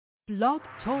Blog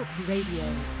Talk Radio.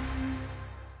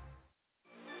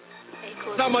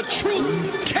 I'm a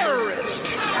true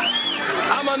terrorist.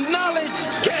 I'm a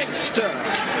knowledge gangster.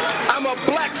 I'm a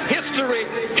black history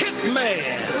hitman.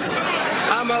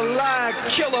 I'm a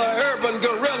lie killer, urban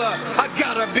gorilla. I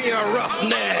gotta be a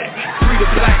roughneck. Free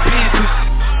the Black Panthers,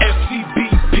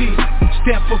 FCBP,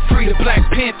 stand for Free the Black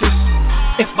Panthers,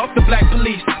 and fuck the black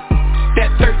police.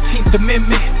 That 13th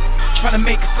Amendment, trying to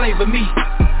make a slave of me.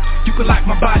 You can lock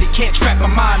my body, can't trap my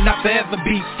mind, not forever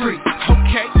be free.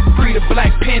 Okay, free the Black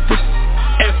Panthers,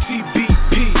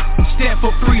 FCBP, stand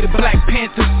for Free the Black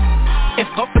Panthers, and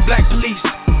fuck the black police.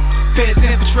 Feds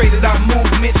infiltrated our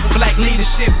movement for black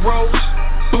leadership roles,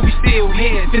 but we still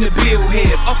here, finna build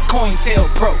here, up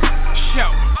COINTELPRO.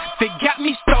 Show, they got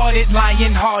me started,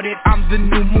 lion-hearted, I'm the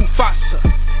new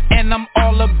Mufasa. And I'm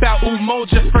all about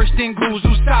Umoja, first in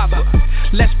Guzu Saba.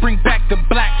 Let's bring back the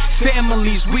black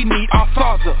families, we need our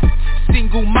father.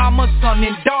 Single mama, son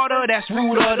and daughter, that's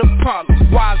root of the problem.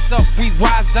 Wise up, we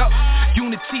wise up,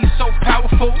 unity is so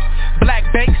powerful. Black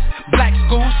banks, black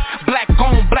schools, black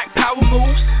owned, black power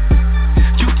moves.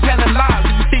 You telling lies,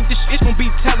 you think this shit gon' be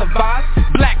televised.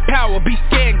 Black power, be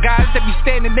scared guys that be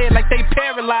standing there like they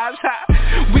paralyzed.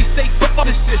 We say fuck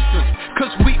the system,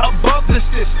 cause we above the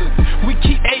system. We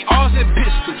keep ARs and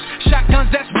pistols,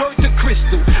 shotguns that's worth the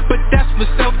crystal, but that's for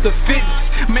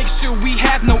self-defense. Make sure we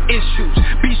have no issues,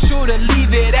 be sure to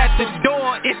leave it at the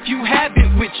door if you have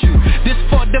it with you. This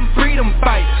for them freedom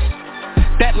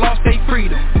fighters that lost their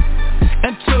freedom.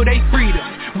 Until they freedom,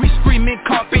 we screaming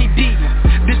carpe diem.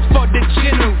 This for the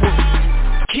general,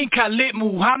 King Khalid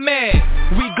Muhammad.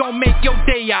 We gon' make your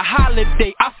day a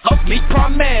holiday, I fuck me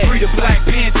promise. Free the Black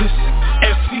Panthers,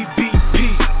 FCBP,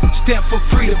 stand for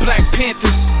Free the Black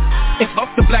Panthers, and fuck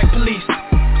the black police.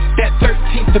 That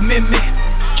 13th Amendment,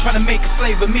 trying to make a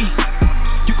slave of me.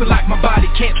 You can lock my body,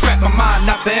 can't trap my mind,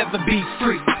 not forever be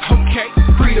free. Okay,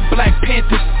 Free the Black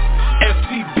Panthers,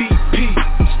 FCBP,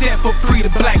 stand for Free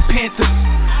the Black Panthers,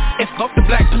 and fuck the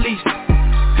black police.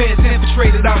 Feds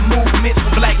infiltrated our movement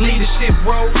for black leadership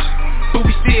roles, but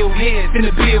we still here,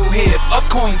 finna build here, up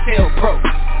COINTELPRO.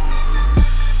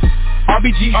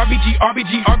 RBG, RBG,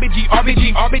 RBG, RBG,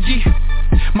 RBG,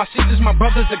 RBG. My sisters, my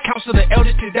brothers, the council, the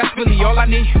elders, cause that's really all I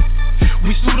need.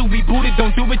 We suited, we booted,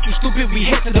 don't do it, you stupid, we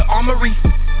head to the armory.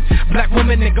 Black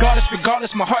woman that guard us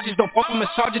regardless, my heart just don't fuck with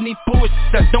misogyny, bullshit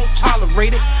that don't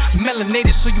tolerate it.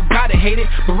 Melanated, so you gotta hate it.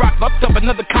 Barack locked up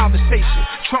another conversation,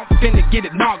 Trump finna get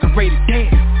inaugurated,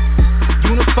 damn.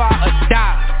 Unify or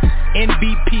die,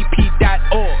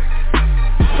 NBPP.org.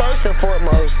 First and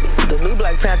foremost, the new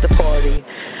Black Panther Party,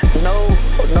 no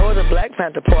other Black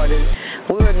Panther Party,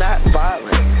 we are not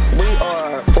violent. We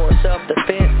are for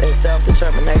self-defense and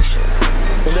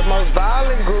self-determination. The most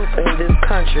violent group in this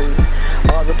country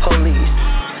are the police.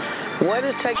 What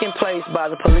is taking place by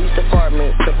the police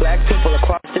department to black people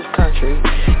across this country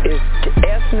is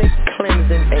ethnic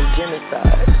cleansing and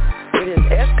genocide. It has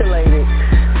escalated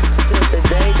since the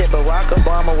day that Barack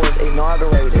Obama was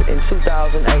inaugurated in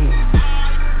 2008.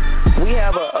 We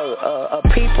have a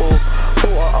people who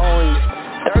are only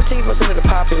 13% of the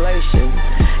population,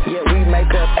 yet we make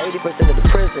up 80% of the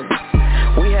prisons.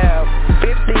 We have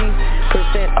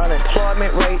 50%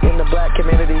 unemployment rate in the black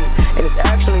community, and it's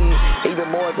actually even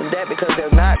more than that because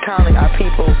they're not counting our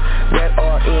people that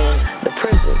are in the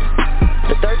prisons.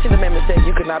 The 13th Amendment says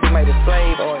you cannot be made a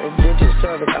slave or indentured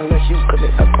servant unless you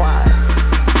commit a crime.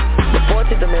 The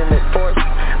 14th Amendment forced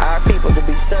our people to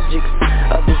be subjects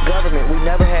of this government. We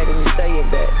never had any say in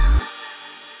that.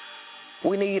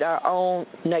 We need our own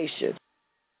nation.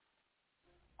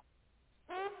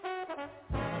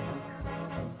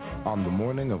 On the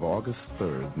morning of August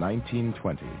 3rd,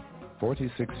 1920,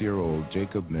 46-year-old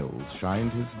Jacob Mills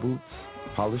shined his boots,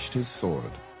 polished his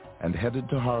sword, and headed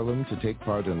to Harlem to take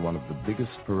part in one of the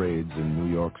biggest parades in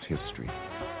New York's history.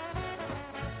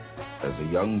 As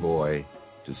a young boy,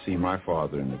 to see my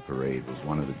father in the parade was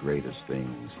one of the greatest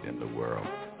things in the world.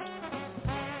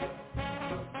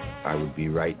 I would be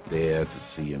right there to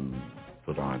see him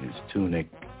put on his tunic,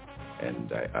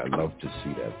 and I loved to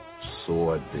see that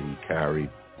sword that he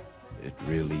carried. It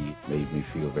really made me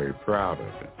feel very proud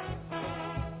of him.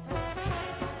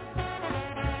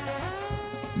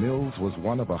 Mills was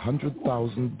one of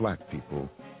 100,000 black people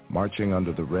marching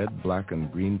under the red, black,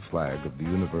 and green flag of the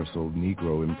Universal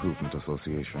Negro Improvement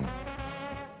Association.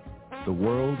 The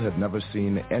world had never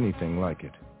seen anything like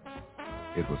it.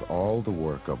 It was all the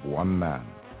work of one man,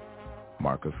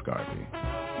 Marcus Garvey.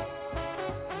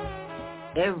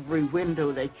 Every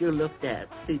window that you looked at,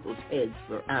 people's heads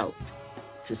were out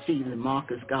to see the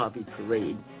Marcus Garvey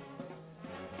parade.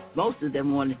 Most of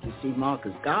them wanted to see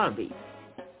Marcus Garvey.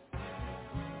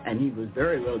 And he was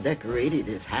very well decorated,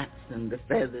 his hats and the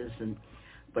feathers,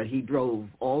 but he drove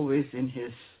always in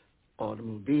his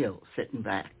automobile, sitting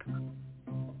back.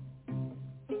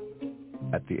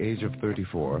 At the age of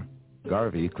 34,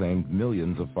 Garvey claimed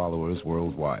millions of followers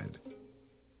worldwide.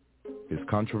 His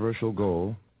controversial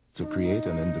goal, to create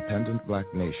an independent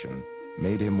black nation,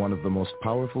 made him one of the most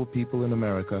powerful people in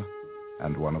America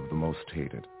and one of the most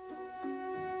hated.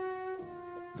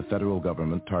 The federal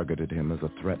government targeted him as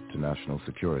a threat to national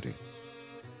security.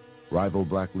 Rival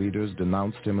black leaders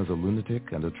denounced him as a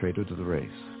lunatic and a traitor to the race.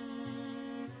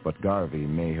 But Garvey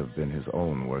may have been his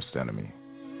own worst enemy.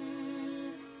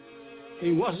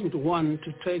 He wasn't one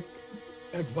to take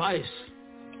advice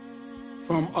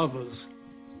from others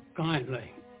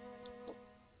kindly.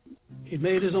 He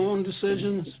made his own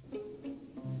decisions,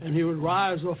 and he would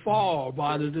rise or fall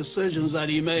by the decisions that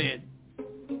he made,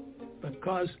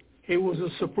 because he was a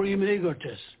supreme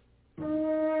egotist.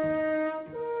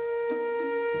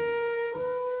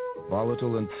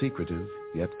 Volatile and secretive,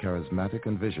 yet charismatic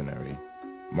and visionary,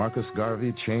 Marcus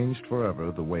Garvey changed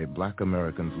forever the way black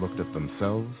Americans looked at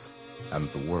themselves and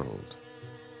the world.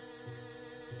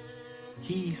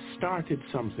 He started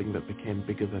something that became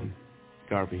bigger than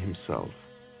Garvey himself.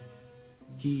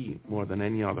 He, more than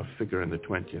any other figure in the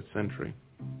 20th century,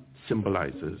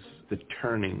 symbolizes the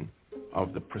turning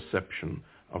of the perception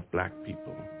of black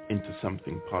people into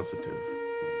something positive.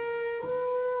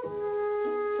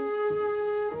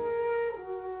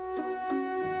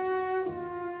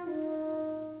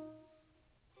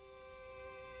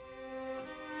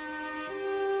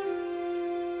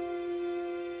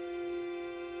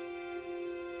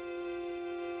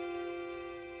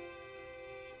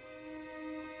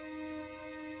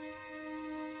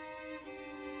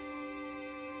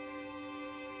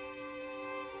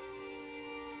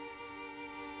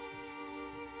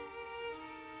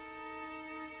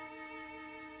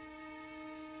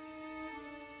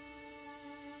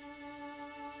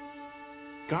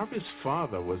 Garvey's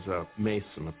father was a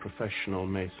mason, a professional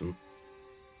mason.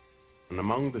 And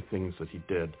among the things that he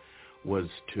did was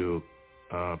to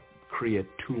create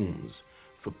tombs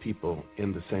for people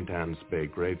in the St. Anne's Bay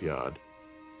graveyard.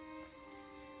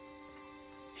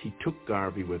 He took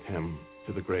Garvey with him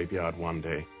to the graveyard one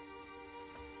day,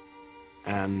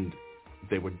 and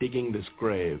they were digging this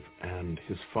grave, and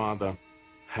his father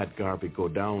had Garvey go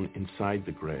down inside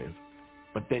the grave,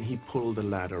 but then he pulled the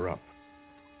ladder up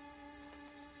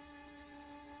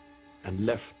and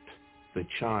left the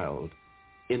child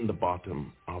in the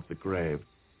bottom of the grave.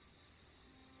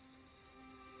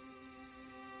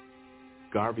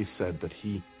 Garvey said that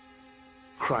he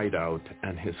cried out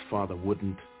and his father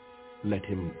wouldn't let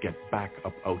him get back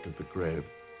up out of the grave.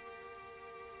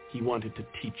 He wanted to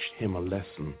teach him a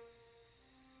lesson.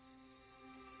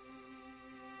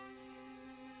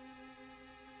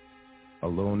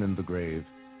 Alone in the grave,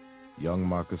 young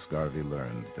Marcus Garvey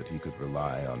learned that he could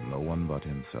rely on no one but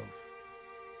himself.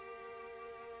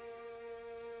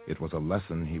 It was a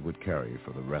lesson he would carry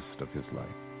for the rest of his life.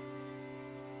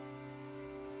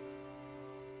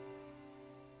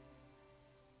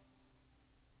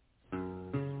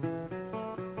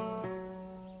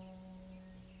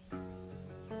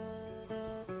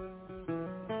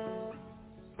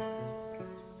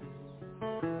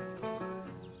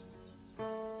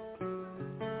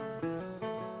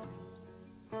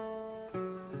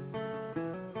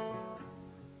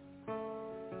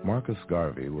 Marcus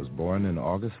Garvey was born in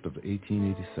August of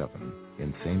 1887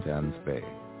 in St. Anne's Bay,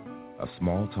 a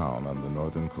small town on the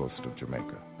northern coast of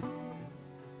Jamaica.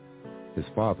 His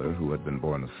father, who had been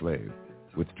born a slave,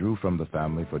 withdrew from the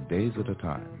family for days at a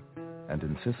time and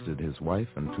insisted his wife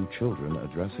and 2 children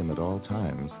address him at all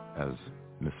times as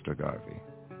Mr. Garvey.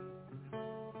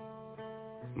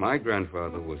 My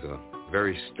grandfather was a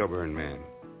very stubborn man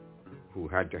who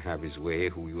had to have his way,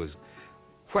 who he was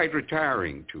quite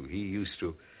retiring to. He used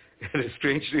to, the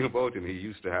strange thing about him, he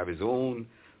used to have his own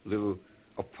little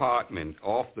apartment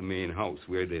off the main house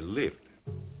where they lived.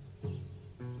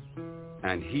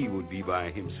 And he would be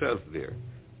by himself there,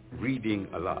 reading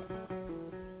a lot.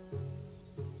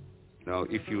 Now,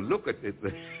 if you look at it,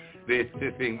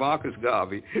 the thing, Marcus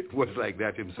Garvey was like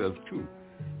that himself too.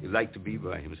 He liked to be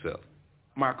by himself.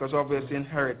 Marcus obviously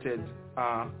inherited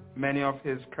many of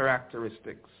his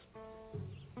characteristics.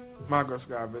 Marcus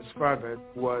Garvey's father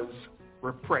was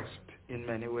repressed in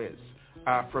many ways,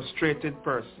 a frustrated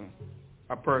person,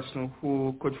 a person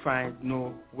who could find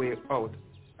no way out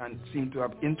and seemed to have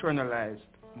internalized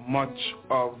much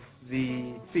of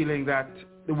the feeling that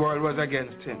the world was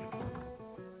against him.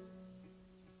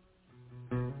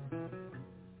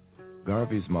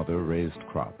 Garvey's mother raised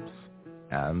crops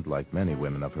and, like many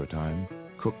women of her time,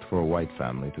 cooked for a white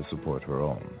family to support her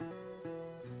own.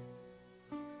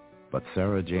 But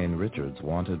Sarah Jane Richards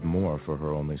wanted more for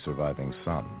her only surviving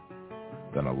son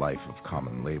than a life of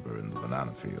common labor in the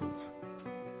banana fields.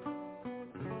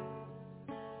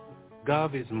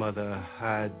 Garvey's mother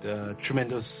had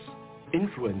tremendous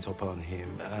influence upon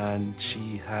him, and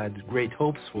she had great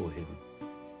hopes for him.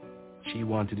 She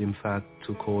wanted, in fact,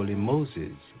 to call him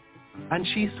Moses, and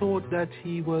she thought that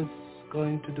he was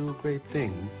going to do great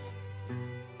things.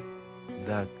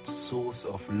 That source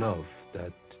of love,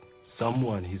 that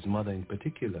someone, his mother in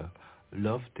particular,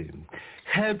 loved him,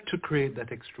 helped to create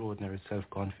that extraordinary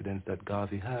self-confidence that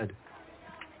Garvey had.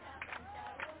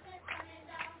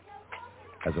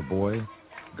 As a boy,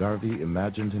 Garvey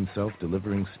imagined himself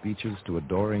delivering speeches to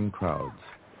adoring crowds.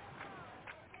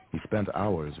 He spent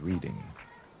hours reading,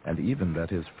 and even that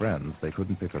his friends, they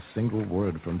couldn't pick a single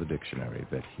word from the dictionary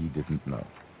that he didn't know.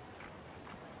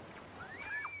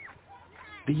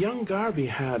 The young Garvey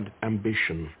had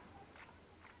ambition.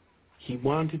 He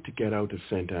wanted to get out of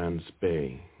St. Anne's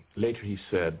Bay. Later he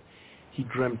said he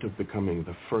dreamt of becoming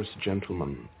the first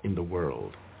gentleman in the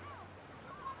world.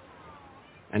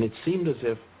 And it seemed as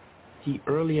if he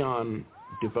early on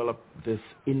developed this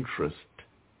interest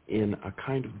in a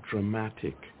kind of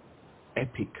dramatic,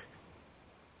 epic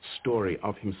story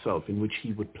of himself in which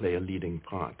he would play a leading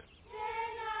part.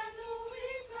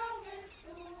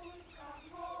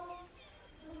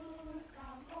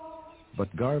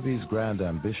 But Garvey's grand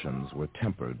ambitions were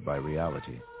tempered by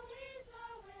reality.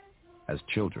 As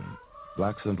children,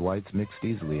 blacks and whites mixed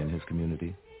easily in his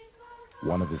community.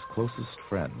 One of his closest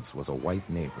friends was a white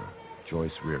neighbor,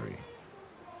 Joyce Reary.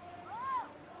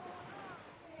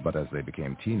 But as they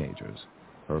became teenagers,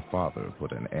 her father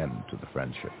put an end to the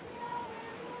friendship.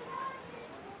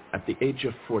 At the age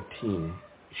of 14,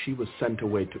 she was sent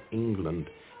away to England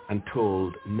and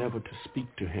told never to speak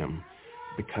to him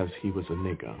because he was a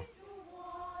nigger.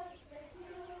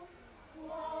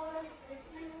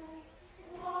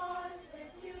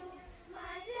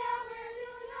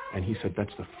 And he said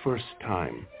that's the first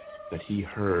time that he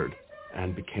heard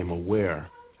and became aware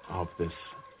of this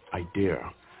idea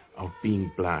of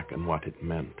being black and what it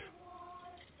meant.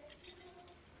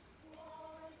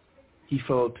 He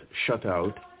felt shut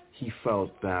out. He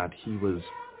felt that he was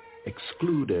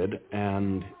excluded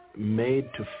and made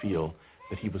to feel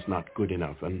that he was not good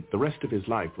enough. And the rest of his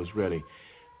life was really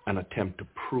an attempt to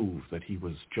prove that he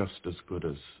was just as good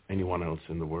as anyone else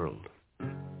in the world.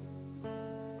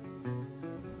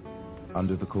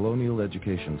 Under the colonial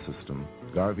education system,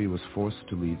 Garvey was forced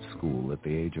to leave school at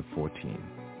the age of 14.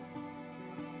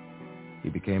 He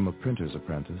became a printer's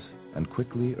apprentice and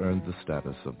quickly earned the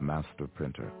status of master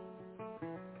printer.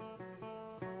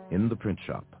 In the print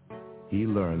shop, he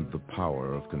learned the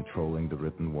power of controlling the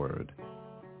written word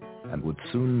and would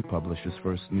soon publish his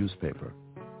first newspaper,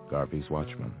 Garvey's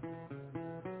Watchman.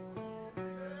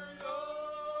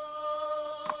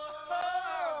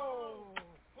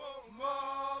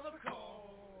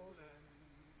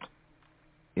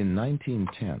 In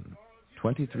 1910,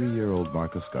 23-year-old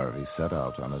Marcus Garvey set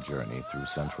out on a journey through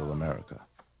Central America.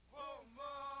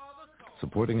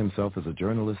 Supporting himself as a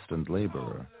journalist and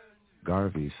laborer,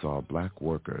 Garvey saw black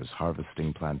workers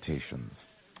harvesting plantations,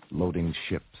 loading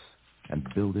ships,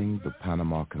 and building the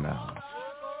Panama Canal.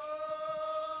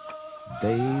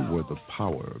 They were the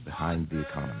power behind the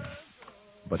economy,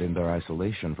 but in their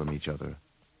isolation from each other,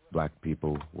 black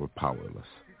people were powerless.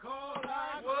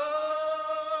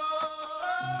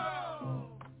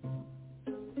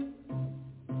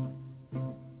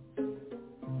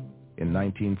 In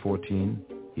 1914,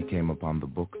 he came upon the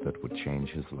book that would change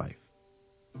his life.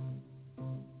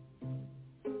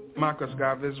 Marcus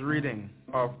Garvey's reading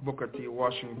of Booker T.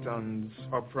 Washington's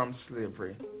Up From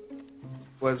Slavery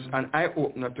was an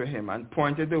eye-opener to him and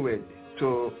pointed the way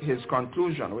to his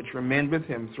conclusion, which remained with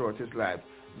him throughout his life,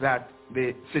 that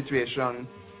the situation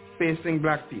facing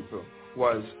black people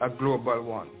was a global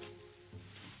one.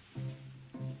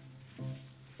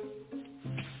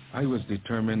 I was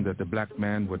determined that the black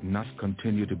man would not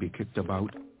continue to be kicked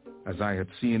about as I had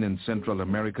seen in Central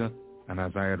America and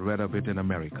as I had read of it in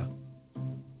America.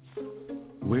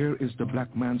 Where is the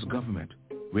black man's government?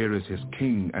 Where is his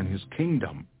king and his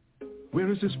kingdom? Where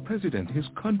is his president, his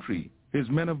country, his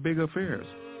men of big affairs?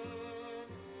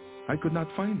 I could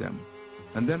not find them.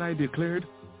 And then I declared,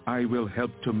 I will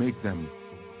help to make them.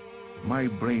 My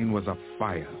brain was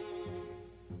afire.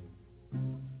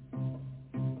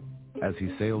 As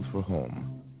he sailed for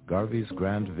home, Garvey's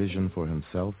grand vision for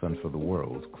himself and for the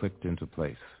world clicked into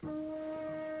place.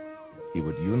 He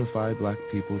would unify black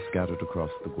people scattered across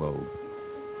the globe,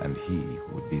 and he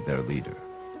would be their leader.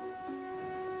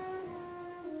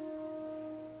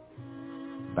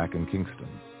 Back in Kingston,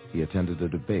 he attended a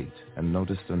debate and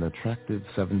noticed an attractive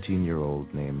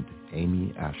 17-year-old named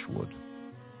Amy Ashwood.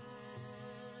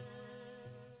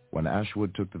 When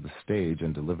Ashwood took to the stage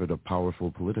and delivered a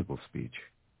powerful political speech,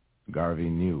 Garvey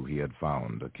knew he had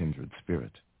found a kindred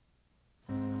spirit.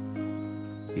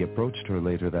 He approached her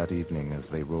later that evening as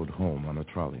they rode home on a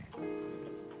trolley.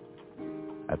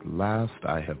 "At last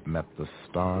I have met the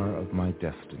star of my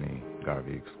destiny,"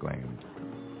 Garvey exclaimed.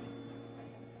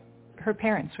 Her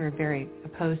parents were very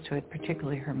opposed to it,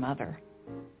 particularly her mother,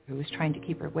 who was trying to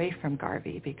keep her away from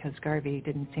Garvey because Garvey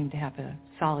didn't seem to have a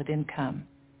solid income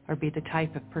or be the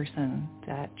type of person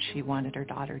that she wanted her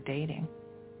daughter dating.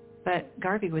 But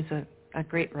Garvey was a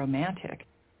great romantic,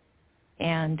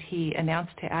 and he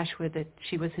announced to Ashwood that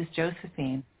she was his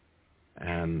Josephine.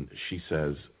 And she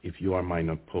says, "If you are my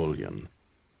Napoleon,"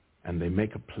 and they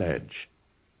make a pledge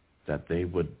that they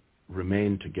would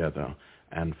remain together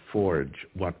and forge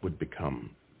what would become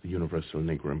the Universal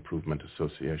Negro Improvement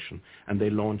Association, and they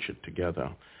launch it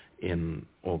together in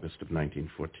August of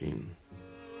 1914.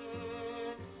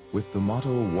 With the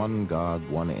motto, "One God,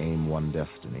 one aim, one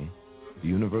destiny," the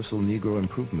Universal Negro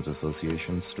Improvement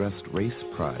Association stressed race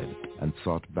pride and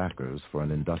sought backers for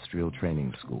an industrial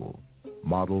training school,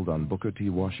 modeled on Booker T.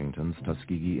 Washington's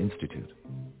Tuskegee Institute.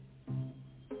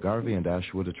 Garvey and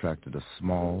Ashwood attracted a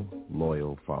small,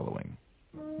 loyal following,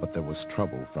 but there was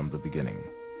trouble from the beginning.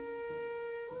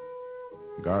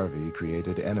 Garvey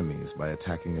created enemies by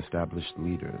attacking established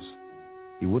leaders.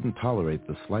 He wouldn't tolerate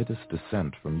the slightest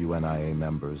dissent from UNIA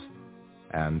members,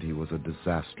 and he was a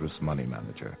disastrous money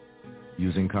manager,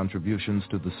 using contributions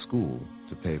to the school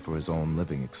to pay for his own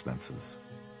living expenses.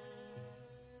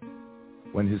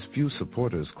 When his few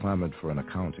supporters clamored for an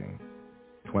accounting,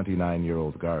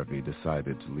 29-year-old Garvey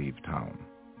decided to leave town.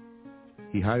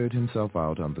 He hired himself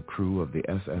out on the crew of the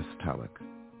SS Talek,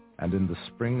 and in the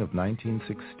spring of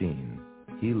 1916,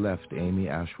 he left Amy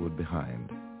Ashwood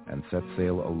behind and set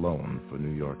sail alone for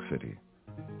New York City.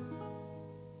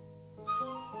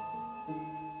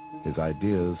 His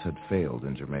ideas had failed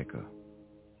in Jamaica,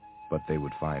 but they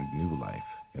would find new life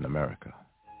in America.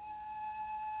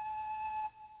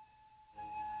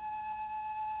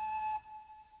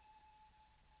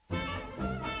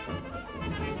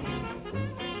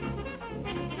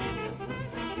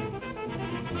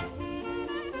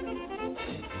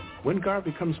 When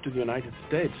Garvey comes to the United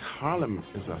States, Harlem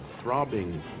is a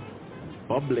throbbing,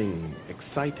 bubbling,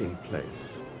 exciting place.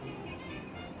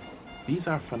 These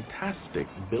are fantastic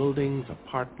buildings,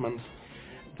 apartments.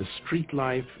 The street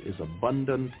life is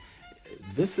abundant.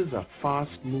 This is a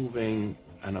fast-moving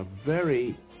and a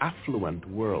very affluent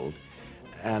world,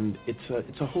 and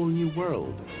it's a whole new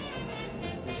world.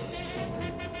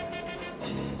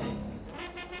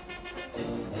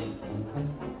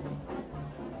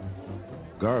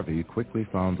 Garvey quickly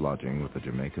found lodging with a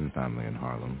Jamaican family in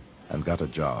Harlem and got a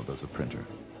job as a printer.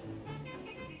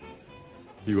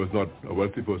 He was not a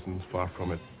wealthy person, far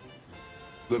from it.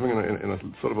 Living in a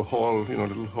sort of a hall,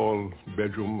 little hall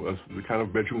bedroom, the kind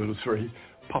of bedroom that was very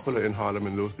popular in Harlem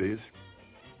in those days.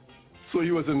 So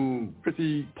he was in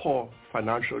pretty poor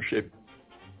financial shape.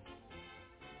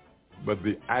 But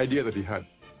the idea that he had,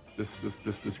 this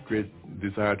great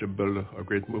desire to build a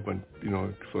great movement,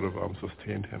 sort of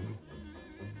sustained him.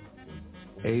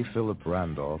 A. Philip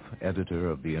Randolph, editor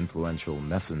of the influential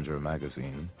Messenger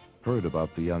magazine, heard about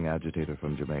the young agitator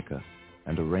from Jamaica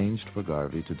and arranged for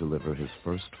Garvey to deliver his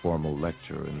first formal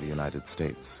lecture in the United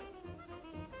States.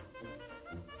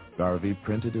 Garvey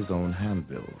printed his own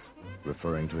handbills,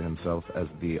 referring to himself as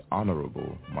the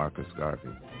Honorable Marcus Garvey.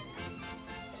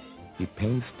 He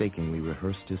painstakingly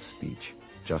rehearsed his speech,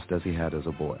 just as he had as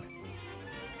a boy.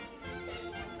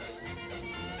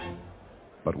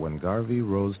 But when Garvey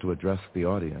rose to address the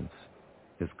audience,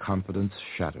 his confidence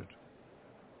shattered.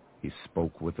 He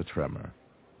spoke with a tremor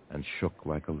and shook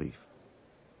like a leaf.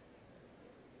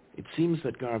 It seems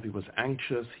that Garvey was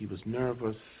anxious, he was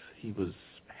nervous, he was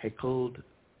heckled.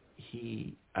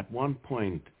 He, at one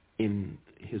point in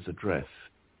his address,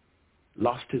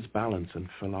 lost his balance and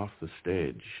fell off the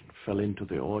stage, fell into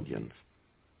the audience.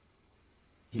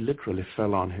 He literally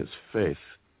fell on his face.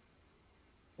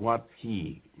 What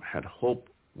he had hoped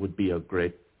would be a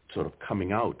great sort of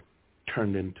coming out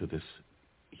turned into this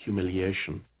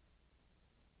humiliation.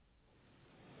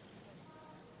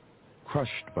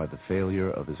 Crushed by the failure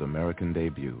of his American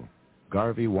debut,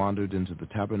 Garvey wandered into the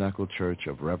Tabernacle Church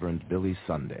of Reverend Billy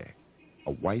Sunday,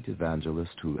 a white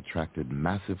evangelist who attracted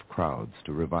massive crowds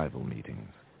to revival meetings.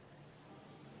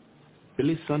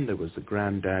 Billy Sunday was the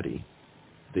granddaddy,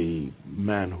 the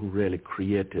man who really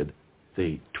created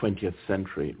the 20th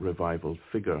century revival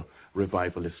figure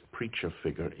revivalist preacher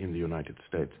figure in the United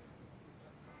States.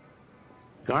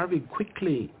 Garvey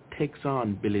quickly takes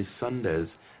on Billy Sunday's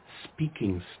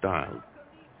speaking style,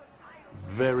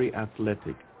 very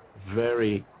athletic,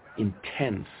 very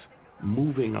intense,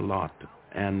 moving a lot,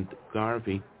 and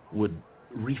Garvey would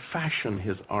refashion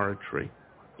his oratory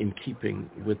in keeping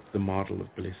with the model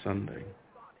of Billy Sunday.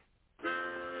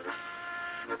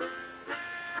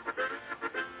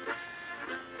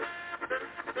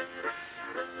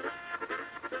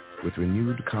 With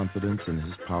renewed confidence in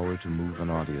his power to move an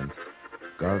audience,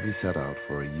 Garvey set out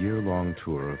for a year-long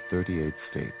tour of 38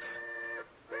 states.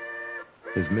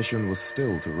 His mission was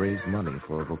still to raise money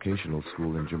for a vocational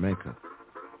school in Jamaica.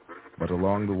 But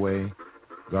along the way,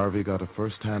 Garvey got a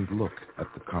first-hand look at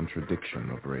the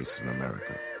contradiction of race in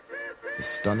America, the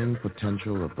stunning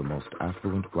potential of the most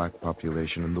affluent black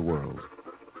population in the world,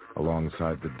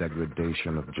 alongside the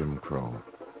degradation of Jim Crow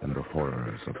and the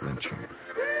horrors of lynching.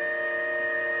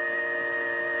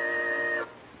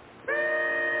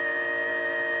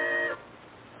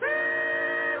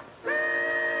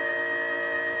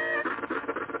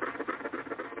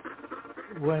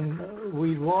 When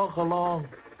we'd walk along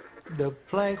the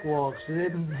plank walks, they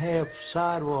didn't have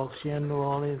sidewalks here in New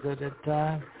Orleans at that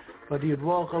time, but you'd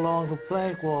walk along the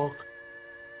plank walk.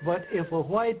 But if a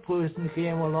white person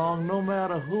came along, no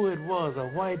matter who it was, a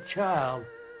white child,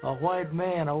 a white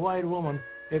man, a white woman,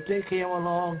 if they came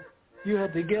along, you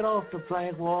had to get off the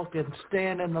plank walk and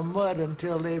stand in the mud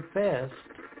until they passed.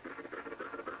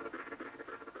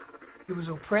 You was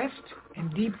oppressed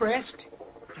and depressed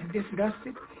and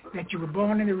disgusted that you were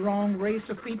born in the wrong race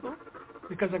of people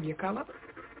because of your color.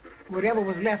 Whatever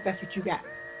was left, that's what you got.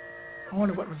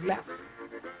 Only what was left.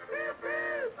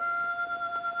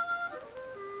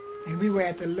 And we were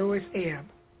at the lowest ebb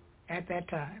at that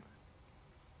time.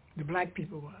 The black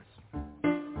people was.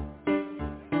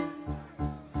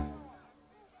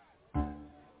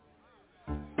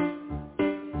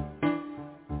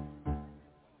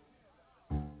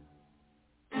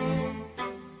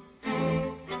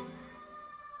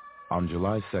 On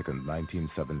July 2nd,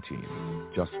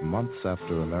 1917, just months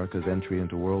after America's entry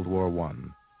into World War I,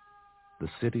 the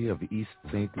city of East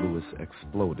St. Louis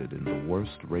exploded in the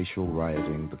worst racial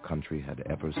rioting the country had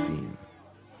ever seen.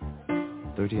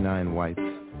 39 whites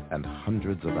and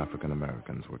hundreds of African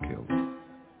Americans were killed.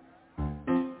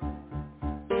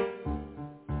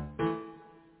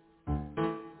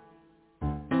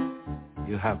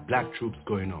 You have black troops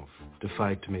going off to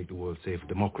fight to make the world safe,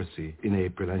 democracy in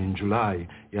April, and in July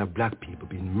you have black people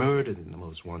being murdered in the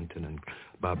most wanton and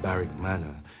barbaric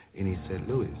manner in East St.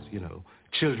 Louis, you know,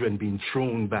 children being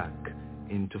thrown back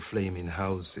into flaming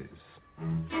houses,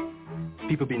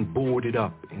 people being boarded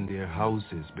up in their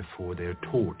houses before they're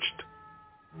torched.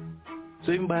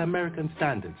 So even by American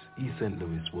standards, East St.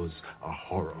 Louis was a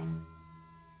horror.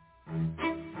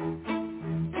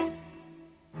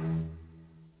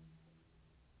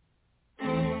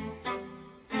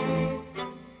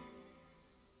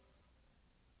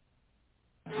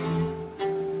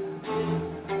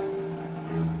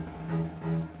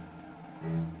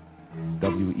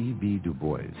 W.E.B. Du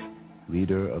Bois,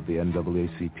 leader of the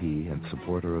NAACP and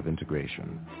supporter of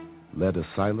integration, led a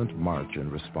silent march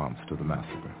in response to the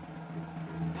massacre.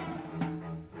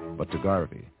 But to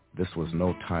Garvey, this was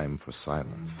no time for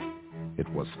silence. It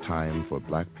was time for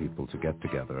black people to get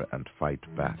together and fight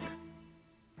back.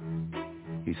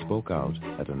 He spoke out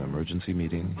at an emergency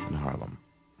meeting in Harlem.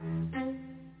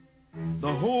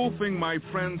 The whole thing, my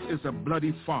friends, is a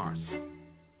bloody farce.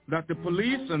 That the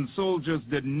police and soldiers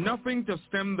did nothing to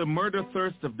stem the murder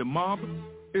thirst of the mob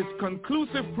is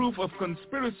conclusive proof of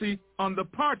conspiracy on the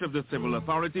part of the civil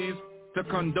authorities to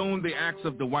condone the acts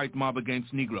of the white mob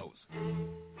against Negroes.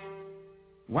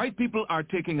 White people are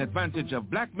taking advantage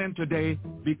of black men today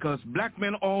because black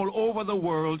men all over the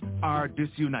world are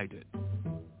disunited.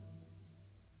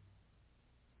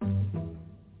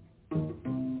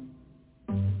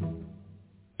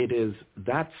 It is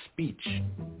that speech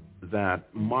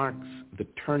that marks the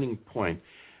turning point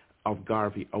of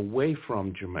Garvey away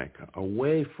from Jamaica,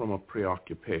 away from a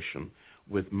preoccupation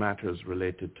with matters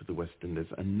related to the West Indies.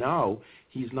 And now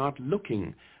he's not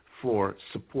looking for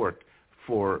support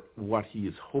for what he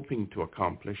is hoping to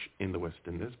accomplish in the West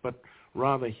Indies, but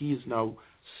rather he is now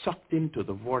sucked into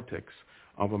the vortex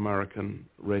of American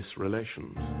race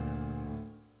relations.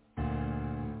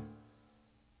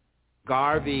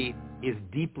 Garvey is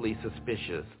deeply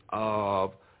suspicious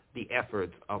of the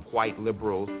efforts of white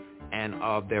liberals and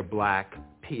of their black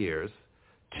peers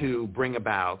to bring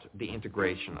about the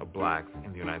integration of blacks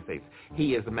in the United States.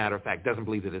 He, as a matter of fact, doesn't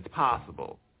believe that it's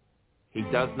possible. He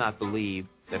does not believe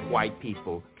that white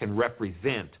people can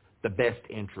represent the best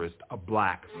interest of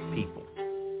black people.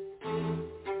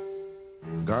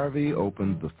 Garvey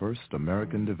opened the first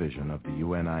American division of the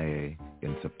UNIA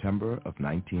in September of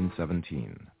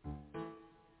 1917.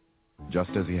 Just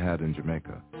as he had in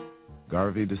Jamaica,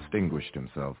 Garvey distinguished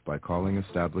himself by calling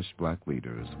established black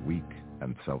leaders weak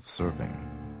and self-serving.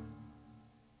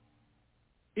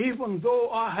 Even though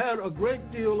I had a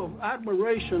great deal of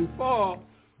admiration for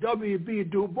W.B.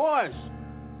 Du Bois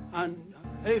and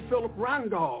A. Philip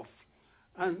Randolph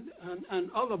and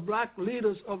other black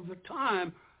leaders of the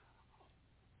time,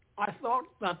 I thought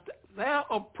that their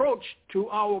approach to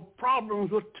our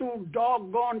problems was too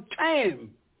doggone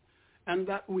tame, and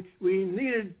that we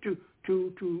needed to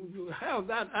have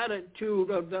that attitude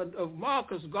of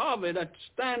Marcus Garvey, that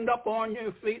stand up on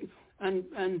your feet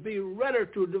and be ready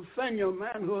to defend your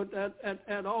manhood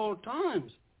at all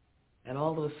times. And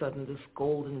all of a sudden, this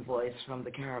golden voice from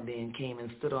the Caribbean came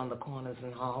and stood on the corners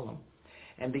in Harlem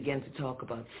and began to talk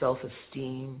about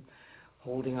self-esteem,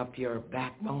 holding up your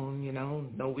backbone,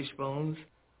 no wishbones.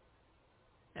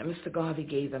 And Mr. Garvey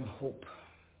gave them hope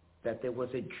that there was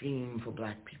a dream for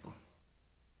black people.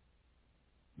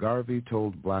 Garvey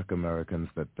told black Americans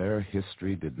that their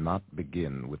history did not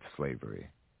begin with slavery.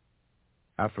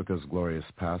 Africa's glorious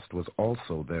past was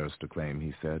also theirs to claim,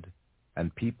 he said,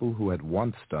 and people who had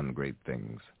once done great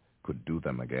things could do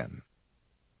them again.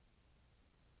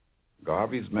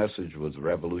 Garvey's message was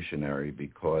revolutionary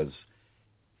because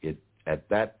at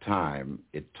that time,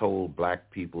 it told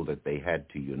black people that they had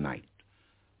to unite.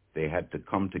 They had to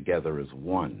come together as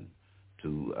one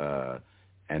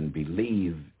and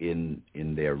believe in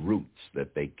their roots,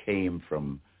 that they came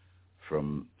from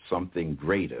something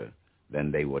greater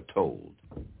than they were told.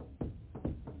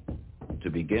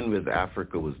 To begin with,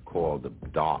 Africa was called the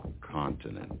Dark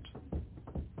Continent.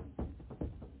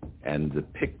 And the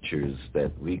pictures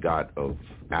that we got of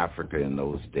Africa in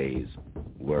those days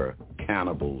were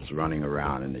cannibals running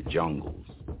around in the jungles,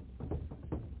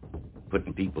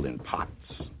 putting people in pots.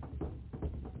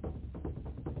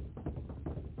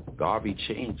 Garvey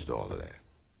changed all of that.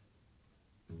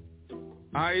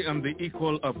 I am the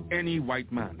equal of any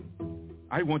white man.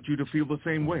 I want you to feel the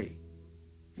same way.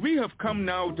 We have come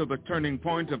now to the turning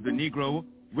point of the Negro,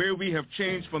 where we have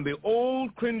changed from the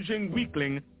old cringing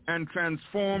weakling and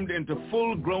transformed into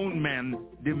full-grown men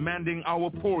demanding our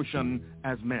portion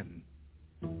as men.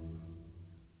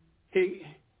 He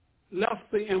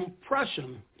left the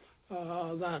impression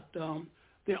that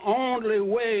the only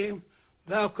way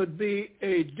there could be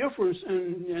a difference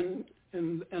in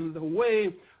the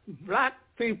way black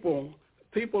people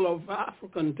of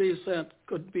African descent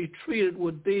could be treated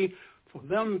would be for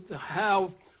them to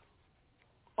have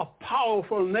a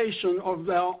powerful nation of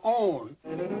their own.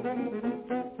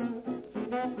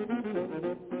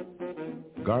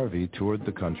 Garvey toured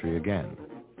the country again,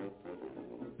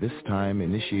 this time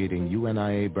initiating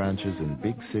UNIA branches in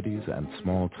big cities and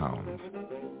small towns.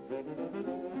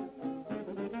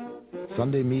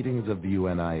 Sunday meetings of the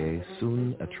UNIA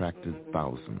soon attracted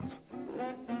thousands.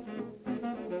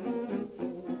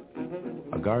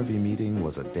 A Garvey meeting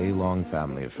was a day-long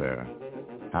family affair,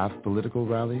 half political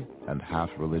rally and half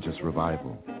religious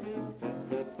revival.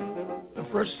 The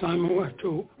first time I went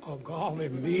to a Garvey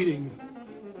meeting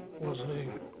was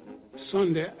a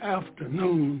Sunday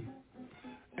afternoon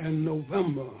in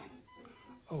November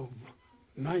of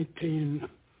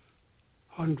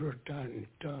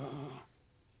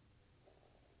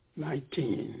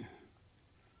 1919.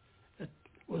 It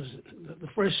was the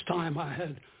first time I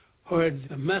had heard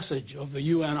the message of the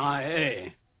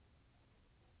UNIA.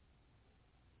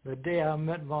 The day I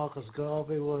met Marcus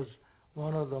Garvey was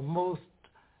one of the most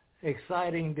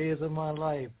exciting days of my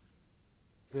life.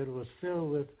 It was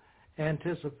filled with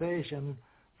anticipation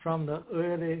from the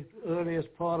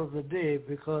earliest part of the day,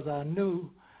 because I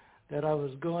knew that I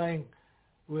was going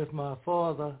with my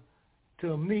father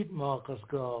to meet Marcus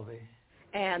Garvey.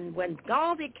 And when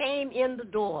Garvey came in the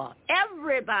door,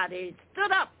 everybody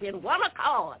stood up in one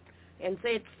accord and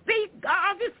said, "Speak,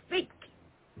 Garvey, speak."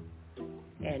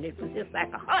 And it was just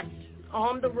like a hush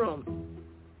on the room.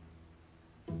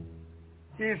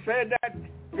 He said that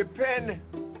the pen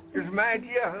is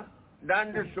mightier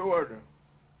than the sword,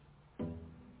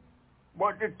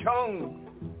 but the tongue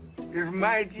is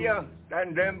mightier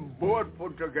than them both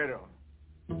put together.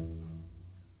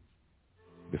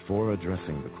 Before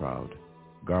addressing the crowd,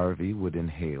 Garvey would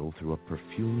inhale through a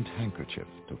perfumed handkerchief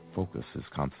to focus his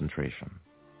concentration.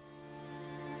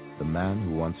 The man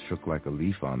who once shook like a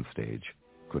leaf on stage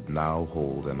could now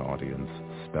hold an audience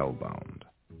spellbound.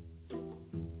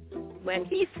 When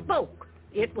he spoke,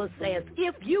 it was as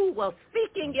if you were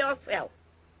speaking yourself.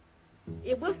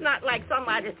 It was not like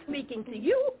somebody speaking to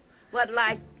you, but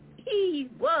like he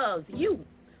was you,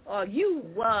 or you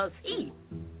was he.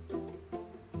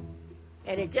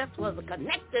 And it just was a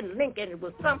connecting link, and it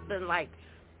was something like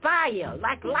fire,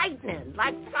 like lightning,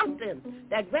 like something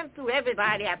that went through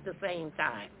everybody at the same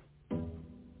time.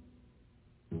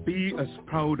 Be as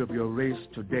proud of your race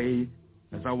today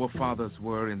as our fathers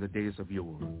were in the days of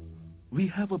yore. We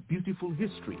have a beautiful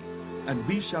history, and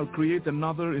we shall create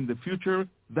another in the future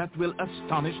that will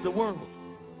astonish the world.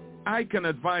 I can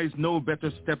advise no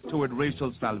better step toward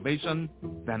racial salvation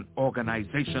than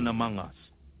organization among us.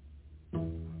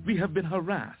 We have been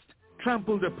harassed,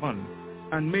 trampled upon,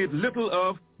 and made little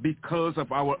of because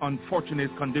of our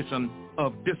unfortunate condition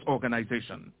of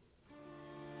disorganization.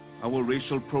 Our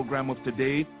racial program of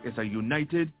today is a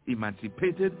united,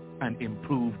 emancipated, and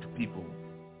improved people.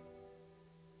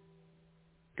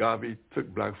 Garvey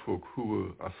took black folk who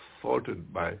were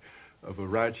assaulted by a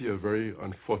variety of very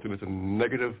unfortunate and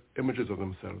negative images of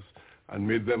themselves and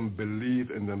made them believe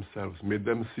in themselves, made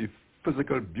them see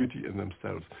physical beauty in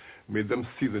themselves, made them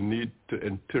see the need to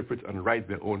interpret and write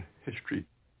their own history.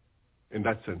 In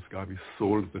that sense, Garvey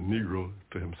sold the Negro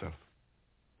to himself.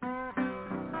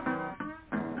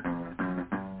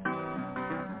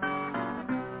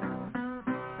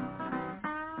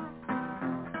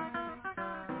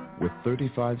 With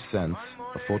 35 cents,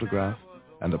 a photograph,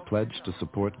 and a pledge to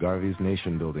support Garvey's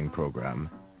nation-building program,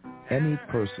 any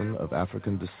person of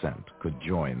African descent could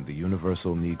join the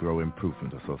Universal Negro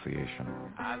Improvement Association.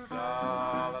 I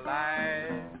saw the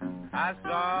light, I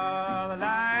saw the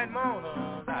light,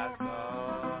 Mona, I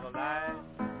saw the light,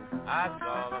 I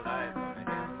saw the light.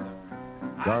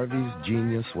 Garvey's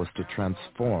genius was to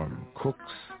transform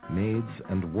cooks, maids,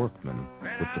 and workmen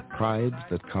with the pride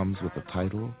that comes with a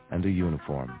title and a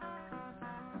uniform.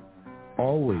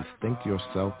 Always think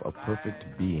yourself a perfect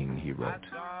being, he wrote,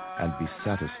 and be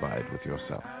satisfied with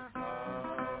yourself.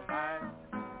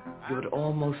 You would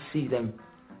almost see them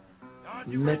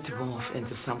metamorph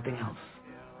into something else.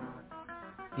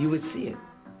 You would see it.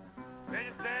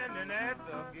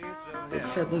 They'd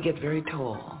suddenly get very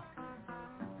tall.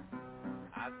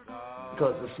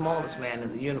 Because the smallest man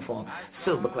in the uniform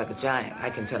still looked like a giant. I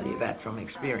can tell you that from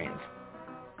experience.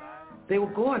 They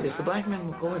were gorgeous. The black men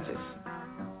were gorgeous.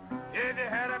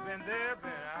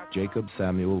 Jacob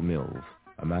Samuel Mills,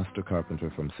 a master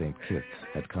carpenter from St. Kitts,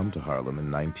 had come to Harlem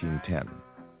in 1910.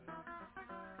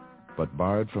 But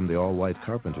barred from the All-White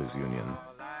Carpenters Union,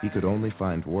 he could only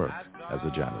find work as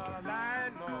a janitor.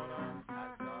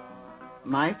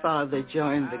 My father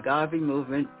joined the Garvey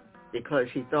movement because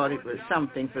he thought it was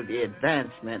something for the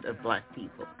advancement of black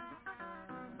people.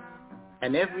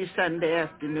 And every Sunday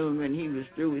afternoon when he was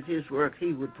through with his work,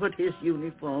 he would put his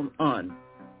uniform on.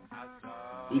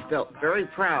 He felt very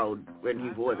proud when he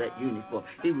wore that uniform.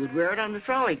 He would wear it on the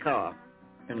trolley car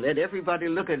and let everybody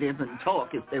look at him and talk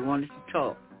if they wanted to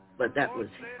talk. But that was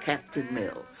Captain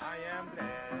Mills.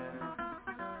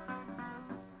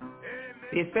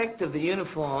 The effect of the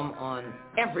uniform on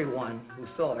everyone who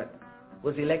saw it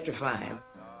was electrifying,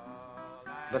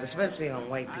 but especially on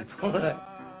white people.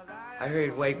 I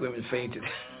heard white women fainted.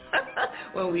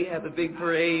 When we had the big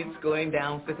parades going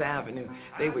down Fifth Avenue,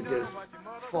 they would just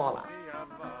fall out.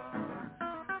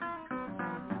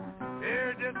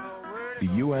 The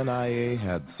UNIA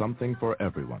had something for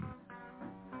everyone.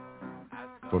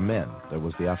 For men, there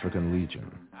was the African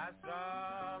Legion.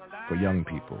 For young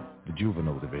people, the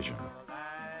Juvenile Division.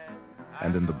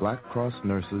 And in the Black Cross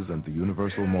Nurses and the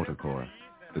Universal Motor Corps,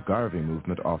 the Garvey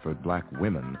movement offered black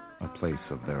women a place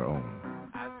of their own.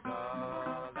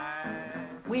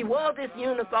 We wore this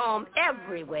uniform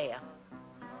everywhere.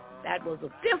 That was a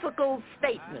physical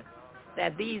statement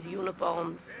that these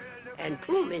uniforms and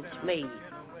plumage made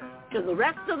to the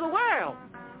rest of the world,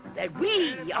 that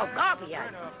we are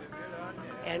Garveyites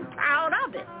and proud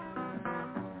of it.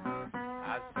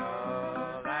 I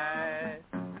saw light,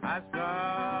 I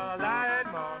saw light,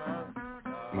 Mona.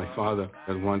 My father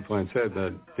at one point said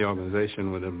that the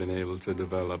organization would have been able to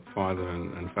develop farther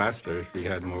and faster if we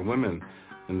had more women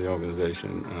in the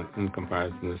organization in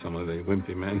comparison to some of the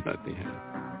wimpy men that we had.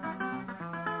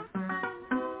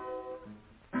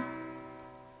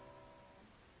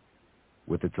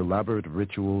 With its elaborate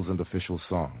rituals and official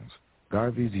songs,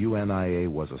 Garvey's UNIA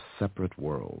was a separate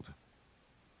world.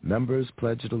 Members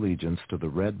pledged allegiance to the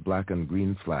red, black, and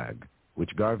green flag,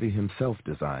 which Garvey himself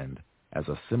designed as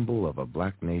a symbol of a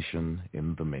black nation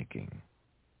in the making.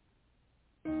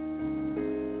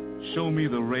 Show me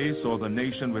the race or the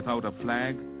nation without a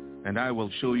flag, and I will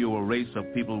show you a race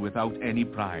of people without any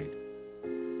pride.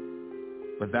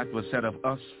 But that was said of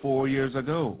us 4 years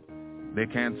ago. They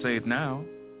can't say it now.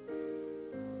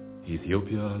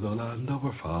 Ethiopia, the land of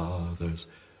our fathers,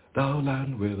 thou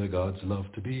land where the gods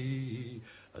love to be,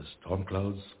 as storm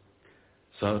clouds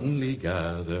suddenly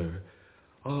gather,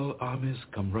 all armies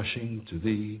come rushing to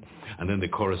thee. And then the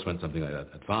chorus went something like that.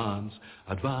 Advance,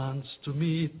 advance to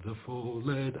meet the foe,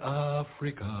 let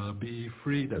Africa be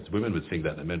free. That's women would sing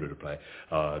that, and men would reply,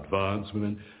 advance,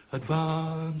 women,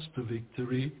 advance to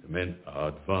victory. The men,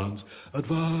 advance,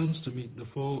 advance to meet the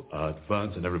foe,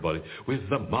 advance. And everybody, with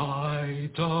the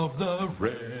might of the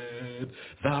red,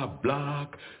 the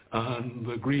black, and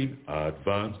the green,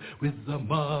 advance. With the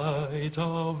might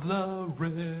of the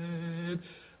red,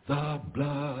 the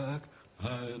black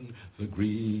and the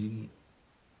green.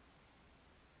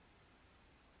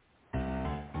 In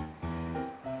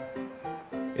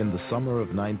the summer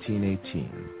of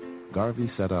 1918,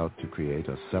 Garvey set out to create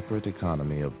a separate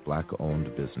economy of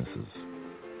black-owned businesses.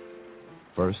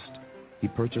 First, he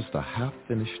purchased a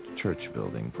half-finished church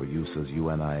building for use as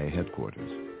UNIA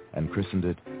headquarters and christened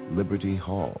it Liberty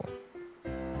Hall.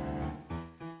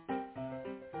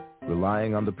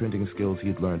 Relying on the printing skills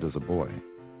he'd learned as a boy,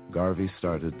 Garvey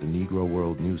started the Negro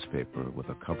World newspaper with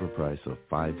a cover price of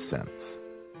 5 cents.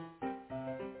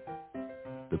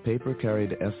 The paper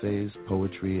carried essays,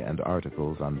 poetry, and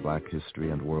articles on black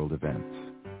history and world events.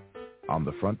 On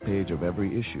the front page of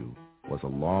every issue was a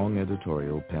long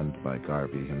editorial penned by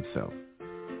Garvey himself.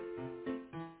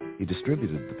 He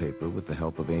distributed the paper with the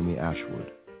help of Amy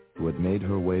Ashwood, who had made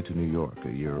her way to New York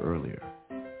a year earlier.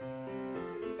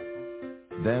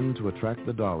 Then, to attract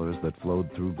the dollars that flowed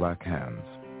through black hands,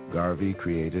 Garvey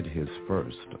created his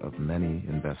first of many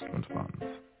investment funds.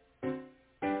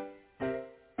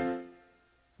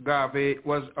 Garvey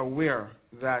was aware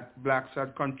that blacks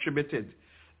had contributed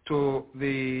to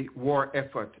the war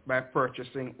effort by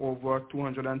purchasing over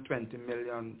 $220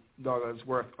 million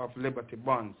worth of Liberty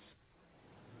bonds.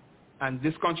 And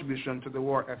this contribution to the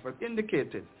war effort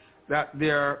indicated that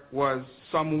there was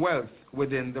some wealth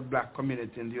within the black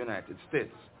community in the United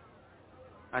States.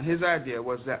 And his idea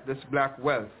was that this black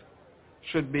wealth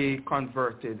should be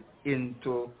converted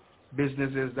into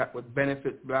businesses that would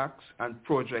benefit blacks and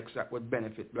projects that would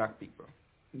benefit black people.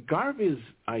 Garvey's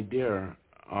idea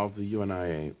of the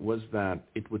UNIA was that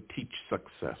it would teach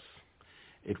success.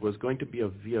 It was going to be a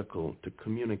vehicle to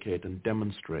communicate and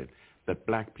demonstrate that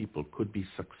black people could be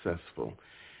successful.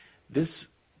 This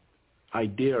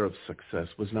idea of success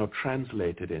was now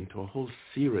translated into a whole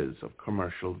series of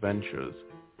commercial ventures.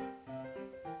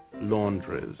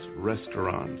 Laundries,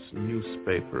 restaurants,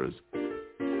 newspapers.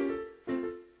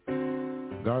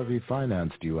 Garvey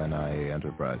financed UNIA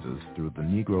enterprises through the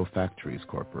Negro Factories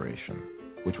Corporation,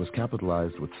 which was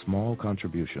capitalized with small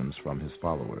contributions from his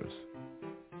followers.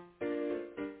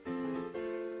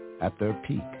 At their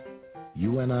peak,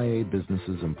 UNIA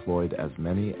businesses employed as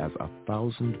many as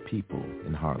 1,000 people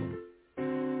in Harlem.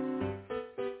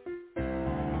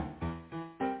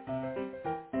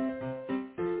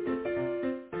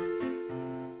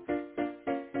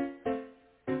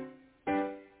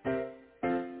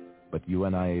 But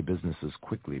UNIA businesses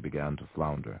quickly began to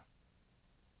flounder.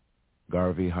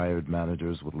 Garvey hired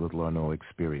managers with little or no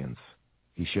experience.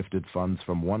 He shifted funds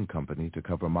from one company to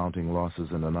cover mounting losses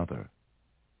in another.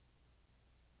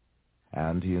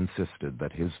 And he insisted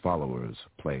that his followers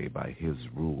play by his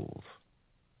rules.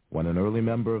 When an early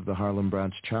member of the Harlem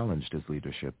branch challenged his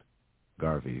leadership,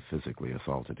 Garvey physically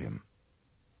assaulted him.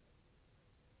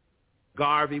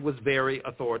 Garvey was very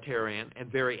authoritarian and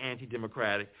very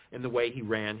anti-democratic in the way he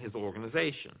ran his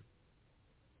organization.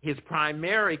 His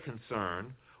primary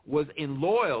concern was in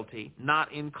loyalty, not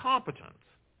in competence,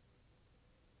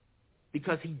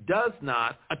 because he does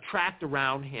not attract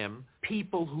around him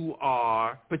people who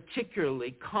are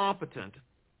particularly competent,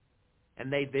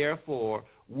 and they therefore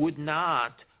would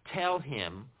not tell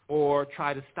him or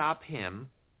try to stop him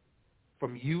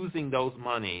from using those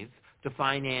monies to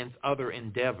finance other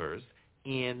endeavors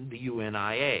in the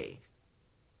UNIA.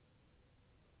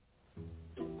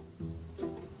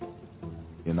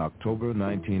 In October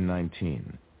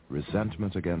 1919,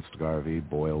 resentment against Garvey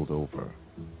boiled over.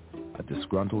 A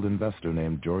disgruntled investor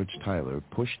named George Tyler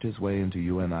pushed his way into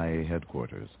UNIA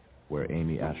headquarters, where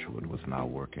Amy Ashwood was now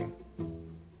working.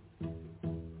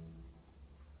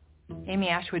 Amy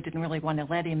Ashwood didn't really want to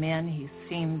let him in. He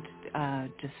seemed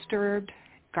disturbed.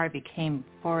 Garvey came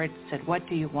forward, said, "What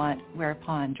do you want?"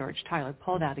 Whereupon George Tyler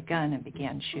pulled out a gun and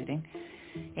began shooting.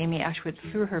 Amy Ashwood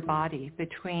threw her body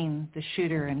between the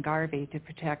shooter and Garvey to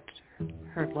protect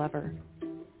her lover.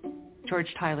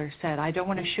 George Tyler said, "I don't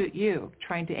want to shoot you,"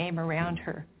 trying to aim around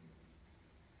her.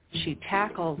 She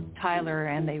tackled Tyler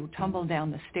and they tumbled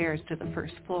down the stairs to the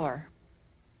first floor.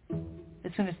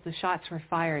 As soon as the shots were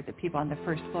fired, the people on the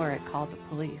first floor had called the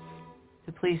police.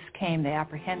 The police came, they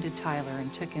apprehended Tyler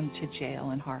and took him to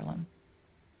jail in Harlem.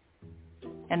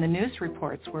 And the news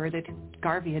reports were that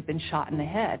Garvey had been shot in the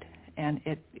head, and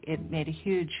it made a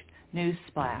huge news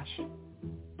splash.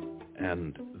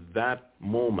 And that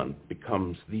moment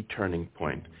becomes the turning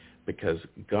point, because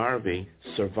Garvey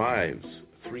survives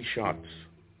 3 shots.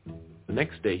 The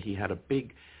next day he had a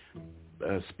big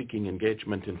speaking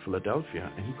engagement in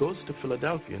Philadelphia, and he goes to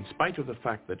Philadelphia in spite of the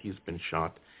fact that he's been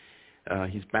shot.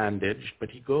 He's bandaged, but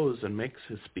he goes and makes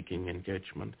his speaking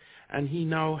engagement, and he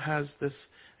now has this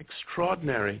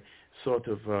extraordinary sort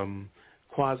of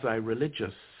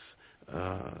quasi-religious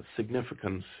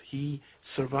significance. He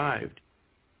survived.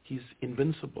 He's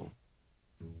invincible.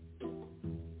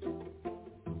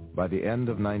 By the end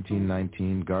of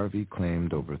 1919, Garvey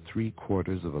claimed over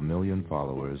 750,000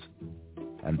 followers,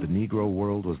 and the Negro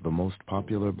World was the most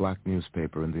popular black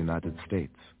newspaper in the United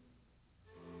States.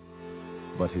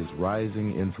 But his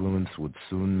rising influence would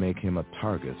soon make him a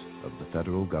target of the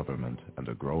federal government and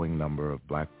a growing number of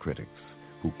black critics,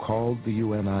 who called the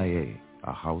UNIA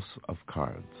a house of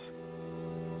cards.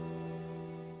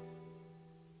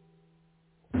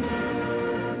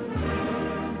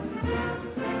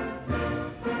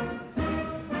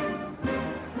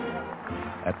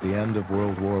 At the end of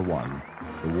World War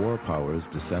I, the war powers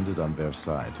descended on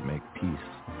Versailles to make peace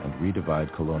and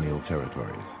redivide colonial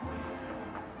territories.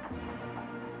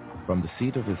 From the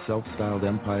seat of his self-styled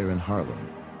empire in Harlem,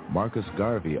 Marcus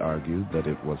Garvey argued that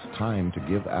it was time to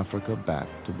give Africa back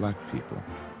to black people.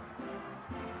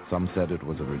 Some said it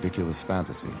was a ridiculous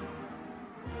fantasy,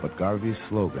 but Garvey's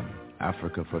slogan,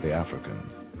 Africa for the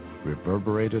Africans,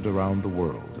 reverberated around the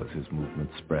world as his movement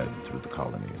spread through the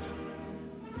colonies.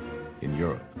 In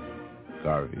Europe,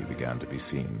 Garvey began to be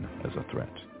seen as a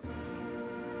threat.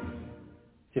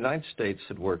 The United States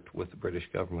had worked with the British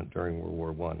government during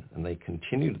World War I, and they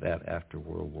continued that after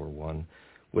World War I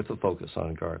with a focus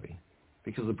on Garvey,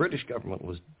 because the British government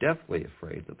was deathly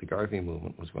afraid that the Garvey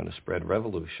movement was going to spread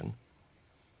revolution.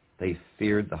 They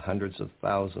feared the hundreds of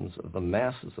thousands of the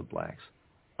masses of blacks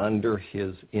under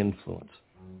his influence.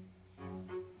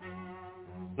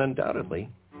 Undoubtedly,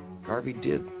 Garvey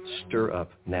did stir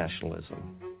up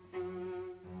nationalism.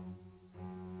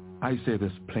 I say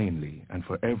this plainly and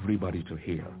for everybody to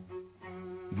hear.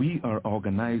 We are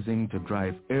organizing to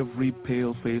drive every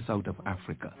pale face out of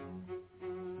Africa.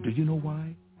 Do you know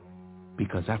why?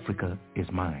 Because Africa is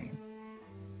mine.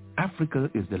 Africa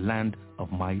is the land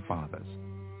of my fathers.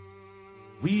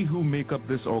 We who make up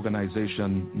this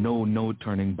organization know no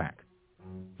turning back.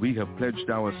 We have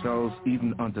pledged ourselves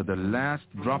even unto the last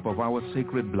drop of our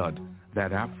sacred blood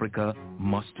that Africa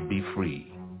must be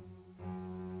free.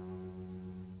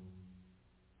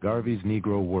 Garvey's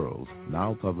Negro World,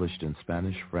 now published in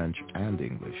Spanish, French, and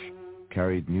English,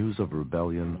 carried news of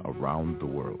rebellion around the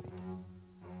world.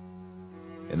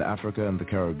 In Africa and the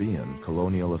Caribbean,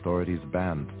 colonial authorities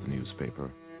banned the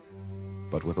newspaper.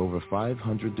 But with over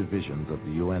 500 divisions of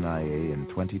the UNIA in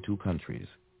 22 countries,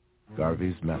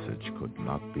 Garvey's message could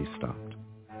not be stopped.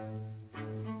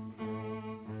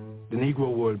 The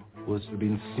Negro World was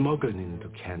being smuggled into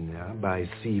Kenya by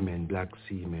seamen, black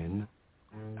seamen,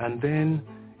 and then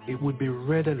it would be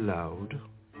read aloud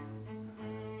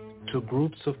to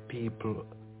groups of people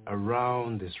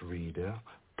around this reader,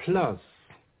 plus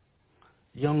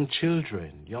young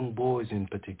children, young boys in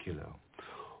particular,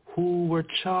 who were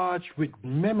charged with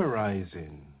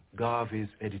memorizing Garvey's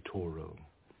editorial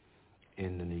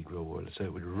in the Negro World. So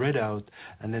it would read out,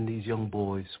 and then these young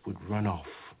boys would run off,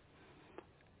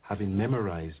 having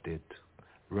memorized it,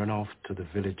 run off to the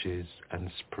villages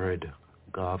and spread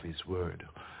Garvey's word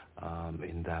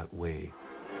in that way.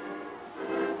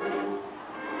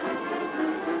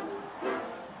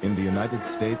 In the United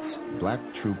States, black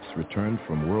troops returned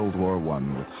from World War I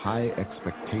with high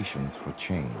expectations for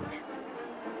change.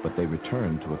 But they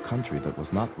returned to a country that was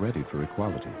not ready for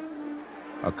equality,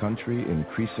 a country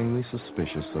increasingly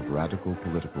suspicious of radical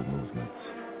political movements.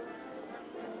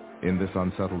 In this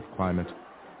unsettled climate,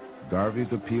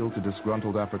 Garvey's appeal to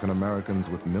disgruntled African Americans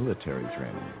with military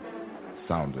training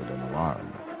sounded an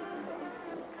alarm.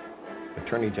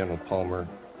 Attorney General Palmer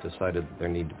decided that there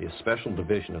needed to be a special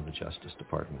division of the Justice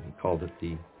Department. He called it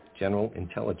the General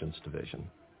Intelligence Division.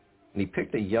 And he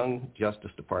picked a young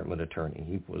Justice Department attorney.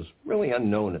 He was really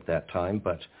unknown at that time,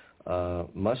 but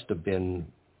must have been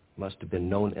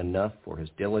known enough for his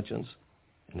diligence,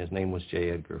 and his name was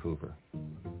J. Edgar Hoover.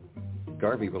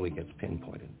 Garvey really gets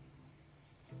pinpointed.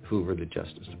 Hoover, the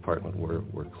Justice Department,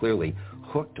 were clearly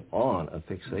hooked on a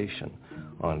fixation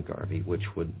on Garvey, which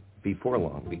would before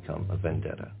long become a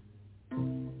vendetta.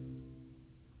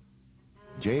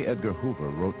 J. Edgar Hoover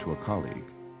wrote to a colleague,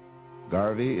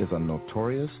 Garvey is a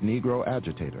notorious Negro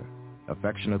agitator,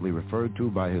 affectionately referred to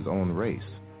by his own race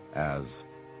as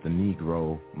the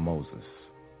Negro Moses.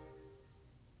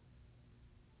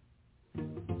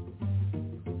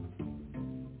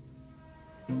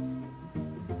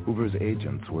 Hoover's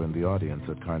agents were in the audience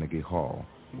at Carnegie Hall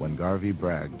when Garvey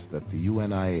bragged that the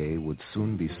UNIA would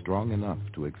soon be strong enough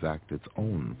to exact its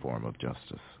own form of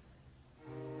justice.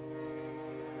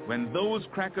 When those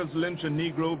crackers lynch a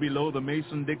Negro below the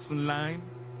Mason-Dixon line,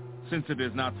 since it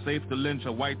is not safe to lynch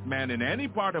a white man in any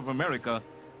part of America,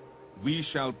 we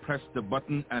shall press the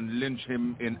button and lynch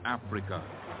him in Africa.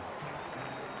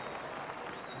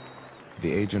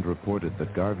 The agent reported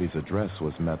that Garvey's address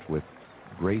was met with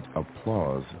great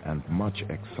applause and much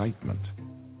excitement.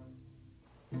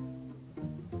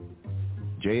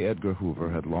 J. Edgar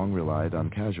Hoover had long relied on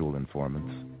casual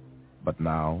informants, but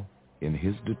now, in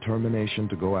his determination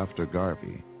to go after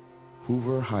Garvey,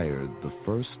 Hoover hired the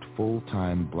first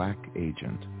full-time black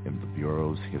agent in the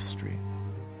Bureau's history.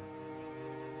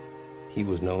 He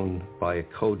was known by a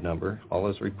code number. All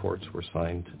his reports were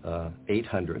signed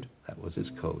 800. That was his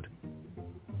code.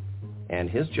 And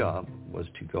his job was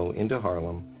to go into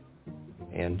Harlem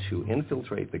and to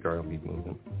infiltrate the Garvey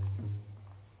movement,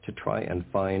 to try and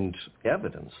find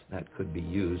evidence that could be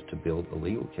used to build a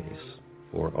legal case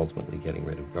for ultimately getting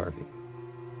rid of Garvey.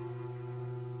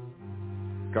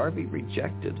 Garvey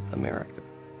rejected America.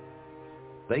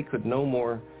 They could no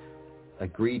more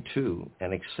agree to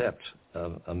and accept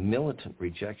a militant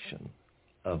rejection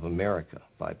of America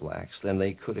by blacks than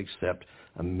they could accept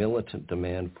a militant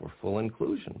demand for full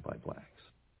inclusion by blacks.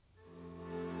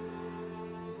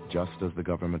 Just as the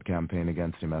government campaign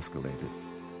against him escalated,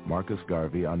 Marcus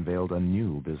Garvey unveiled a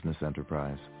new business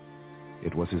enterprise.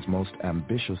 It was his most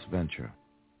ambitious venture,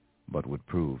 but would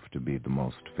prove to be the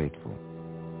most fateful.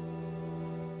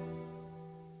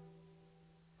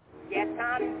 Get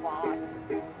on board,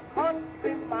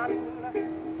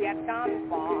 countryman, get on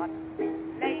board,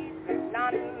 lazy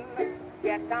none,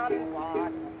 get on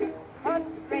board,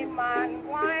 countryman,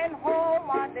 wine home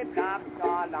on the Black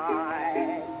Star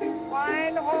Line,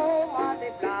 wine home on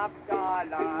the Black Star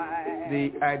Line.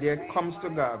 The idea comes to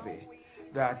Garvey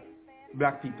that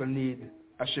black people need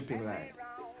a shipping line.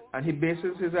 And he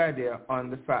bases his idea on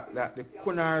the fact that the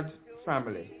Cunard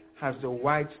family has the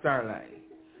White Star Line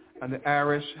and the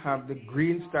Irish have the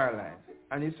Green Star Line.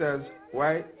 And he says,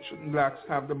 why shouldn't blacks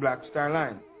have the Black Star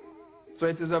Line? So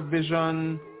it is a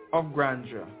vision of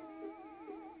grandeur.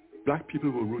 Black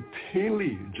people were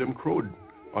routinely Jim Crowed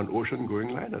on ocean-going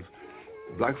liners.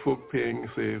 Black folk paying,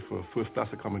 say, for first-class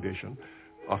accommodation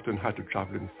often had to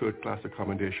travel in third-class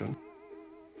accommodation.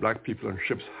 Black people on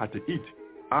ships had to eat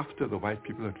after the white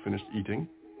people had finished eating.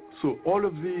 So all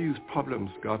of these problems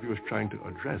Garvey was trying to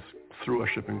address through a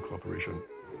shipping corporation.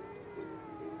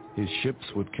 His ships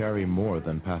would carry more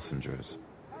than passengers.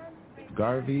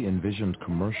 Garvey envisioned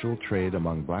commercial trade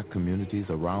among black communities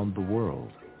around the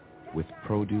world, with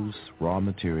produce, raw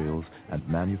materials, and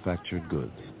manufactured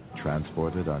goods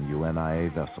transported on UNIA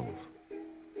vessels.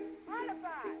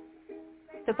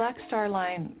 The Black Star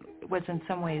Line was in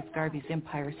some ways Garvey's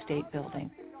Empire State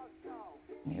Building.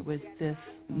 It was this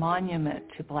monument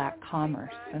to black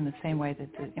commerce in the same way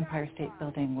that the Empire State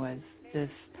Building was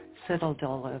this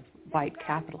citadel of white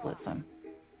capitalism.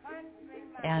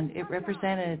 And it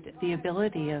represented the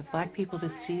ability of black people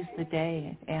to seize the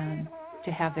day and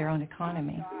to have their own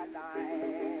economy.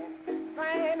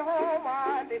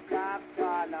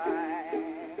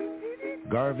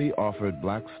 Garvey offered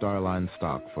Black Star Line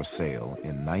stock for sale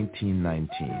in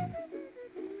 1919,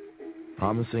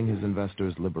 promising his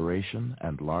investors liberation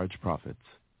and large profits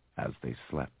as they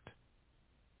slept.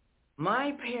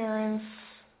 My parents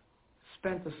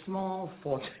spent a small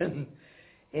fortune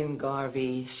in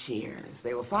Garvey shares.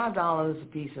 They were $5 a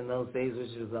piece in those days,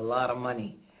 which was a lot of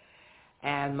money.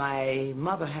 And my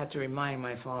mother had to remind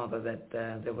my father that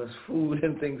there was food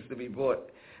and things to be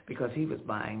bought because he was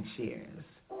buying shares.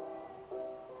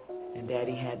 And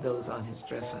Daddy had those on his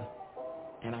dresser.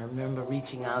 And I remember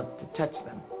reaching out to touch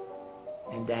them.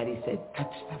 And Daddy said,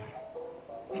 touch them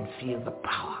and feel the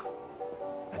power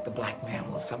that the black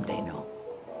man will someday know.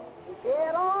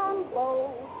 Get on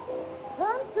board,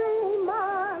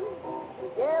 countryman,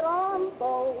 get on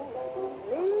board,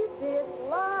 leave this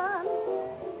line,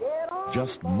 get on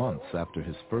Just months after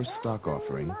his first stock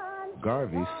offering,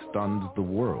 Garvey stunned the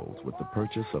world with the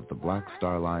purchase of the Black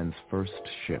Star Line's first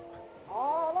ship.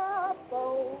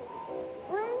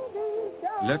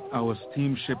 Let our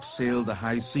steamships sail the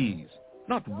high seas.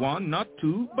 Not one, not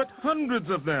two, but hundreds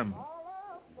of them.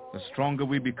 The stronger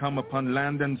we become upon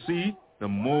land and sea, the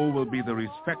more will be the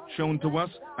respect shown to us,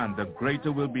 and the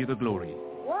greater will be the glory.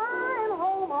 Wine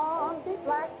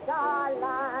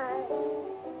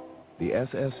The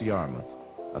SS Yarmouth,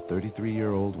 a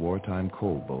 33-year-old wartime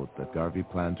coal boat that Garvey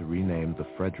planned to rename the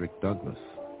Frederick Douglass,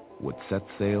 would set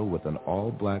sail with an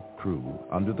all-black crew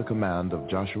under the command of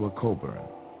Joshua Coburn,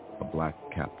 a black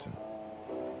captain.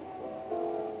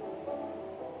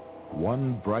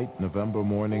 One bright November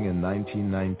morning in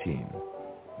 1919,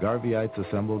 Garveyites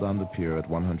assembled on the pier at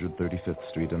 135th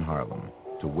Street in Harlem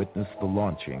to witness the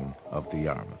launching of the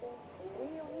Yarmouth.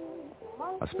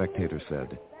 A spectator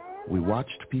said, "We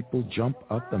watched people jump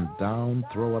up and down,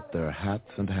 throw up their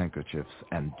hats and handkerchiefs,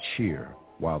 and cheer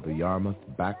while the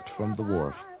Yarmouth backed from the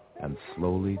wharf and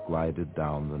slowly glided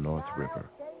down the North River."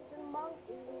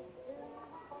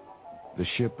 The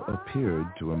ship appeared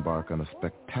to embark on a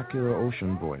spectacular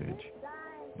ocean voyage,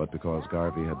 but because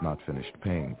Garvey had not finished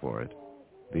paying for it,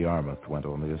 the Yarmouth went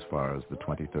only as far as the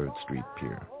 23rd Street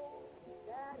Pier.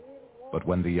 But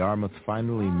when the Yarmouth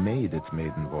finally made its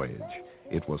maiden voyage,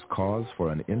 it was cause for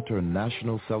an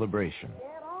international celebration.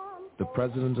 The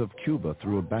president of Cuba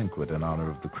threw a banquet in honor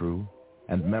of the crew,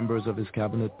 and members of his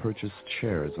cabinet purchased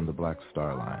shares in the Black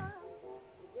Star Line.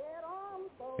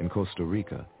 In Costa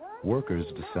Rica, workers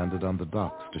descended on the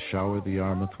docks to shower the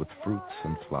Yarmouth with fruits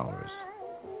and flowers.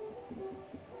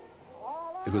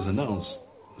 It was announced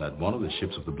that one of the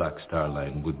ships of the Black Star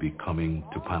Line would be coming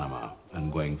to Panama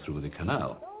and going through the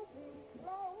canal.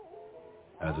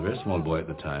 As a very small boy at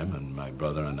the time, and my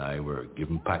brother and I were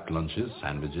given packed lunches,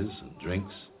 sandwiches, and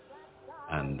drinks,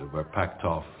 and were packed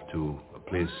off to a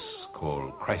place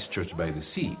called Christchurch by the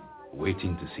Sea,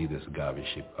 waiting to see this Garvey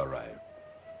ship arrive.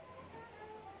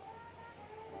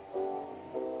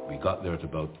 We got there at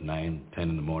about 9, 10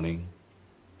 in the morning.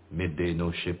 Midday,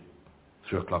 no ship.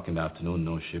 3 o'clock in the afternoon,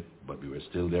 no ship, but we were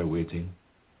still there waiting.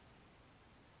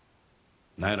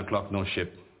 9 o'clock, no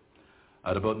ship.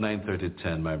 At about 9:30,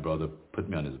 10, my brother put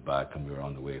me on his back and we were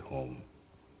on the way home.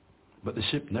 But the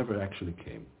ship never actually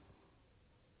came.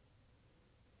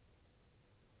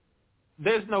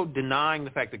 There's no denying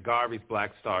the fact that Garvey's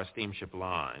Black Star Steamship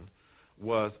Line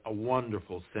was a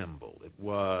wonderful symbol. It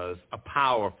was a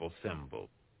powerful symbol.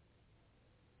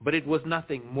 But it was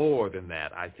nothing more than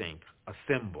that, I think, a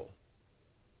symbol.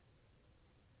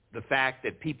 The fact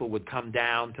that people would come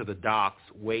down to the docks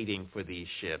waiting for these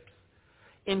ships,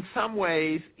 in some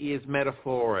ways is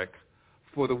metaphoric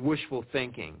for the wishful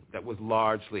thinking that was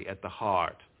largely at the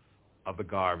heart of the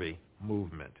Garvey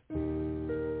movement.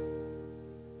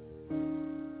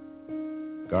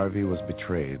 Garvey was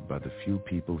betrayed by the few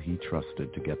people he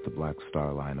trusted to get the Black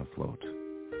Star Line afloat.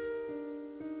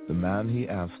 The man he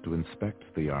asked to inspect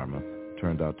the Yarmouth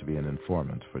turned out to be an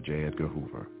informant for J. Edgar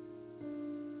Hoover.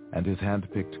 And his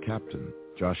hand-picked captain,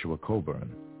 Joshua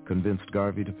Coburn, convinced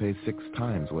Garvey to pay 6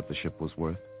 times what the ship was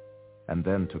worth, and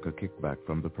then took a kickback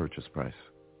from the purchase price.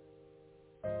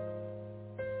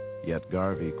 Yet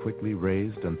Garvey quickly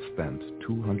raised and spent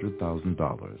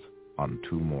 $200,000 on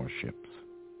 2 more ships.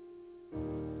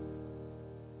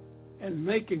 And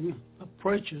making the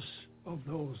purchase of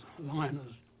those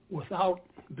liners without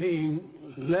being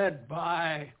led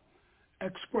by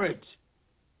experts,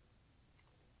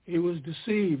 he was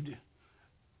deceived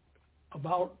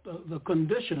about the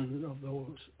condition of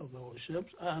those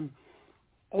ships and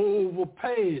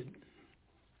overpaid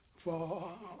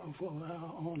for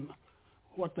on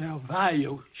what their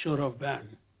value should have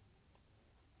been.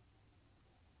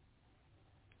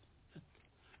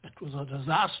 It was a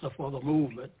disaster for the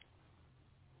movement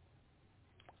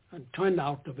and turned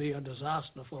out to be a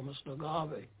disaster for Mr.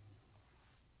 Garvey.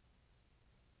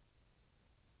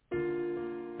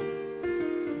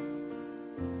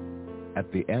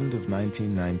 At the end of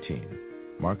 1919,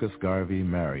 Marcus Garvey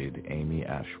married Amy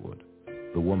Ashwood,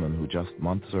 the woman who just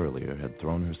months earlier had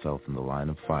thrown herself in the line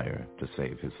of fire to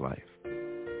save his life.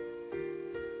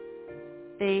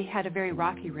 They had a very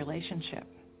rocky relationship,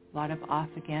 a lot of off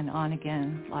again, on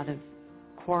again, a lot of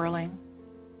quarreling,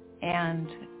 and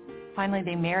finally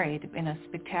they married in a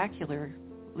spectacular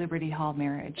Liberty Hall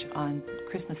marriage on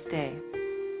Christmas Day.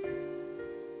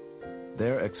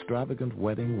 Their extravagant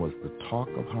wedding was the talk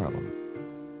of Harlem.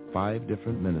 5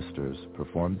 different ministers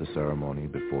performed the ceremony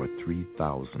before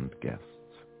 3,000 guests.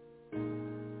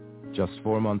 Just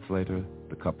 4 months later,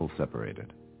 the couple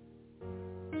separated.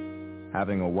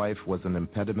 Having a wife was an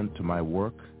impediment to my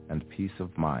work and peace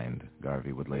of mind,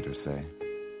 Garvey would later say.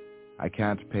 I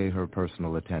can't pay her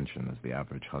personal attention as the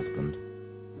average husband.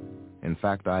 In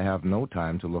fact, I have no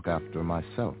time to look after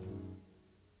myself.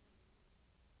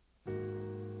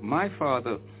 My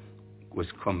father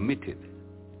was committed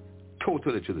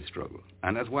totally to the struggle,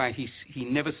 and that's why he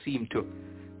never seemed to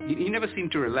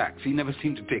relax. He never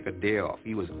seemed to take a day off.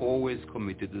 He was always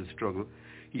committed to the struggle.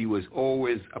 He was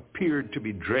always appeared to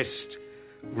be dressed,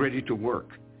 ready to work.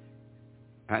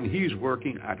 And he's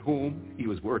working at home. He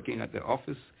was working at the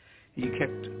office. He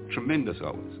kept tremendous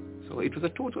hours. So it was a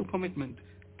total commitment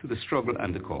to the struggle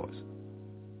and the cause.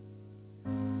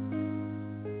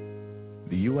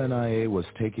 The UNIA was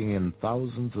taking in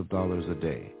thousands of dollars a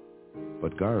day,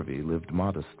 but Garvey lived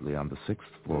modestly on the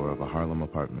 6th floor of a Harlem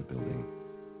apartment building.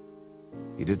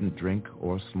 He didn't drink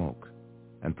or smoke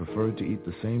and preferred to eat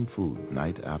the same food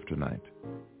night after night.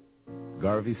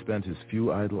 Garvey spent his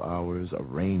few idle hours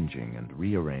arranging and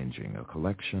rearranging a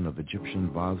collection of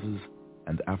Egyptian vases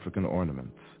and African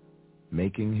ornaments,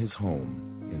 making his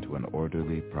home into an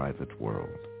orderly private world.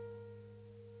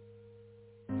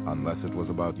 Unless it was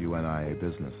about UNIA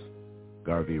business,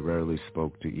 Garvey rarely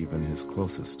spoke to even his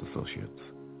closest associates.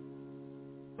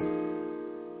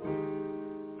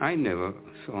 I never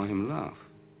saw him laugh.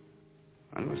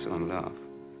 I never saw him laugh.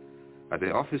 At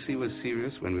the office he was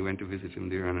serious when we went to visit him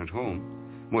there and at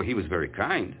home. Well, he was very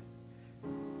kind.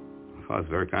 My father was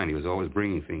very kind. He was always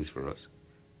bringing things for us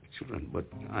children, but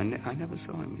I never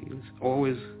saw him. He was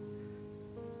always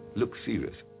looked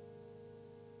serious.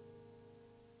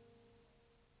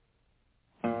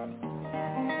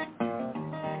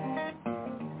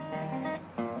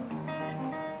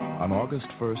 On August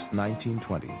 1st,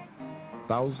 1920,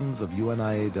 thousands of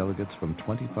UNIA delegates from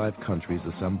 25 countries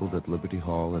assembled at Liberty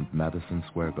Hall and Madison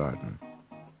Square Garden.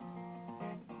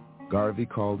 Garvey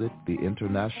called it the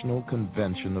International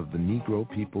Convention of the Negro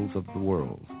Peoples of the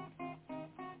World.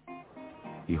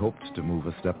 He hoped to move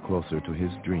a step closer to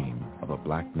his dream of a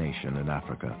black nation in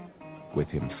Africa, with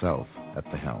himself at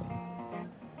the helm.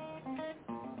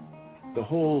 The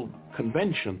whole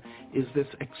convention is this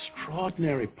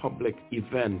extraordinary public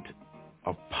event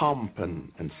of pomp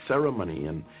and ceremony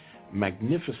and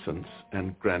magnificence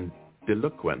and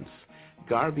grandiloquence.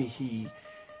 Garvey, he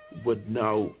would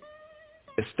now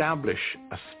establish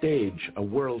a stage, a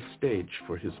world stage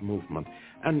for his movement.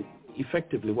 And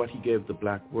effectively what he gave the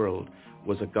black world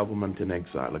was a government in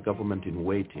exile, a government in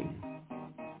waiting.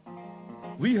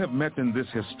 We have met in this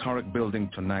historic building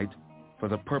tonight for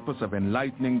the purpose of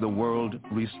enlightening the world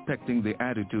respecting the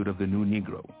attitude of the new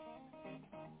Negro.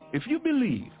 If you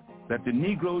believe that the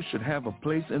Negro should have a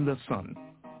place in the sun,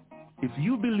 if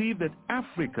you believe that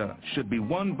Africa should be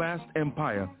one vast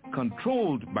empire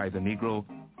controlled by the Negro,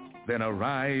 then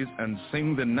arise and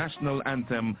sing the national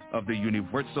anthem of the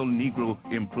Universal Negro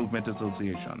Improvement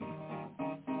Association.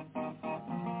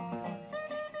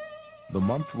 The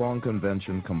month-long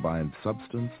convention combined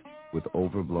substance with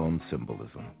overblown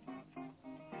symbolism.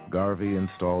 Garvey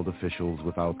installed officials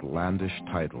with outlandish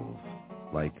titles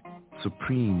like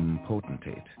Supreme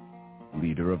Potentate,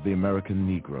 Leader of the American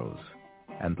Negroes,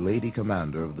 and Lady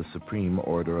Commander of the Supreme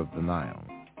Order of the Nile.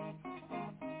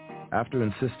 After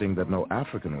insisting that no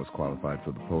African was qualified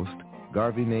for the post,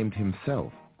 Garvey named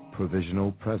himself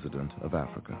Provisional President of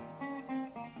Africa.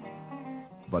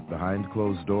 But behind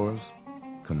closed doors,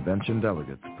 convention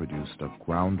delegates produced a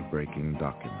groundbreaking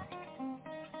document.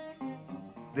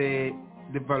 They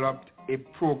developed a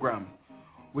program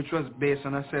which was based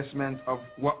on assessment of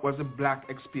what was the black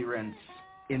experience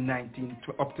in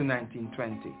up to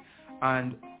 1920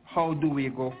 and how do we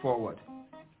go forward,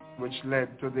 which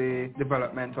led to the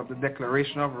development of the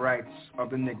Declaration of Rights of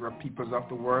the Negro Peoples of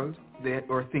the World. They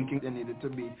were thinking there needed to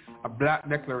be a black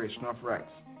Declaration of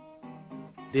Rights.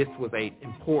 This was an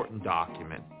important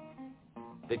document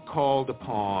that called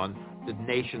upon the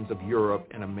nations of Europe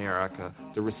and America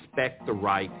to respect the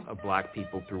rights of black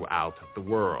people throughout the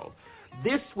world.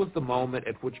 This was the moment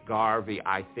at which Garvey,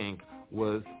 I think,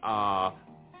 was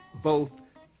both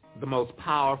the most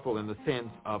powerful in the sense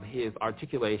of his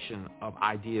articulation of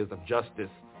ideas of justice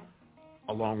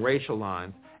along racial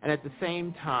lines, and at the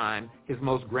same time, his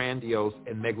most grandiose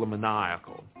and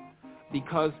megalomaniacal,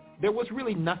 because there was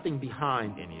really nothing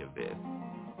behind any of this.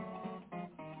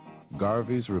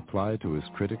 Garvey's reply to his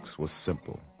critics was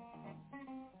simple.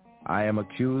 I am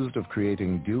accused of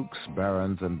creating dukes,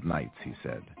 barons, and knights, he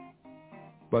said.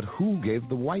 But who gave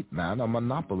the white man a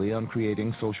monopoly on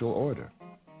creating social order?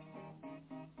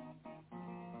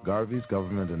 Garvey's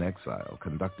government in exile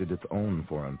conducted its own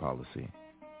foreign policy,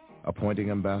 appointing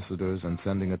ambassadors and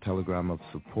sending a telegram of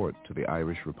support to the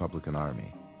Irish Republican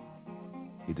Army.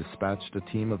 He dispatched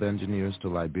a team of engineers to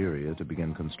Liberia to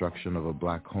begin construction of a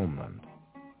black homeland,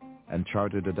 and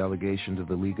chartered a delegation to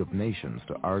the League of Nations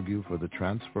to argue for the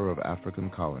transfer of African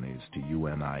colonies to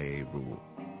UNIA rule.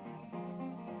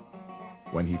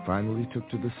 When he finally took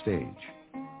to the stage,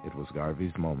 it was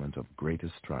Garvey's moment of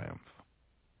greatest triumph.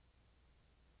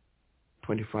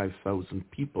 25,000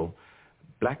 people,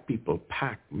 black people,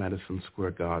 packed Madison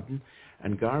Square Garden,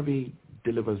 and Garvey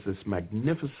delivers this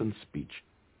magnificent speech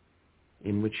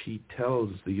in which he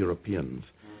tells the Europeans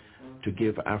to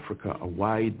give Africa a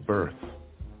wide berth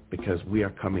because we are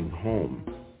coming home.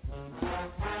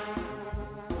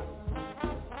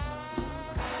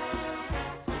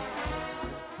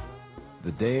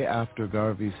 The day after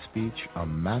Garvey's speech, a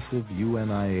massive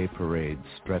UNIA parade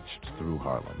stretched through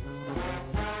Harlem.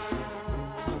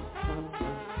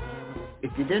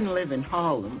 If you didn't live in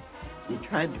Harlem, you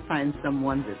tried to find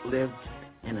someone that lived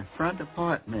in a front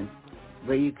apartment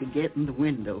where you could get in the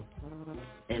window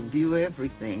and view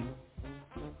everything.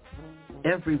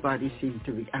 Everybody seemed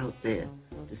to be out there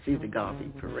to see the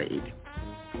Garvey parade.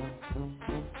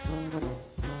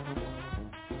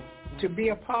 To be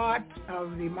a part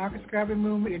of the Marcus Garvey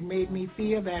movement, it made me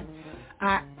feel that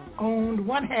I owned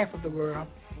one half of the world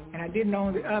and I didn't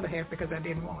own the other half because I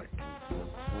didn't want it.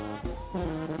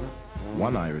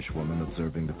 One Irish woman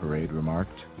observing the parade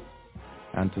remarked,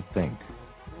 "And to think,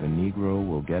 the Negro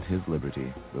will get his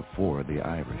liberty before the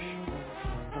Irish."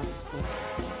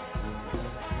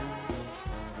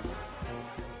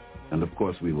 And of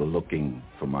course we were looking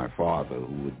for my father,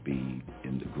 who would be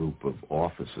in the group of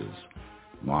officers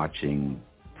marching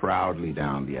proudly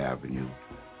down the avenue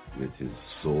with his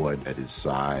sword at his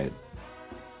side.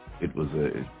 It was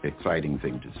an exciting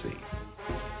thing to see.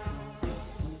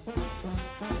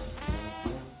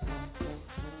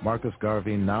 Marcus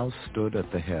Garvey now stood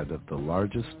at the head of the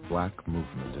largest black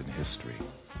movement in history.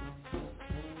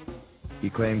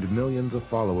 He claimed millions of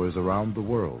followers around the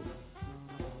world.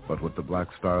 But with the Black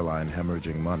Star Line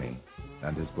hemorrhaging money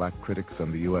and his black critics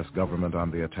and the U.S. government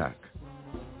on the attack,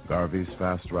 Garvey's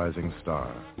fast-rising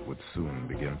star would soon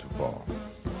begin to fall.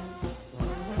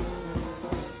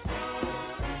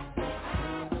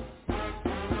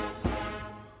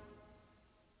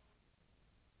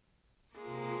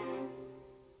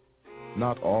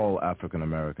 Not all African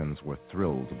Americans were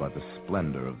thrilled by the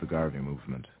splendor of the Garvey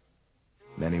movement.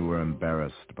 Many were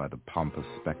embarrassed by the pompous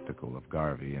spectacle of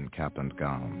Garvey in cap and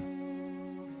gown.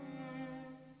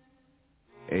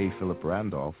 A. Philip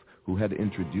Randolph, who had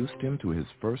introduced him to his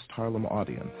first Harlem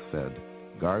audience, said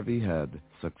Garvey had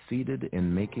succeeded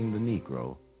in making the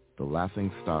Negro the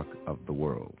laughingstock of the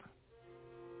world.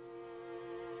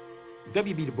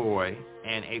 W.B. Du Bois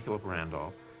and A. Philip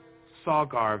Randolph saw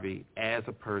Garvey as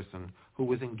a person who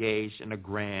was engaged in a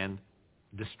grand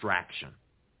distraction.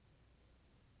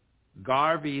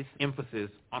 Garvey's emphasis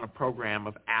on a program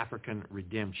of African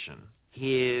redemption,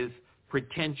 his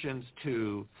pretensions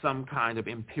to some kind of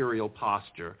imperial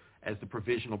posture as the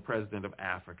provisional president of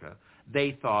Africa,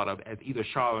 they thought of as either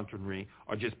charlatanry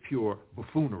or just pure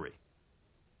buffoonery.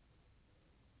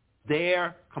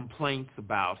 Their complaints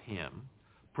about him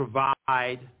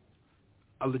provide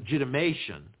a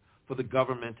legitimation for the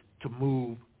government to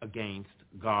move against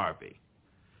Garvey.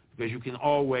 Because you can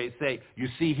always say, you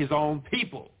see, his own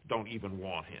people don't even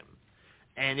want him.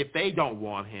 And if they don't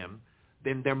want him,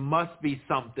 then there must be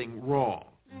something wrong.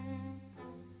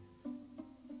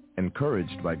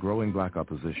 Encouraged by growing black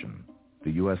opposition,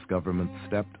 the U.S. government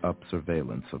stepped up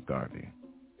surveillance of Garvey.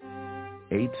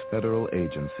 8 federal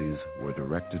agencies were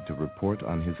directed to report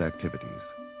on his activities,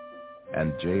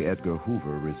 and J. Edgar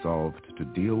Hoover resolved to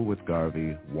deal with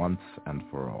Garvey once and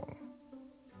for all.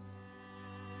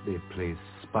 They placed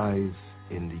spies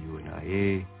in the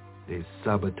UNIA. They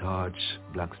sabotaged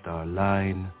Black Star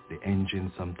Line. The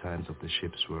engines sometimes of the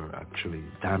ships were actually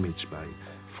damaged by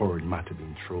foreign matter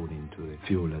being thrown into the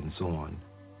fuel and so on.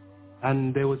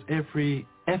 And there was every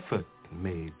effort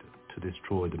made to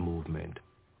destroy the movement.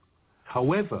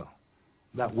 However,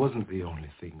 that wasn't the only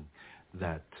thing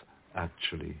that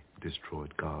actually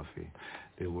destroyed Garvey.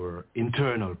 There were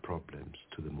internal problems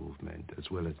to the movement as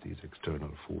well as these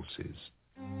external forces.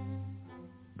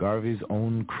 Garvey's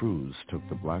own crews took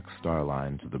the Black Star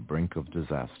Line to the brink of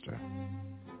disaster.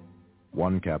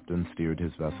 One captain steered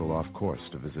his vessel off course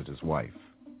to visit his wife.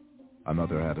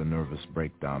 Another had a nervous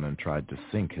breakdown and tried to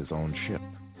sink his own ship.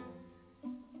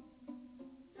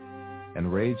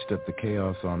 Enraged at the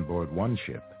chaos on board one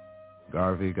ship,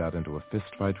 Garvey got into a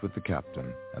fistfight with the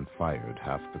captain and fired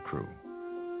half the crew.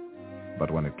 But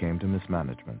when it came to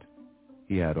mismanagement,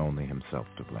 he had only himself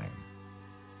to blame.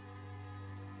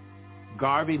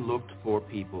 Garvey looked for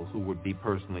people who would be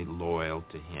personally loyal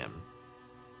to him.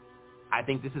 I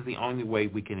think this is the only way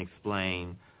we can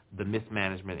explain the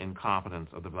mismanagement and incompetence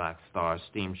of the Black Star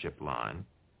steamship line.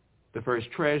 The first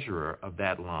treasurer of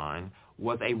that line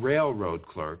was a railroad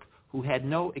clerk who had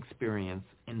no experience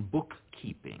in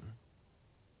bookkeeping.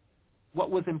 What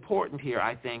was important here,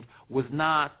 I think, was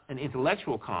not an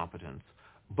intellectual competence,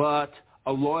 but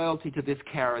a loyalty to this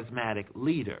charismatic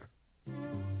leader.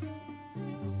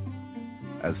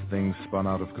 As things spun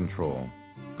out of control,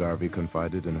 Garvey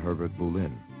confided in Herbert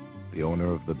Boulin, the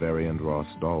owner of the Berry and Ross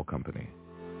Doll Company.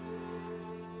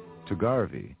 To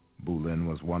Garvey, Boulin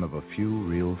was one of a few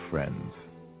real friends.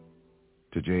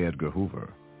 To J. Edgar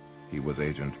Hoover, he was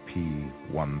Agent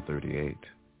P-138.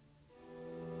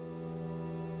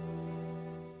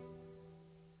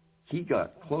 He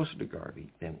got closer to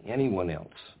Garvey than anyone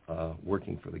else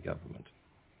working for the government.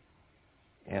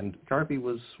 And Garvey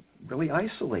was really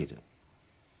isolated.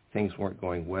 Things weren't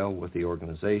going well with the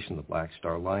organization. The Black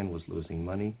Star Line was losing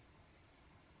money.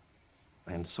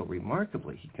 And so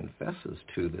remarkably, he confesses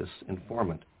to this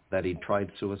informant that he'd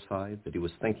tried suicide, that he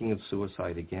was thinking of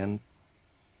suicide again.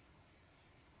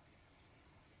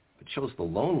 It shows the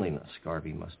loneliness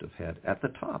Garvey must have had at the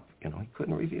top. He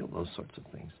couldn't reveal those sorts of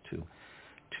things to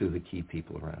the key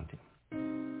people around him.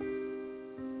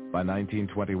 By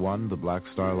 1921, the Black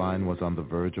Star Line was on the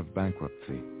verge of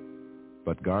bankruptcy.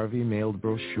 But Garvey mailed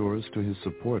brochures to his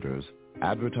supporters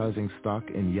advertising stock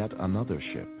in yet another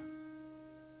ship.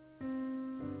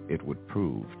 It would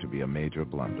prove to be a major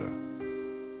blunder.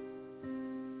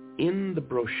 In the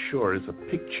brochure is a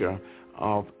picture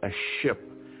of a ship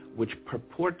which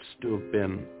purports to have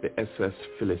been the SS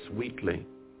Phyllis Wheatley.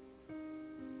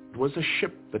 It was a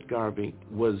ship that Garvey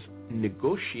was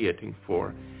negotiating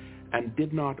for and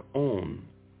did not own,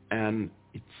 and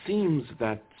it seems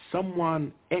that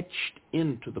someone etched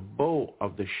into the bow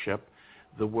of the ship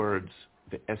the words,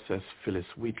 the SS Phyllis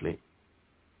Wheatley.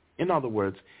 In other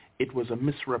words, it was a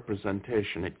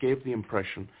misrepresentation. It gave the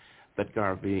impression that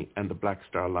Garvey and the Black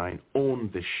Star Line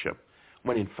owned this ship,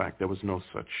 when in fact there was no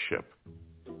such ship.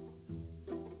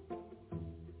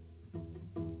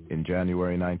 In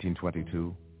January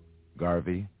 1922,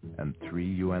 Garvey and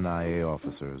 3 UNIA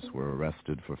officers were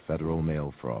arrested for federal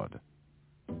mail fraud.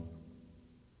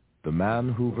 The man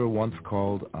Hoover once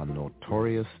called a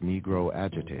notorious Negro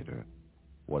agitator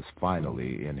was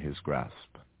finally in his grasp.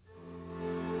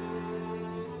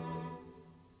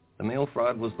 The mail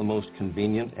fraud was the most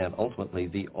convenient and ultimately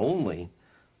the only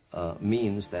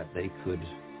means that they could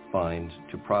find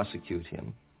to prosecute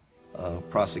him.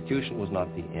 Prosecution was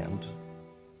not the end.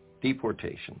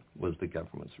 Deportation was the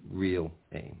government's real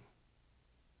aim.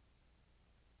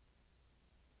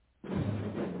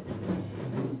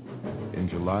 In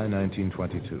July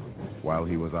 1922, while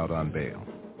he was out on bail,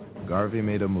 Garvey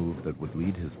made a move that would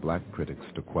lead his black critics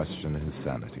to question his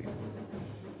sanity.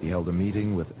 He held a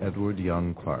meeting with Edward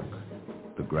Young Clark,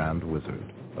 the Grand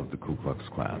Wizard of the Ku Klux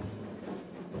Klan.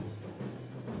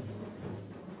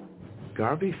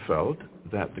 Garvey felt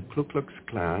that the Ku Klux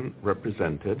Klan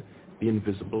represented the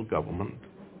invisible government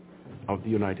of the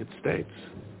United States.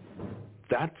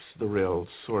 That's the real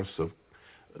source of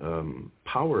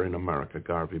power in America,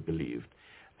 Garvey believed.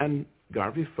 And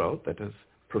Garvey felt that as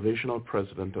provisional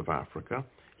president of Africa,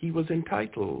 he was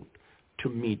entitled to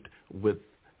meet with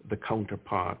the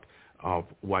counterpart of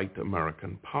white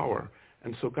American power.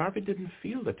 And so Garvey didn't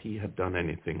feel that he had done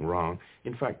anything wrong.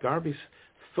 In fact, Garvey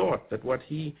thought that what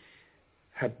he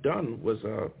had done was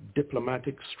a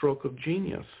diplomatic stroke of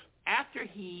genius. After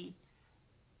he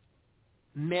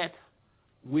met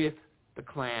with the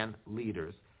Klan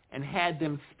leaders and had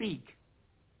them speak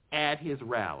at his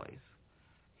rallies,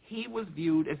 he was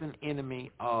viewed as an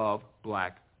enemy of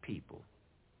black people.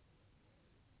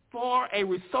 For a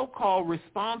so-called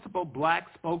responsible black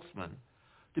spokesman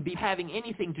to be having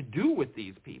anything to do with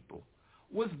these people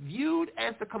was viewed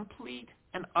as a complete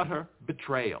and utter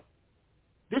betrayal.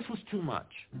 This was too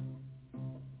much.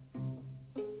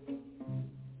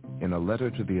 In a letter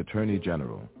to the Attorney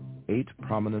General, 8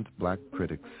 prominent black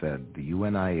critics said the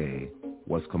UNIA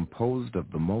was composed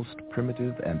of the most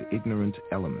primitive and ignorant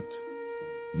element,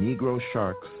 Negro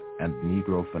sharks and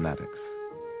Negro fanatics.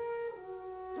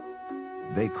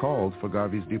 They called for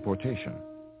Garvey's deportation,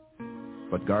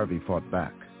 but Garvey fought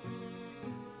back.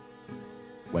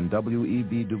 When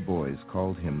W.E.B. Du Bois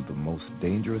called him the most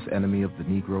dangerous enemy of the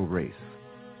Negro race,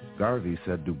 Garvey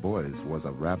said Du Bois was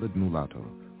a rabid mulatto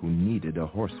who needed a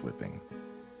horsewhipping.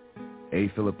 A.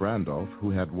 Philip Randolph, who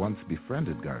had once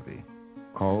befriended Garvey,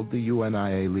 called the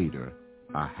UNIA leader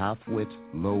a half-wit,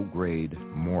 low-grade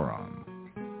moron.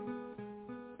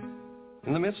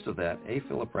 In the midst of that, A.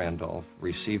 Philip Randolph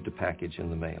received a package in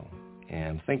the mail,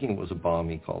 and thinking it was a bomb,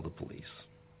 he called the police.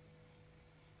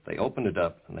 They opened it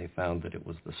up, and they found that it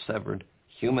was the severed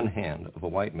human hand of a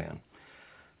white man,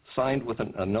 signed with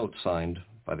a note signed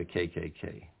by the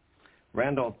KKK.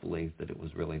 Randolph believed that it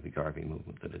was really the Garvey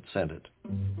movement that had sent it.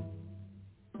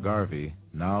 Garvey,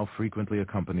 now frequently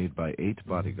accompanied by 8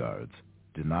 bodyguards,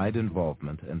 denied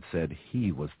involvement and said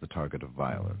he was the target of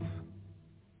violence.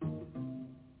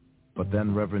 But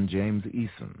then Reverend James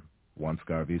Eason, once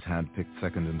Garvey's hand-picked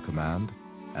second in command,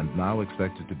 and now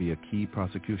expected to be a key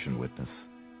prosecution witness,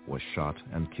 was shot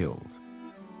and killed.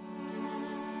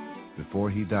 Before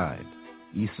he died,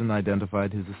 Easton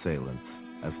identified his assailants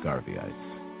as Garveyites.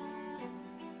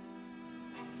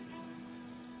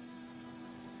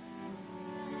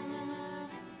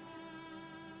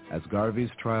 As Garvey's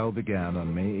trial began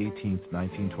on May 18,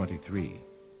 1923,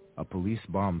 a police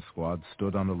bomb squad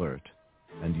stood on alert,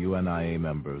 and UNIA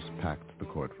members packed the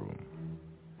courtroom.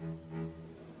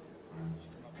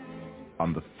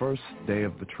 On the first day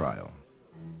of the trial,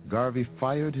 Garvey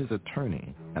fired his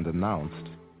attorney and announced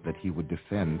that he would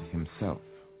defend himself.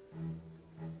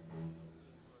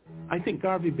 I think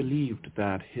Garvey believed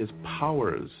that his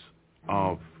powers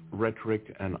of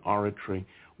rhetoric and oratory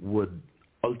would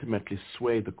ultimately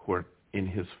sway the court in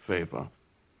his favor.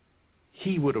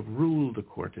 He would have ruled the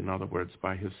court, in other words,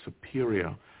 by his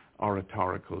superior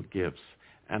oratorical gifts.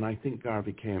 And I think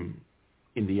Garvey came,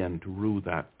 in the end, to rue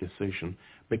that decision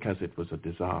because it was a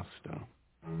disaster.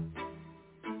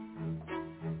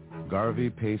 Garvey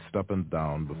paced up and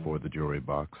down before the jury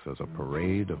box as a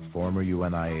parade of former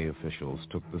UNIA officials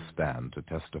took the stand to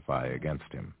testify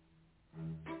against him.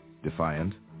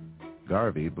 Defiant,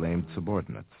 Garvey blamed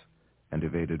subordinates and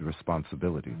evaded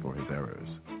responsibility for his errors.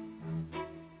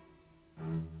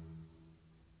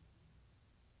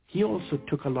 He also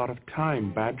took a lot of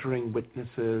time badgering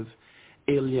witnesses,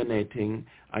 alienating,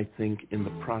 I think, in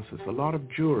the process, a lot of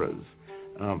jurors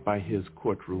by his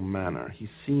courtroom manner. He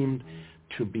seemed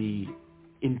to be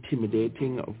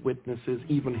intimidating of witnesses,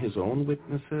 even his own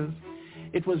witnesses.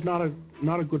 It was not a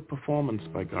good performance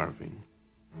by Garvey.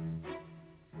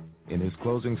 In his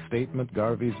closing statement,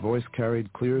 Garvey's voice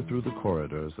carried clear through the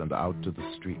corridors and out to the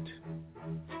street.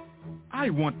 I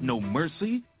want no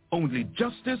mercy, only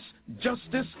justice,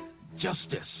 justice,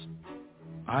 justice.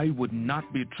 I would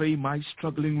not betray my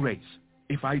struggling race.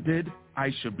 If I did,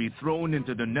 I should be thrown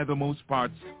into the nethermost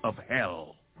parts of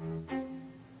hell.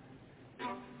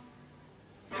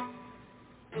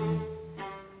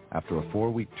 After a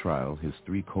 4-week trial, his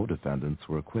 3 co-defendants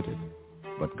were acquitted,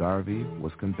 but Garvey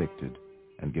was convicted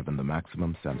and given the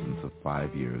maximum sentence of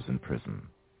 5 years in prison.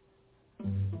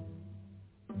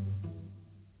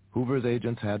 Hoover's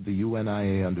agents had the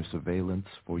UNIA under surveillance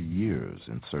for years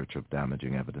in search of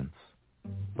damaging evidence.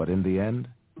 But in the end,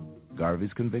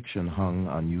 Garvey's conviction hung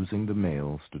on using the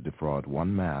mails to defraud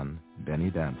one man,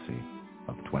 Benny Dancy,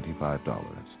 of $25.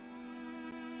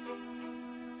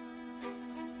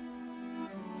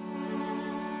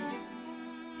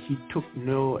 He took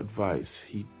no advice.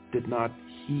 He did not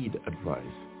heed advice.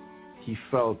 He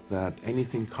felt that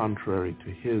anything contrary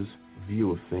to his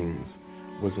view of things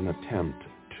was an attempt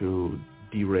to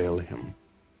derail him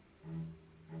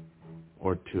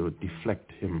or to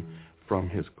deflect him from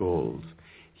his goals.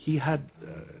 He had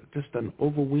just an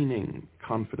overweening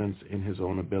confidence in his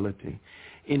own ability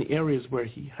in areas where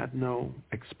he had no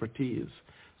expertise,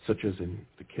 such as in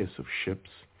the case of ships,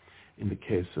 in the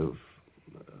case of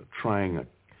trying a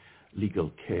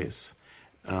legal case,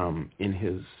 in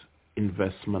his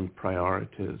investment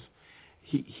priorities.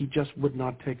 He just would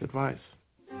not take advice.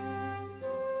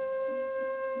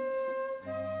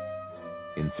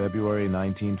 In February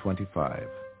 1925,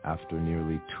 after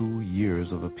nearly 2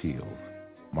 years of appeals,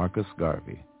 Marcus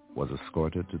Garvey was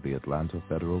escorted to the Atlanta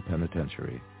Federal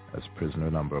Penitentiary as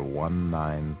prisoner number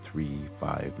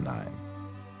 19359.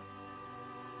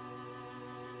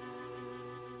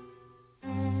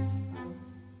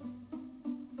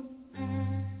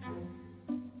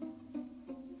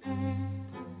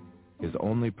 His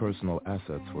only personal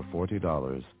assets were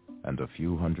 $40 and a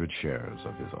few hundred shares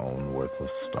of his own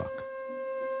worthless stock.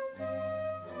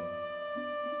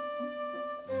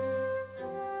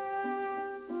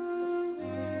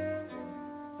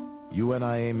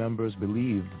 UNIA members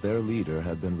believed their leader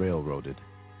had been railroaded.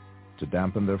 To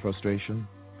dampen their frustration,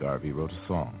 Garvey wrote a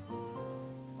song.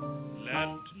 Let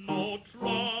no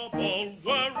trouble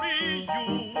worry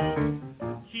you.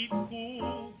 Keep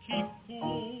cool, keep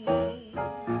cool.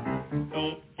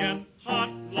 Don't get hot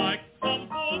like some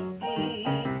folks do.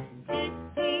 Keep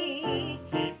cool,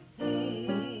 keep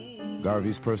cool.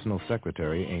 Garvey's personal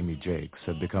secretary, Amy Jakes,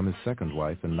 had become his second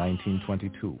wife in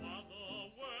 1922.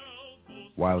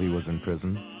 While he was in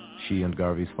prison, she and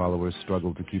Garvey's followers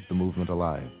struggled to keep the movement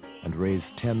alive and raised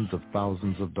tens of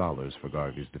thousands of dollars for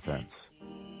Garvey's defense.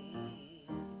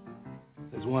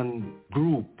 There's one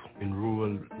group in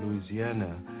rural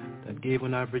Louisiana that gave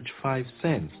on average 5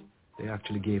 cents. They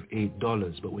actually gave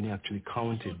 $8, but when you actually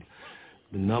counted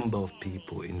the number of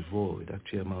people involved, it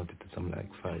actually amounted to something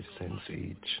like 5 cents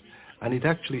each. And it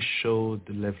actually showed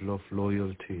the level of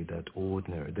loyalty that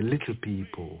the little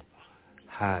people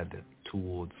had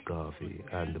towards Garvey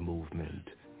and the movement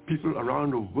people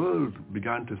around the world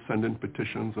began to send in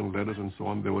petitions and letters and so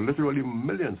on. There were literally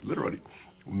millions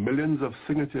of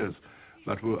signatures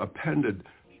that were appended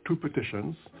to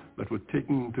petitions that were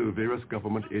taken to various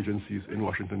government agencies in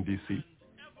Washington, D.C.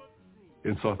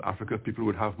 In South Africa, people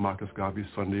would have Marcus Garvey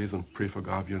Sundays and pray for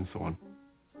Garvey and so on.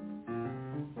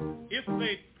 If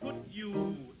they put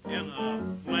you in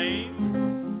a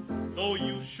flame, though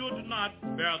you should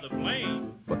not bear the blame.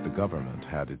 But the government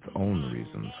had its own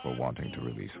reasons for wanting to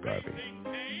release Garvey.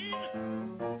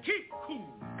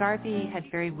 Garvey had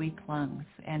very weak lungs,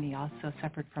 and he also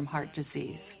suffered from heart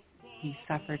disease. He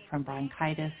suffered from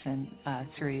bronchitis, and a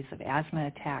series of asthma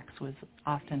attacks, was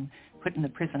often put in the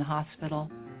prison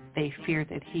hospital. They feared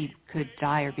that he could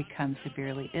die or become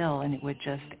severely ill, and it would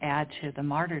just add to the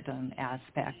martyrdom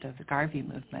aspect of the Garvey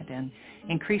movement and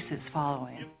increase his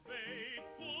following.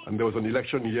 And there was an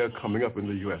election year coming up in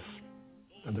the U.S.,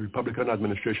 and the Republican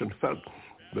administration felt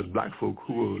that black folk,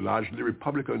 who were largely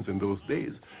Republicans in those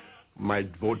days,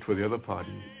 might vote for the other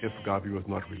party if Garvey was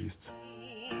not released.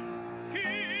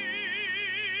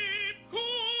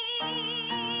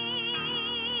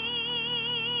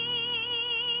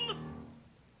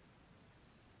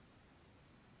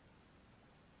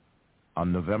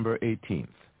 On November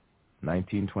 18th,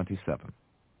 1927,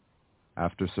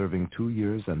 after serving 2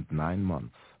 years and 9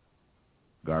 months,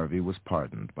 Garvey was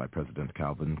pardoned by President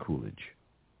Calvin Coolidge.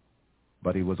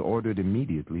 But he was ordered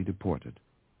immediately deported.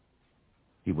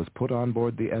 He was put on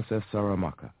board the SS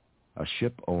Saramacca, a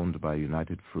ship owned by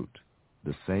United Fruit,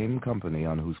 the same company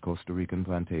on whose Costa Rican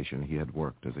plantation he had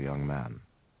worked as a young man.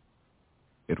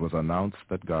 It was announced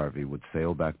that Garvey would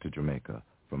sail back to Jamaica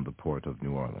from the port of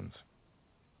New Orleans.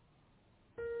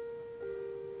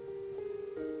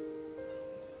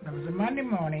 It was a Monday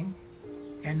morning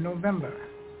in November,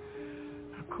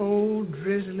 a cold,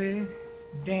 drizzly,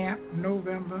 damp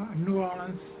November New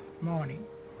Orleans morning.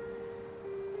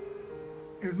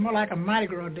 It was more like a Mardi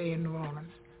Gras day in New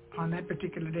Orleans on that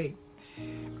particular day,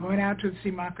 going out to see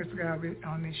Marcus Garvey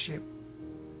on this ship.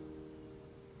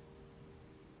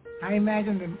 I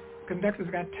imagine the conductors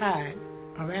got tired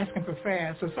of asking for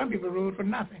fares, so some people rode for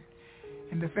nothing,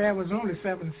 and the fare was only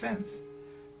 7 cents.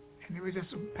 And they were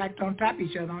just packed on top of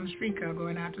each other on the streetcar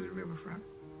going out to the riverfront.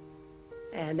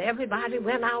 And everybody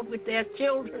went out with their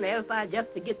children, everybody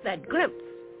just to get that glimpse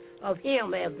of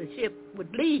him as the ship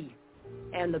would leave.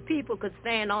 And the people could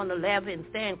stand on the levee and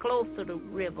stand close to the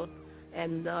river.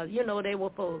 And, they were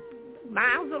for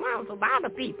miles around, so a lot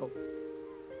of people.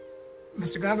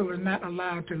 Mr. Garvey was not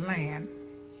allowed to land.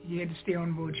 He had to stay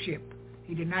on board ship.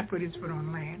 He did not put his foot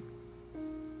on land.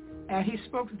 And he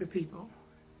spoke to the people,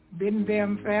 bidding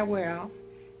them farewell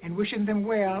and wishing them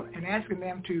well and asking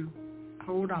them to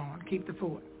hold on, keep the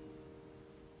fort.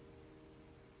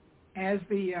 As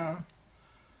the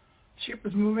ship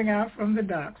was moving out from the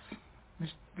docks,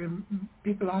 the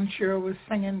people on shore were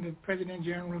singing the President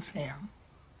General's hymn.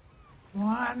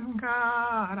 One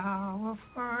God, our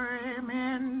firm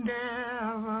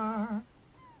endeavor,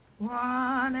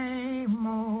 one aim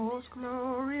most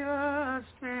glorious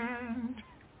strength,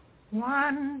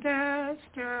 one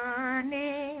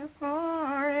destiny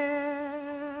forever.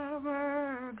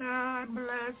 God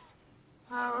bless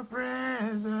our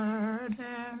president.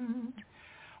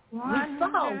 We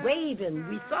saw waving.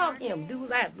 We saw him do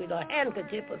that with a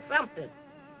handkerchief or something.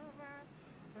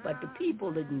 But the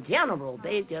people in general,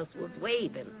 they just was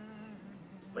waving.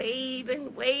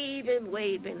 Waving, waving,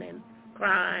 waving, and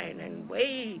crying and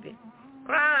waving.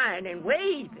 Crying and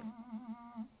waving.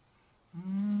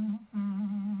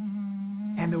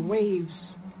 And the waves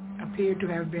appeared to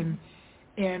have been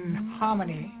in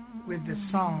harmony with the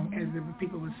song as the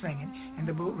people were singing, and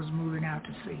the boat was moving out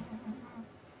to sea.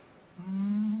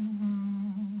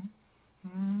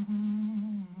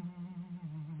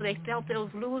 They felt they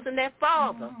was losing their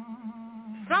father.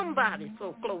 Somebody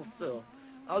so close to them.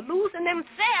 Or losing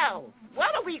themselves.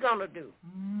 What are we going to do?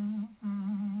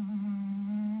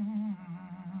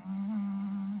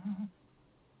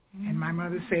 And my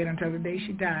mother said until the day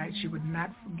she died, she would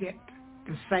not forget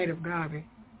the sight of Garvey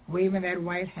waving that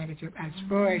white handkerchief as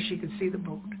far as she could see the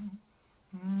boat.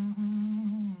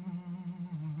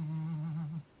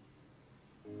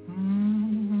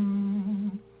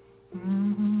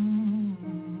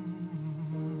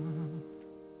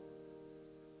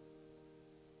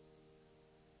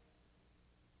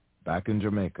 Back in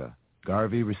Jamaica,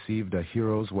 Garvey received a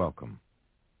hero's welcome.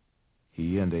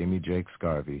 He and Amy Jakes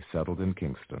Garvey settled in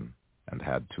Kingston and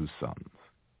had 2 sons.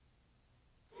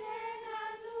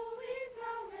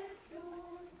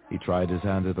 He tried his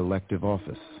hand at elective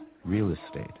office, real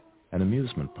estate, an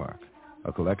amusement park,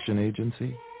 a collection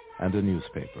agency, and a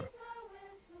newspaper.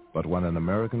 But when an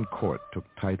American court took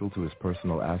title to his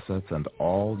personal assets and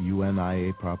all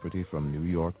UNIA property from New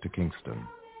York to Kingston,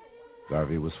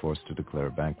 Garvey was forced to declare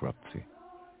bankruptcy.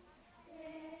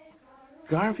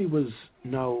 Garvey was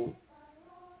now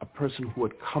a person who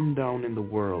had come down in the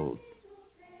world.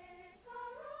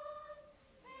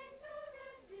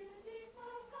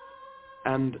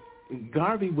 And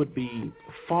Garvey would be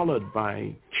followed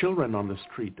by children on the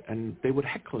street, and they would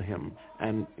heckle him,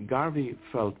 and Garvey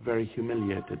felt very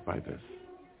humiliated by this.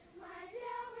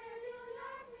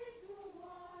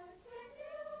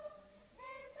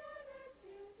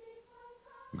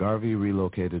 Garvey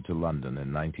relocated to London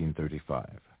in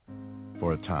 1935.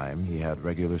 For a time, he had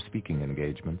regular speaking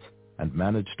engagements and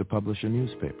managed to publish a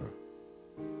newspaper.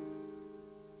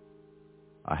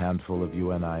 A handful of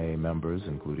UNIA members,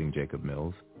 including Jacob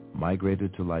Mills,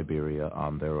 migrated to Liberia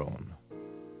on their own.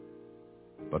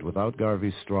 But without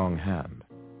Garvey's strong hand,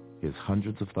 his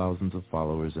hundreds of thousands of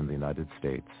followers in the United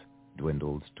States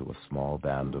dwindled to a small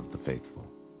band of the faithful.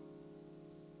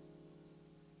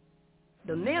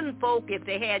 The men folk, if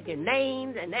they had your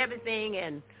names and everything,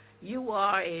 and you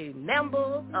are a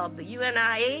member of the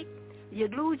UNIA,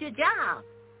 you'd lose your job.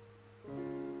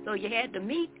 So you had to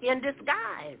meet in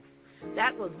disguise.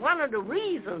 That was one of the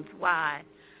reasons why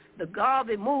the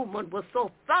Garvey movement was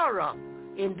so thorough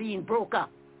in being broke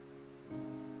up.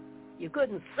 You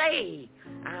couldn't say,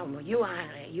 I'm a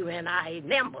UNIA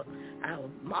member. I was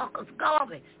Marcus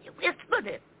Garvey. You whispered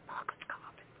it, Marcus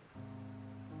Garvey.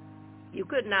 You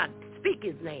could not speak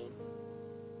his name.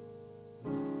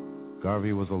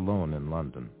 Garvey was alone in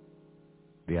London.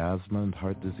 The asthma and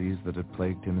heart disease that had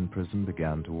plagued him in prison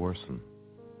began to worsen.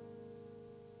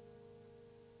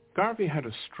 Garvey had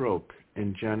a stroke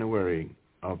in January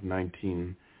of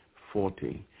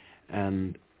 1940,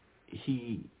 and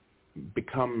he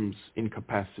becomes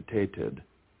incapacitated.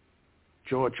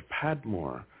 George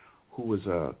Padmore, who was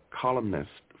a columnist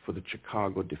for the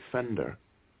Chicago Defender,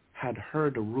 had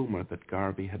heard a rumor that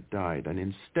Garvey had died, and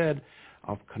instead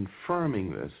of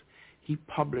confirming this, he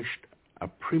published a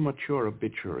premature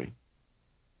obituary.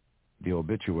 The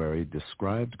obituary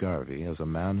described Garvey as a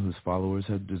man whose followers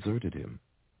had deserted him,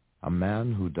 a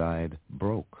man who died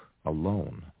broke,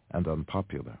 alone, and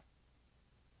unpopular.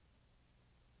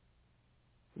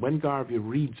 When Garvey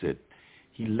reads it,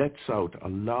 he lets out a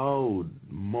loud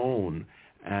moan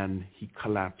and he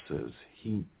collapses.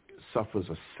 He suffers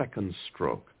a second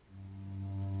stroke.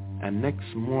 And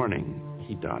next morning,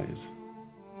 he dies.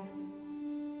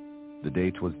 The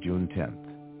date was June 10th,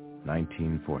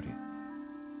 1940.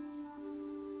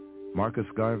 Marcus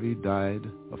Garvey died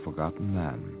a forgotten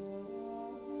man.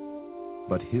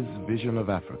 But his vision of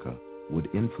Africa would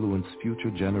influence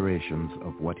future generations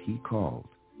of what he called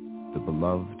the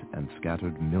beloved and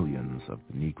scattered millions of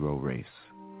the Negro race.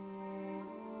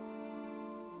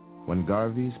 When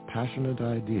Garvey's passionate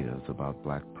ideas about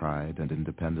black pride and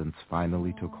independence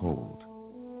finally took hold,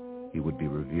 he would be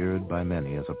revered by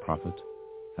many as a prophet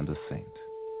and a saint.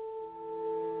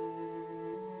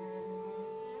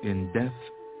 In death,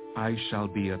 I shall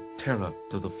be a terror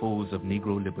to the foes of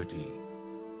Negro liberty.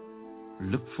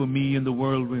 Look for me in the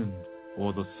whirlwind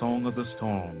or the song of the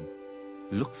storm.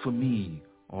 Look for me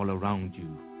all around you.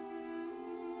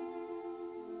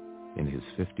 In his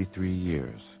 53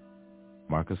 years,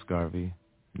 Marcus Garvey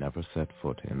never set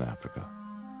foot in Africa.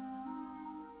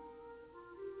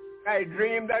 I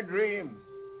dreamed a dream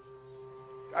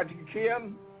that he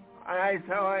came and I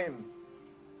saw him.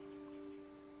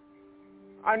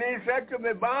 And he said to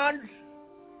me, Barnes,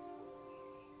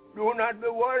 do not be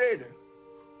worried,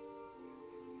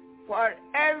 for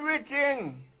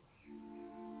everything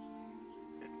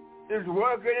is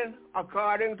working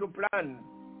according to plan.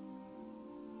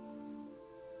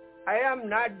 I am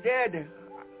not dead.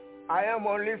 I am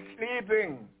only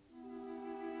sleeping.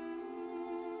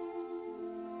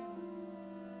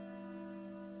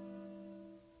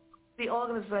 The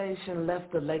organization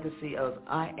left the legacy of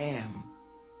I am.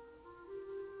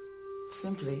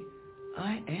 Simply,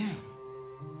 I am.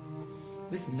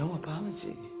 With no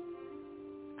apology.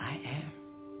 I am.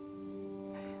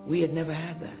 We had never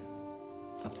had that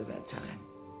up to that time.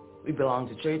 We belonged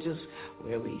to churches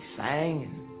where we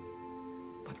sang,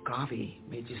 but Garvey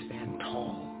made you stand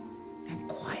tall and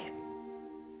quiet,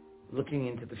 looking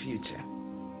into the future.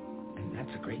 And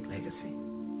that's a great legacy.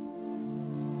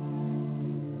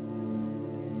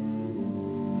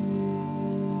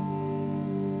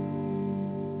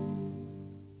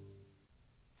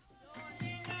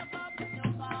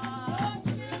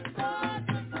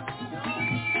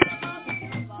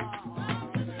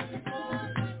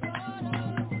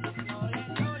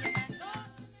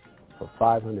 For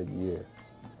 500 years,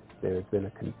 there has been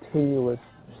a continuous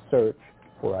search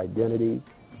for identity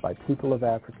by people of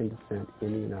African descent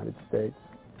in the United States,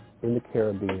 in the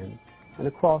Caribbean, and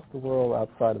across the world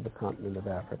outside of the continent of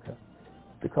Africa.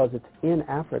 Because it's in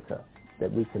Africa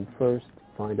that we can first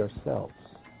find ourselves.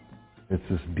 It's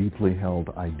this deeply held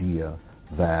idea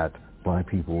that black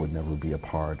people would never be a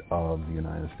part of the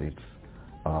United States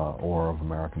or of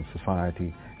American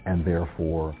society, and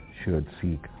therefore should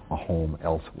seek a home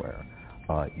elsewhere,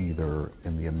 either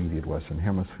in the immediate Western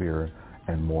Hemisphere,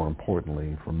 and more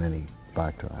importantly, for many,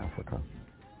 back to Africa.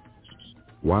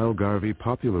 While Garvey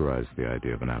popularized the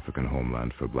idea of an African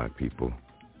homeland for black people,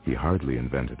 he hardly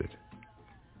invented it.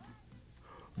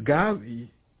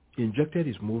 Garvey injected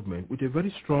his movement with a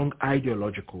very strong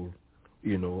ideological,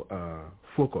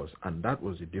 focus, and that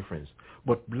was the difference.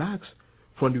 But blacks,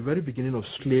 from the very beginning of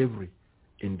slavery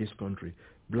in this country,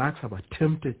 blacks have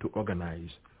attempted to organize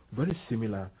very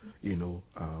similar,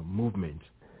 movements.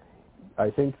 I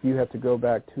think you have to go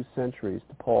back 2 centuries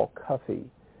to Paul Cuffey,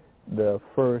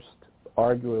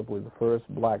 arguably the first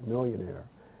black millionaire,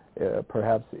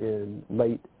 perhaps in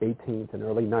late 18th and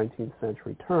early 19th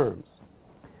century terms.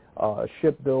 A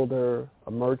shipbuilder,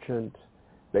 a merchant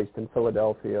based in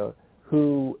Philadelphia,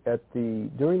 who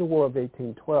during the War of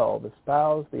 1812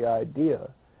 espoused the idea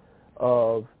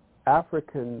of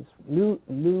Africans,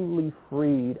 newly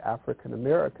freed African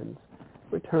Americans,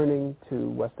 returning to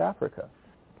West Africa.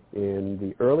 In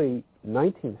the early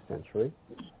 19th century,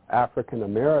 African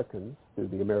Americans, through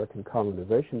the American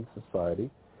Colonization Society,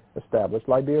 established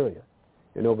Liberia.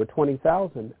 And over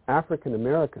 20,000 African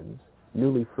Americans,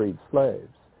 newly freed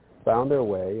slaves, found their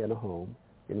way in a home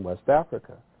in West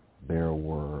Africa. There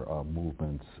were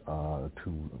movements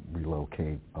to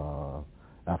relocate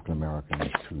African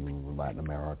Americans to Latin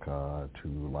America,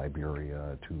 to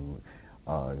Liberia, to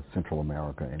Central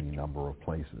America, any number of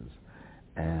places.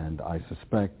 And I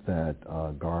suspect that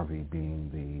Garvey, being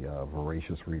the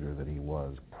voracious reader that he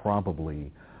was,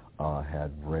 probably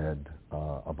had read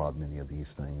about many of these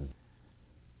things.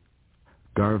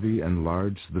 Garvey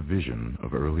enlarged the vision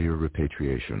of earlier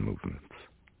repatriation movements.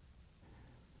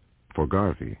 For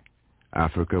Garvey,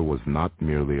 Africa was not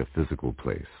merely a physical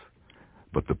place,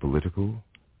 but the political,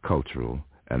 cultural,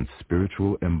 and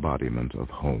spiritual embodiment of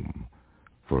home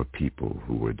for a people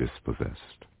who were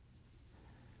dispossessed.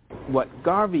 What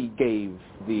Garvey gave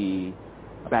the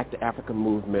Back to Africa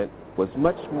movement was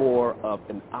much more of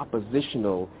an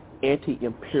oppositional,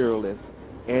 anti-imperialist,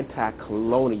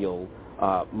 anti-colonial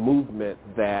movement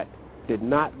that did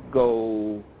not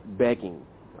go begging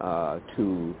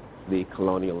to the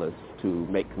colonialists to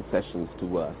make concessions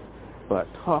to us, but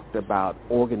talked about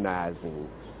organizing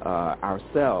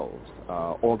ourselves,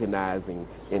 organizing,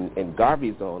 in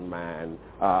Garvey's own mind,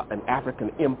 an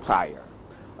African empire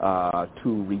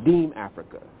to redeem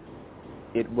Africa.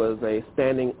 It was a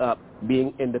standing up,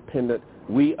 being independent.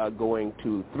 We are going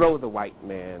to throw the white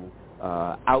man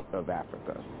out of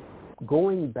Africa.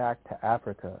 Going back to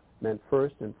Africa meant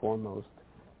first and foremost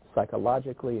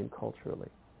psychologically and culturally.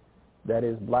 That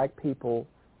is, black people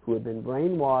who had been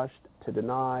brainwashed to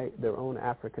deny their own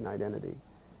African identity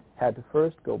had to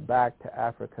first go back to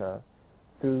Africa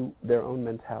through their own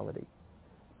mentality.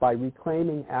 By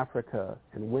reclaiming Africa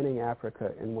and winning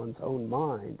Africa in one's own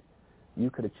mind, you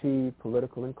could achieve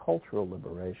political and cultural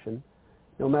liberation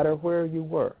no matter where you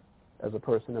were as a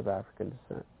person of African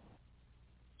descent.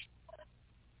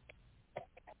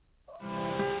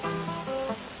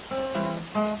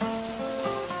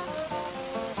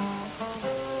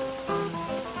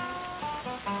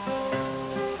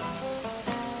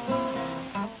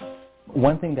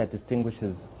 One thing that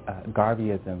distinguishes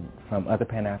Garveyism from other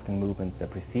Pan-African movements that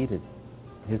preceded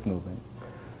his movement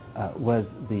was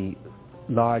the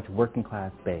large working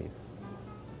class base.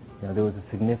 There was a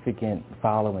significant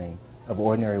following of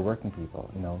ordinary working people,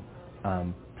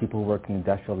 people who work in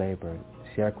industrial labor,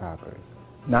 sharecroppers,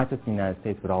 not just in the United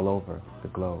States, but all over the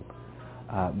globe.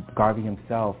 Garvey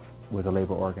himself was a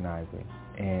labor organizer,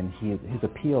 and his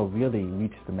appeal really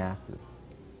reached the masses.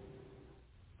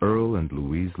 Earl and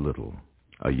Louise Little,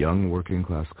 a young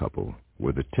working-class couple,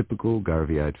 were the typical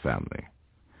Garveyite family.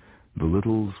 The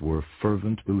Littles were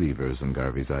fervent believers in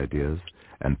Garvey's ideas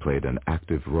and played an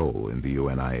active role in the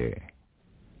UNIA.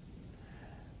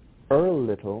 Earl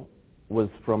Little was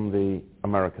from the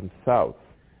American South.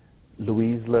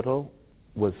 Louise Little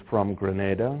was from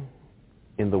Grenada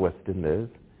in the West Indies,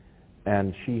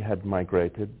 and she had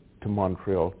migrated to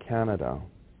Montreal, Canada.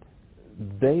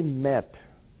 They met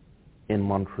in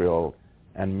Montreal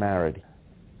and married.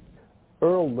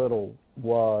 Earl Little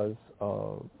was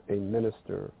a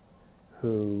minister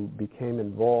who became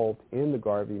involved in the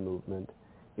Garvey movement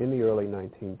in the early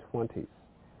 1920s.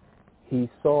 he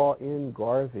saw in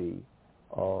Garvey,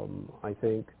 I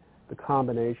think, the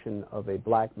combination of a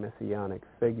black messianic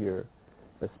figure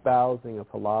espousing a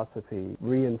philosophy,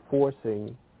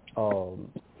 reinforcing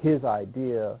his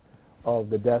idea of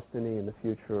the destiny and the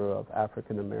future of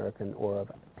African American or of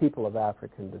people of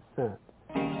African descent.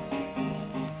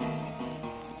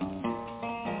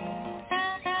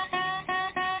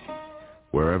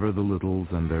 Wherever the Littles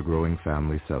and their growing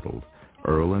family settled,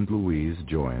 Earl and Louise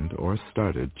joined or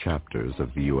started chapters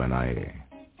of the UNIA.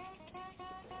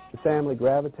 The family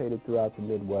gravitated throughout the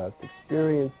Midwest,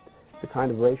 experienced the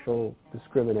kind of racial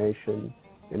discrimination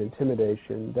and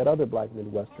intimidation that other black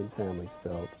Midwestern families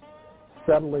felt,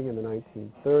 settling in the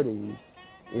 1930s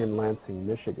in Lansing,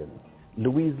 Michigan.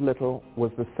 Louise Little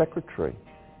was the secretary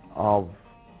of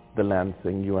the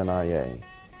Lansing UNIA.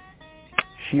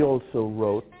 She also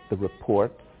wrote the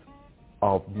reports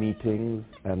of meetings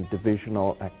and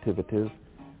divisional activities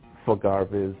for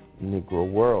Garvey's Negro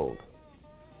World.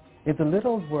 The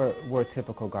Littles were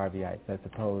typical Garveyites, I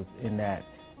suppose, in that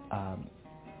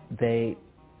they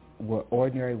were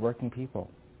ordinary working people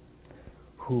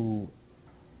who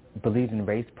believed in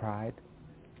race pride,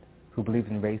 who believed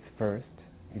in race first,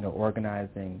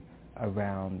 organizing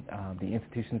around the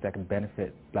institutions that could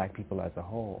benefit black people as a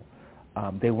whole.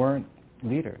 They weren't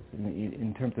leaders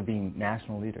in terms of being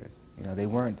national leaders. They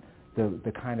weren't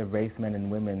the kind of race men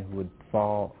and women who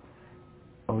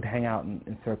would hang out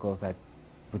in circles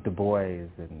with Du Bois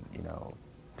and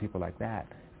people like that.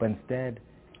 But instead,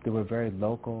 they were very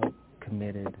local,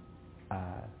 committed,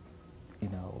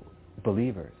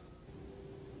 believers.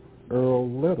 Earl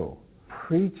Little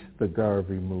preached the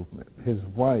Garvey movement. His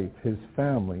wife, his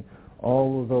family,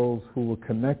 all of those who were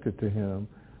connected to him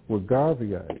were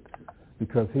Garveyites,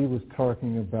 because he was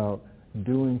talking about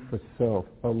doing for self,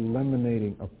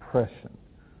 eliminating oppression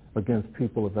against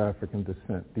people of African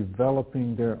descent,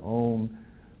 developing their own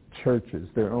churches,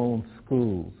 their own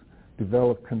schools,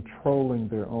 controlling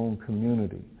their own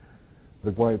community.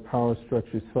 The white power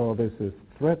structure saw this as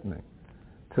threatening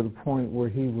to the point where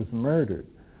he was murdered.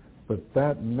 But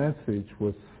that message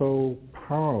was so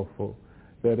powerful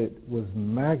that it was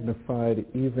magnified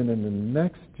even in the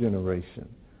next generation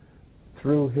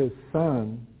through his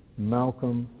son,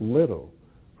 Malcolm Little,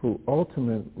 who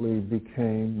ultimately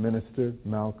became Minister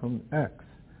Malcolm X.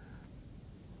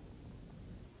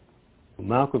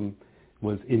 Malcolm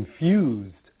was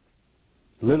infused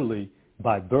literally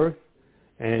by birth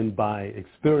and by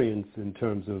experience in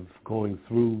terms of going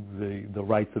through the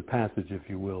rites of passage, if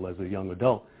you will, as a young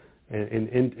adult, and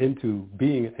into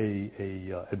being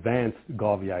a advanced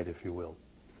Garveyite, if you will.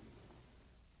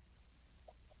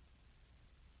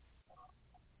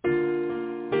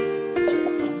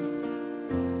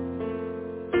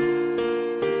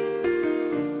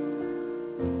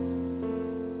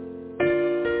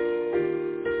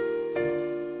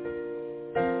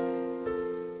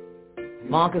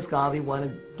 Marcus Garvey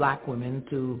wanted black women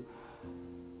to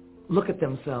look at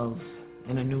themselves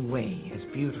in a new way as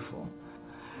beautiful.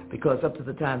 Because up to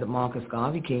the time that Marcus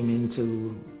Garvey came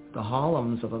into the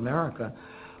Harlems of America,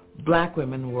 black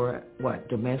women were,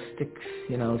 domestics,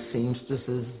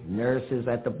 seamstresses, nurses,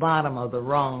 at the bottom of the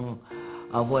rung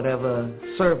of whatever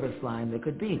service line there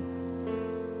could be.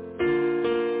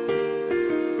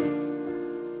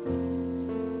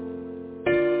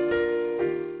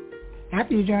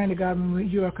 After you joined the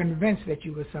government, you are convinced that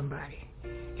you were somebody.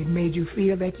 It made you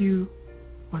feel that you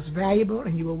was valuable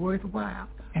and you were worthwhile,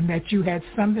 and that you had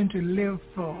something to live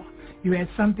for. You had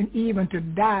something even to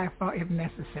die for if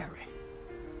necessary.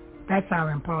 That's how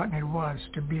important it was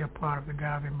to be a part of the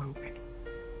Garvey movement.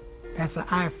 That's how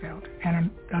I felt,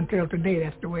 and until today,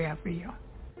 that's the way I feel.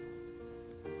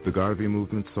 The Garvey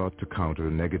movement sought to counter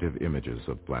negative images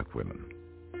of black women.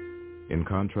 In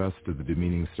contrast to the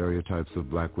demeaning stereotypes of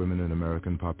black women in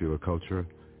American popular culture,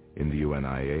 in the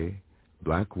UNIA,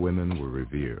 black women were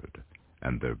revered,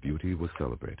 and their beauty was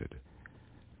celebrated.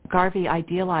 Garvey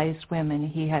idealized women.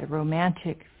 He had a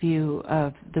romantic view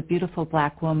of the beautiful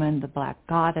black woman, the black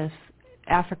goddess,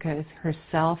 Africa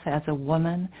herself as a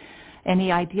woman, and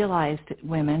he idealized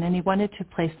women, and he wanted to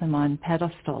place them on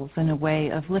pedestals in a way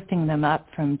of lifting them up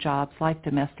from jobs like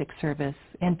domestic service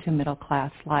into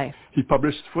middle-class life. He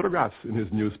published photographs in his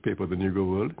newspaper, The Negro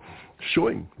World,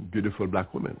 showing beautiful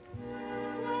black women.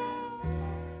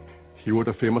 He wrote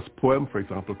a famous poem, for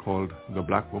example, called The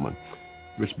Black Woman,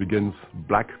 which begins,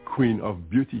 "Black Queen of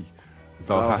Beauty,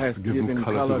 thou hast given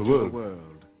color to the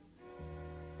world.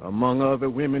 Among other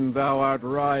women thou art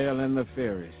royal and the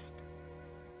fairest.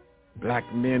 Black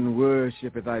men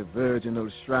worship at thy virginal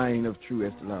shrine of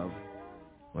truest love.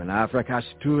 When Africa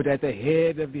stood at the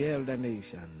head of the elder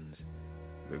nations,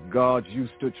 The gods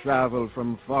used to travel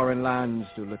from foreign lands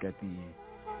to look at thee.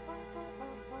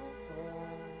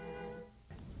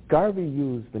 Garvey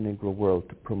used the Negro world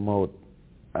to promote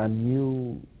a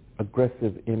new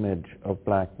aggressive image of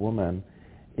black women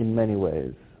in many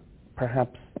ways.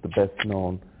 Perhaps the best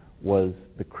known was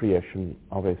the creation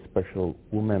of a special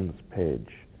women's page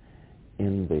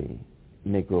in the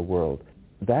Negro world.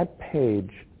 That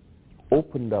page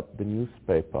opened up the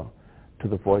newspaper to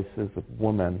the voices of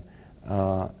women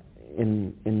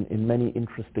in many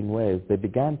interesting ways. They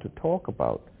began to talk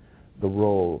about the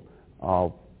role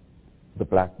of the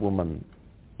black woman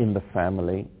in the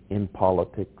family, in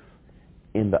politics,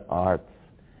 in the arts,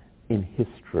 in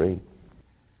history.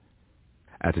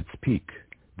 At its peak,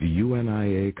 the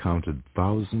UNIA counted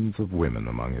thousands of women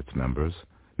among its members.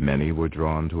 Many were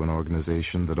drawn to an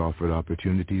organization that offered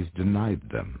opportunities denied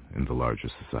them in the larger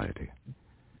society.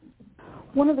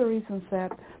 One of the reasons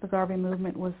that the Garvey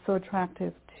movement was so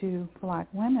attractive to black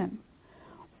women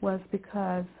was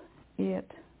because it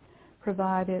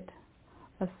provided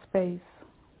a space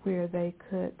where they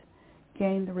could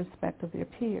gain the respect of their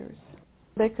peers.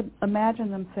 They could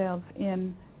imagine themselves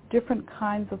in different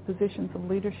kinds of positions of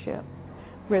leadership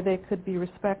where they could be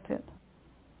respected.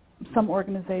 Some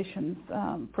organizations,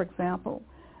 for example,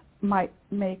 might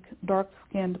make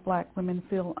dark-skinned black women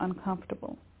feel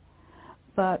uncomfortable.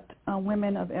 But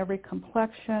women of every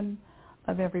complexion,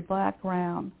 of every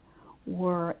background,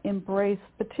 were embraced,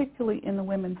 particularly in the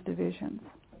women's divisions.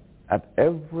 At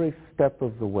every step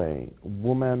of the way,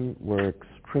 women were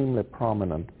extremely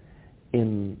prominent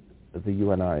in the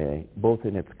UNIA, both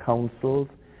in its councils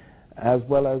as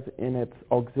well as in its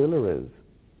auxiliaries.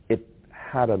 It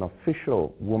had an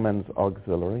official women's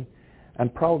auxiliary,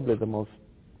 and probably the most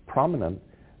prominent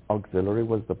auxiliary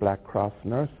was the Black Cross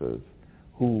nurses,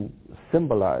 who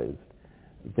symbolized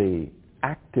the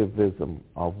activism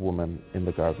of women in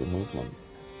the Garvey movement.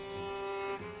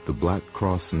 The Black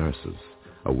Cross nurses,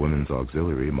 a women's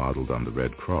auxiliary modeled on the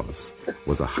Red Cross,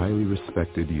 was a highly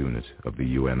respected unit of the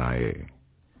UNIA.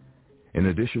 In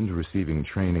addition to receiving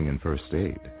training in first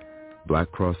aid,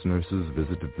 Black Cross nurses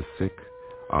visited the sick,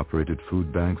 operated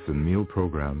food banks and meal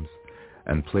programs,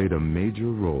 and played a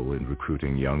major role in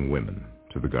recruiting young women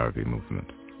to the Garvey movement.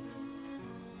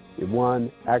 If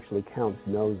one actually counts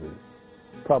noses,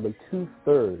 probably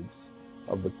 2/3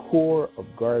 of the core of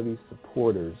Garvey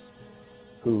supporters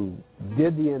who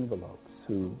did the envelopes,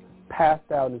 who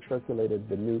passed out and circulated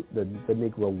the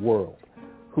Negro world,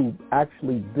 who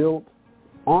actually built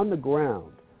on the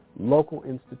ground local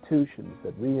institutions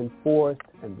that reinforced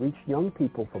and reached young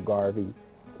people for Garvey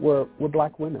were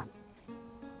black women.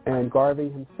 And Garvey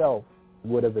himself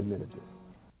would have admitted this.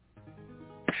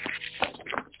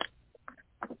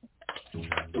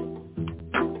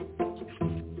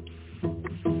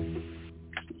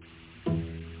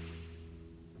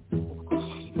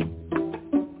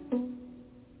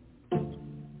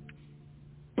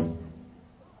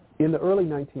 In the early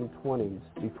 1920s,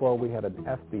 before we had an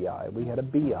FBI, we had a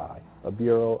BI, a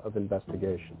Bureau of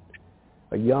Investigation.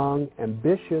 A young,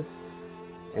 ambitious,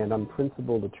 and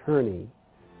unprincipled attorney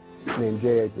named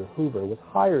J. Edgar Hoover was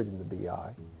hired in the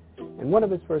BI, and one of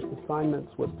his first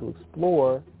assignments was to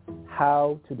explore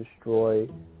how to destroy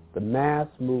the mass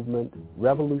movement,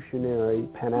 revolutionary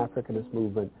Pan-Africanist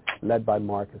movement led by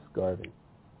Marcus Garvey.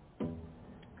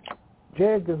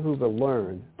 J. Edgar Hoover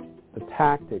learned the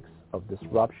tactics of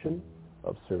disruption,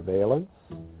 of surveillance,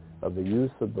 of the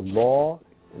use of the law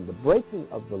and the breaking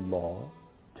of the law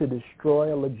to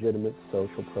destroy a legitimate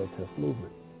social protest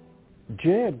movement.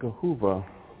 J. Edgar Hoover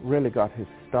really got his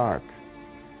start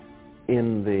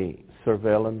in the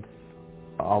surveillance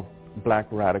of black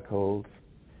radicals.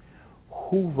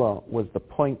 Hoover was the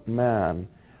point man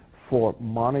for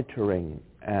monitoring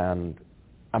and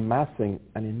amassing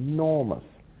an enormous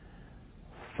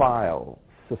file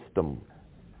system.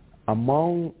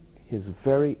 Among his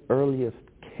very earliest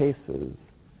cases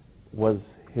was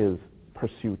his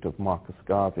pursuit of Marcus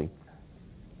Garvey.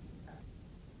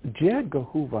 J. Edgar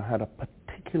Hoover had a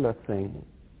particular thing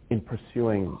in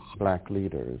pursuing black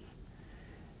leaders.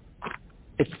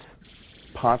 It's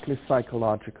partly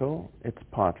psychological, it's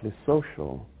partly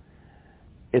social.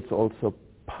 It's also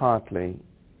partly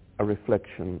a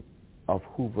reflection of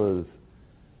Hoover's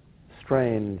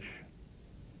strange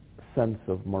sense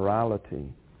of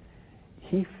morality.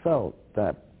 He felt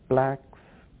that blacks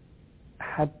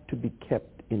had to be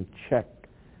kept in check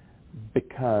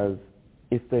because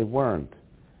if they weren't,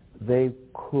 they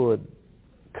could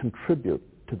contribute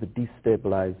to the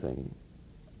destabilizing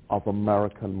of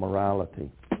American morality.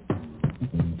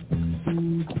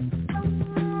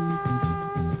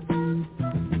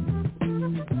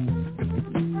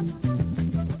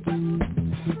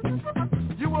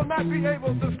 be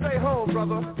able to stay home,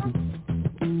 brother.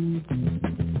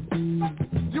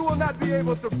 You will not be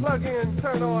able to plug in,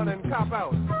 turn on, and cop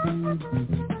out.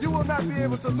 You will not be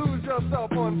able to lose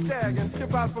yourself on Skag and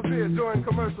ship out for beer during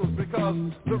commercials because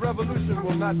the revolution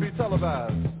will not be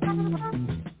televised.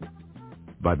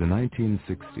 By the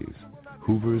 1960s,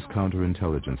 Hoover's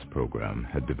counterintelligence program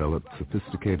had developed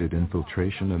sophisticated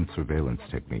infiltration and surveillance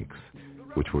techniques,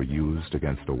 which were used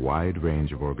against a wide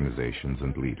range of organizations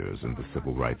and leaders in the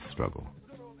civil rights struggle.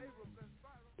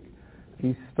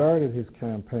 He started his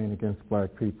campaign against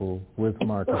black people with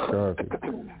Marcus Garvey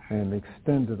and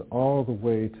extended all the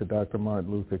way to Dr.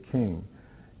 Martin Luther King.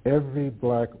 Every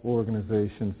black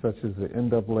organization, such as the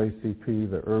NAACP,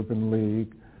 the Urban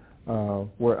League,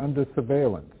 were under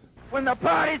surveillance. When the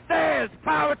party says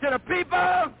power to the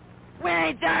people, we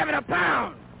ain't diving a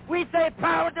pound. We say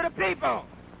power to the people.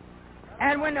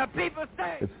 And when the people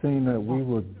say... It seemed that we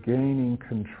were gaining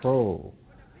control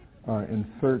in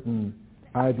certain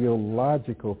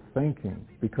ideological thinking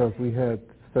because we had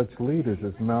such leaders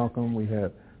as Malcolm, we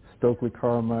had Stokely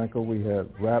Carmichael, we had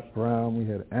Rap Brown, we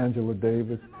had Angela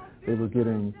Davis. They were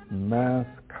getting mass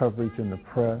coverage in the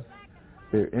press.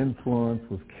 Their influence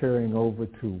was carrying over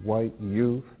to white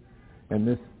youth. And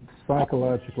this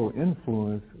psychological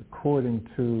influence, according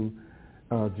to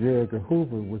J. Edgar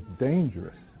Hoover, was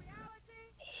dangerous.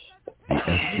 The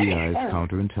FBI's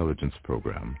counterintelligence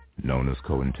program, known as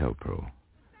COINTELPRO,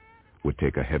 would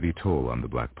take a heavy toll on the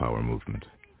Black Power movement.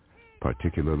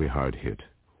 Particularly hard hit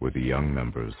were the young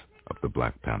members of the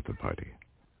Black Panther Party.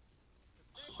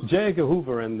 J. Edgar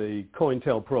Hoover and the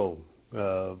COINTELPRO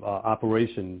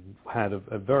operation had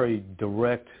a very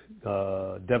direct,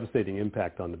 devastating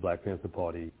impact on the Black Panther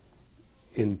Party.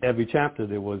 In every chapter,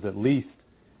 there was at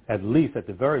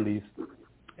the very least,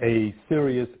 a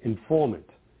serious informant.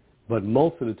 But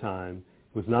most of the time,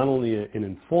 it was not only an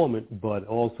informant, but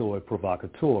also a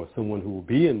provocateur, someone who will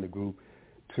be in the group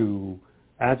to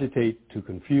agitate, to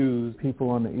confuse. People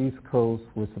on the East Coast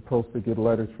were supposed to get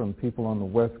letters from people on the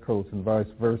West Coast and vice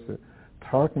versa,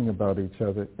 talking about each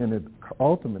other, and it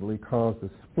ultimately caused a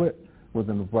split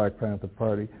within the Black Panther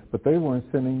Party, but they weren't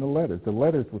sending the letters. The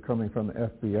letters were coming from the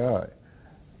FBI.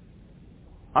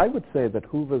 I would say that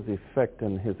Hoover's effect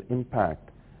and his impact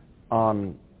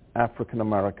on African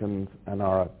Americans and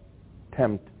our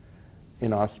attempt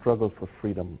in our struggle for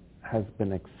freedom has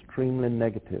been extremely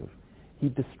negative. He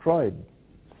destroyed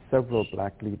several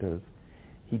black leaders.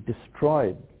 He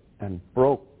destroyed and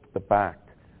broke the back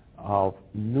of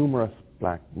numerous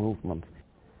black movements.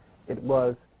 It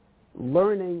was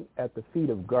learning at the feet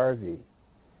of Garvey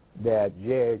that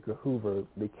J. Edgar Hoover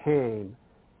became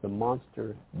the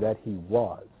monster that he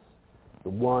was, the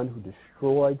one who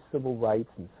destroyed civil rights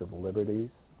and civil liberties,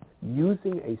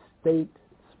 using a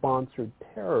state-sponsored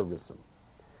terrorism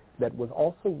that was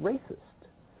also racist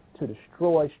to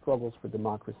destroy struggles for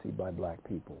democracy by black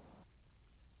people.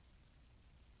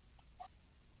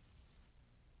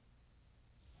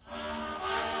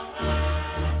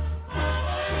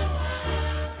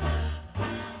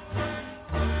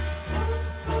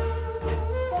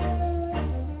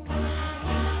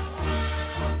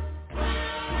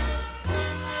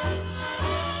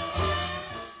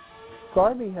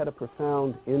 Garvey had a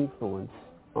profound influence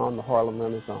on the Harlem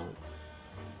Renaissance,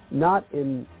 not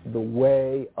in the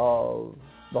way of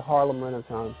the Harlem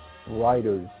Renaissance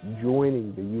writers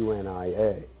joining the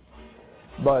UNIA,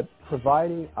 but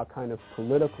providing a kind of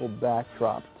political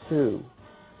backdrop to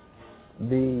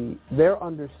their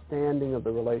understanding of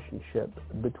the relationship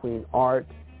between art,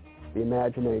 the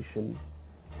imagination,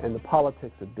 and the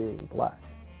politics of being black.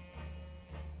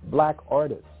 Black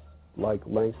artists like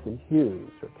Langston Hughes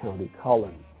or Countee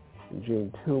Cullen and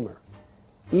Gene Toomer,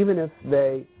 even if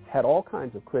they had all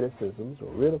kinds of criticisms or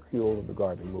ridicule of the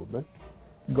Garvey movement,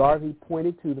 Garvey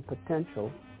pointed to the potential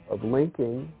of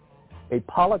linking a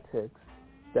politics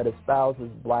that espouses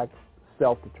black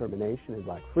self-determination and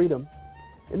black freedom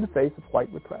in the face of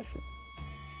white repression.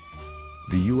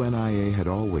 The UNIA had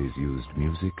always used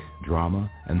music,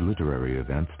 drama, and literary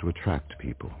events to attract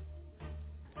people.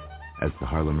 As the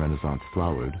Harlem Renaissance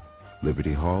flowered,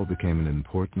 Liberty Hall became an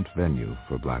important venue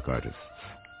for black artists.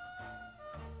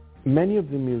 Many of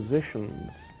the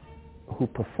musicians who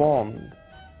performed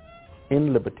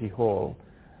in Liberty Hall,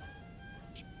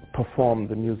 performed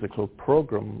the musical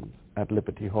programs at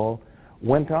Liberty Hall,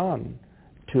 went on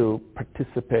to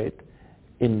participate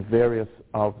in various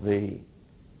of the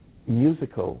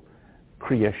musical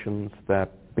creations that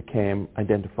became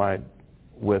identified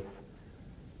with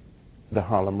the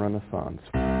Harlem Renaissance.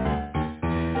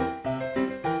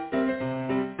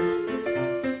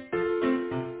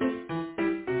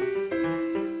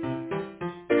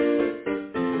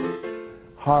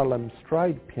 Harlem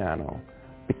stride piano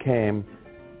became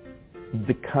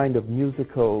the kind of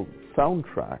musical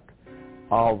soundtrack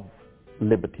of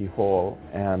Liberty Hall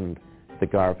and the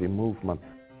Garvey movement.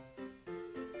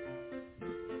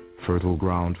 Fertile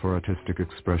ground for artistic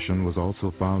expression was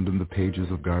also found in the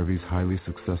pages of Garvey's highly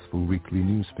successful weekly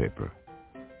newspaper,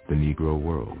 The Negro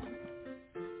World.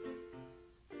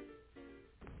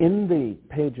 In the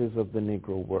pages of The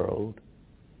Negro World,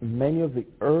 many of the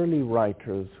early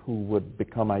writers who would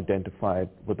become identified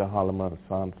with the Harlem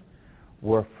Renaissance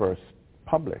were first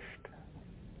published.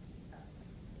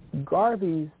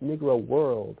 Garvey's Negro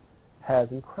World has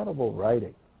incredible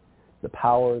writing. The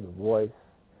power, the voice,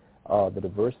 the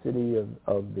diversity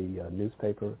of the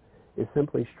newspaper is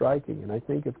simply striking. And I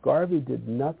think if Garvey did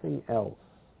nothing else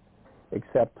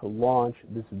except to launch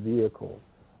this vehicle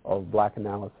of black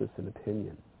analysis and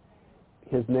opinion,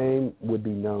 his name would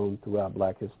be known throughout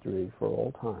black history for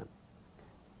all time.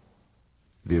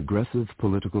 The aggressive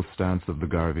political stance of the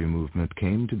Garvey movement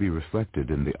came to be reflected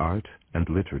in the art and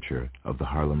literature of the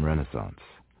Harlem Renaissance.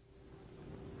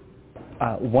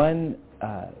 One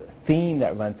theme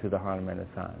that runs through the Harlem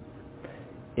Renaissance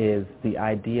is the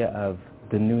idea of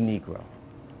the new Negro.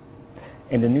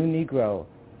 And the new Negro,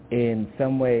 in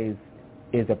some ways,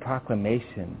 is a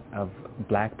proclamation of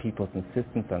black people's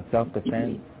insistence on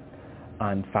self-defense,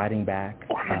 on fighting back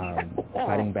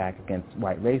against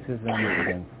white racism,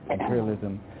 against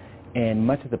imperialism. And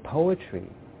much of the poetry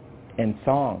and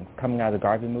songs coming out of the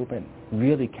Garvey movement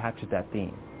really captured that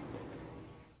theme.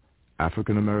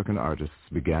 African American artists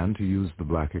began to use the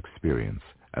black experience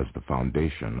as the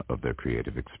foundation of their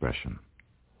creative expression.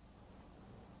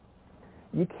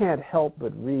 You can't help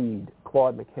but read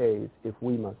Claude McKay's If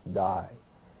We Must Die,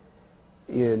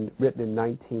 written in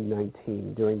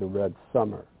 1919 during the Red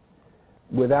Summer,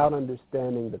 without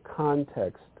understanding the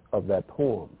context of that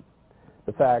poem.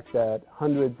 The fact that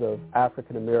hundreds of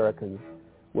African Americans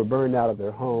were burned out of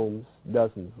their homes,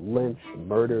 dozens lynched,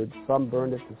 murdered, some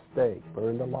burned at the stake,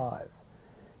 burned alive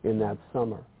in that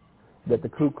summer. That the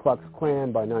Ku Klux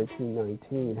Klan by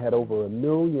 1919 had over 1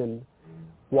 million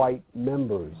white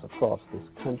members across this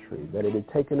country, that it had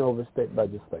taken over state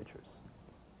legislatures.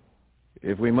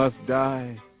 If we must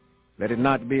die, let it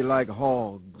not be like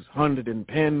hogs, hunted and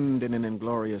penned in an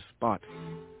inglorious spot,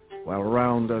 while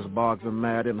round us barks a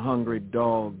mad and hungry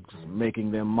dogs,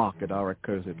 making them mock at our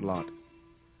accursed lot.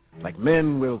 Like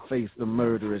men we'll face the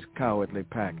murderous cowardly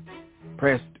pack,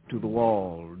 pressed to the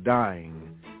wall,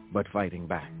 dying, but fighting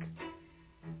back.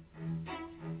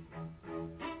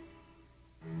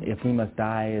 If We Must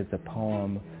Die is a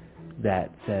poem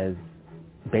that says,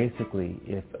 basically,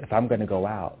 if I'm going to go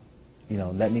out,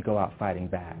 let me go out fighting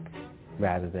back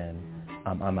rather than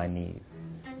on my knees.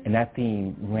 And that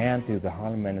theme ran through the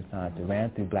Harlem Renaissance, it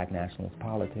ran through black nationalist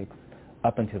politics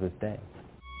up until this day.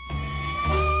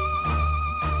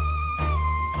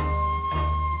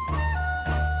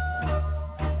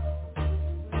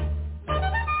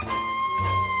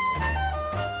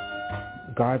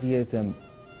 Garveyism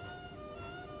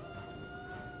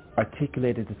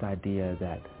articulated this idea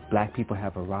that black people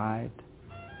have arrived,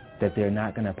 that they're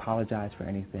not going to apologize for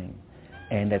anything,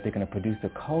 and that they're going to produce a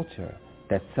culture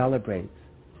that celebrates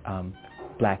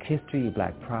black history,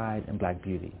 black pride, and black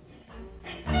beauty.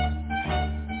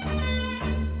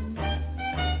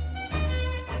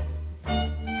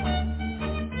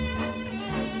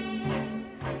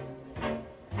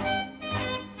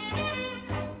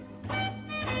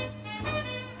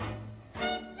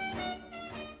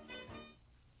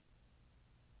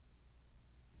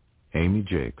 Amy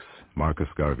Jakes, Marcus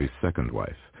Garvey's second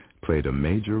wife, played a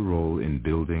major role in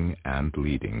building and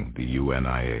leading the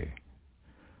UNIA.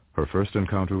 Her first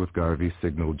encounter with Garvey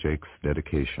signaled Jakes'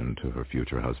 dedication to her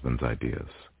future husband's ideas.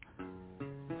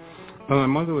 Well, my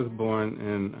mother was born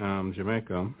in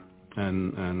Jamaica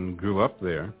and grew up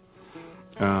there,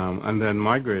 and then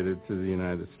migrated to the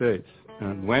United States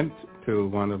and went to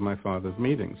one of my father's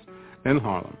meetings in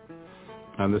Harlem.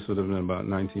 And this would have been about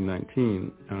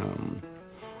 1919.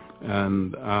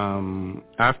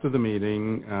 After the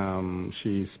meeting,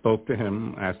 she spoke to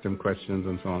him, asked him questions,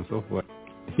 and so on and so forth.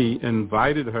 He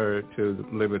invited her to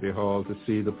Liberty Hall to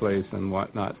see the place and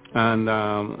whatnot.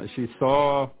 And she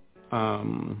saw,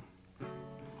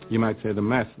 you might say, the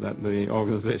mess that the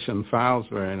organization files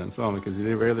were in and so on, because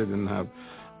they really didn't have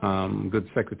good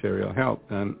secretarial help.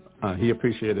 And he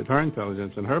appreciated her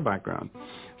intelligence and her background.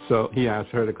 So he asked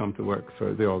her to come to work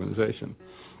for the organization,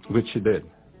 which she did.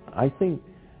 I think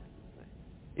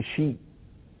she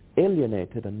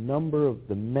alienated a number of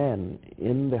the men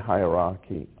in the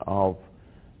hierarchy of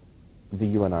the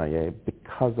UNIA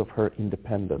because of her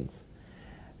independence.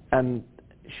 And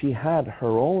she had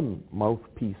her own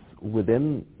mouthpiece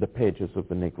within the pages of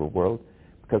the Negro World,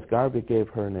 because Garvey gave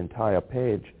her an entire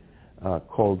page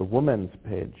called the Woman's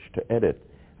Page to edit,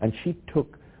 and she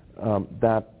took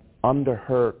that under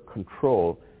her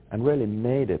control and really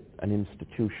made it an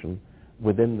institution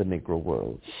within the Negro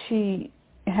world. She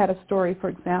had a story, for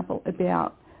example,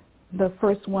 about the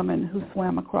first woman who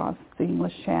swam across the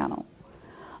English Channel.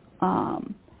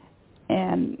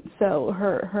 And so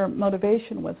her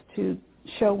motivation was to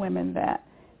show women that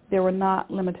there were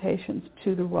not limitations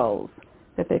to the roles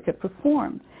that they could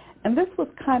perform. And this was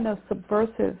kind of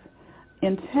subversive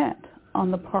intent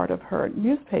on the part of her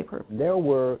newspaper. There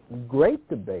were great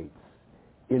debates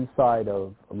inside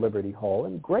of Liberty Hall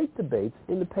and great debates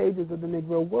in the pages of the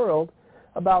Negro World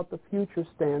about the future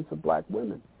stance of black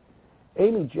women.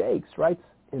 Amy Jakes writes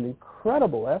an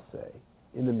incredible essay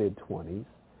in the mid-20s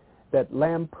that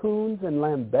lampoons and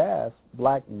lambasts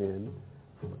black men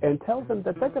and tells them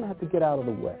that they're going to have to get out of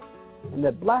the way and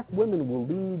that black women will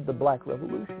lead the black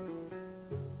revolution.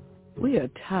 We are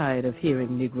tired of hearing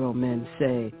Negro men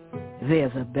say,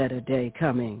 "There's a better day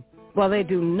coming," while they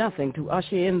do nothing to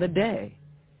usher in the day.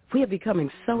 We are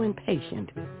becoming so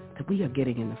impatient that we are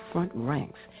getting in the front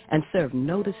ranks and serve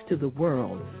notice to the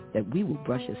world that we will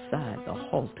brush aside the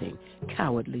halting,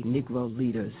 cowardly Negro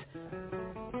leaders.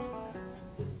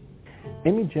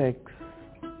 Amy Jakes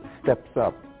steps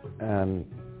up and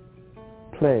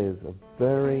plays a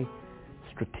very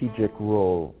strategic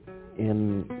role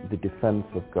in the defense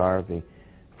of Garvey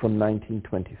from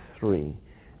 1923,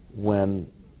 when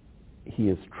he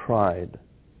is tried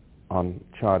on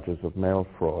charges of mail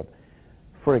fraud.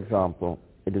 For example,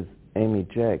 it is Amy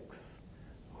Jakes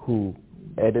who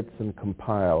edits and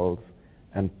compiles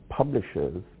and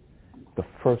publishes the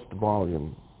first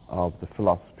volume of the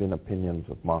Philosophy and Opinions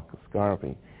of Marcus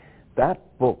Garvey.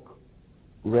 That book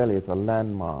really is a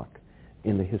landmark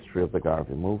in the history of the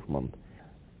Garvey movement.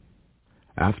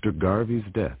 After Garvey's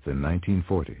death in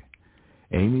 1940,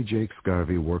 Amy Jakes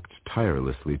Garvey worked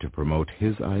tirelessly to promote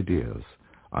his ideas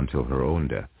until her own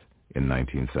death in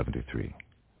 1973.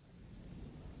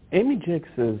 Amy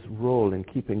Jakes' role in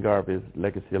keeping Garvey's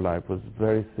legacy alive was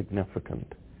very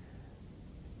significant.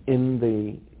 In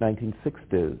the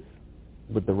 1960s,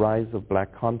 with the rise of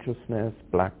black consciousness,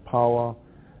 black power,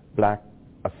 black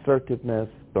assertiveness,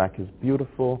 black is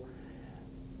beautiful,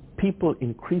 people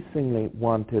increasingly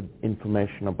wanted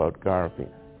information about Garvey.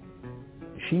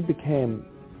 She became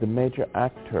the major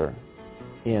actor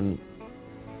in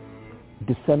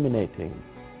disseminating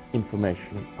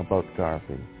information about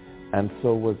Garvey, and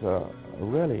so was a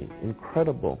really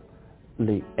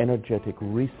incredibly energetic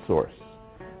resource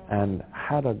and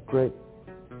had a great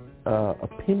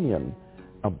opinion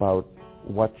about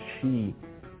what she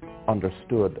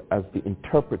understood as the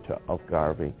interpreter of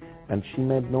Garvey, and she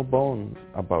made no bones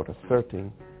about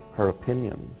asserting her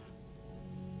opinions.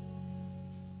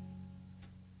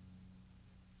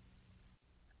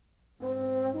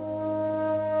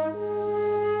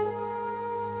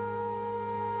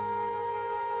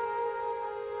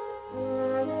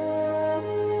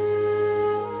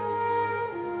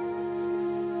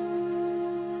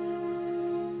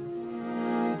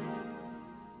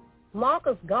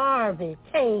 Marcus Garvey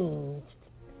changed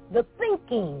the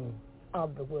thinking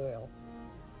of the world.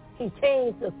 He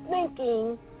changed the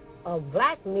thinking of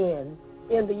black men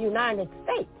in the United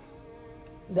States,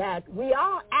 that we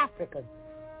are Africans.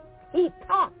 He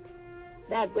taught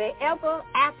that wherever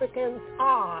Africans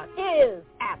are is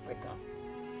Africa.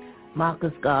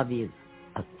 Marcus Garvey is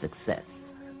a success.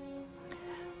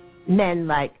 Men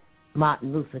like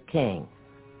Martin Luther King,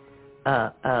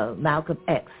 Malcolm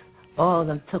X, all of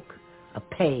them took a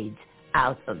page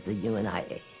out of the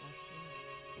UNIA.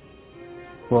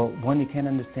 Well, one, you can't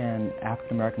understand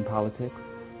African American politics,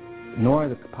 nor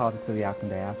the politics of the African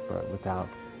diaspora, without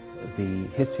the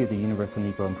history of the Universal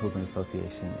Negro Improvement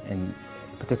Association, and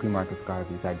particularly Marcus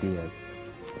Garvey's ideas.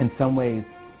 In some ways,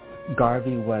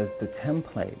 Garvey was the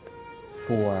template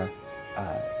for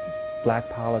black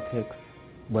politics,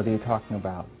 whether you're talking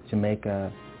about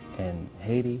Jamaica and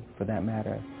Haiti, for that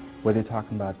matter, whether you're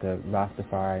talking about the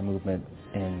Rastafari movement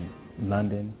in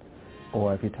London,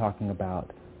 or if you're talking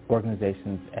about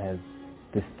organizations as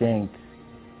distinct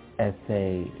as,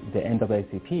 say, the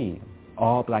NAACP,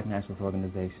 all black nationalist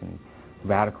organizations,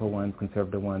 radical ones,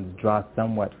 conservative ones, draw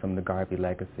somewhat from the Garvey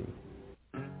legacy.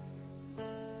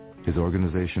 His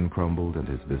organization crumbled and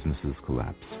his businesses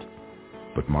collapsed,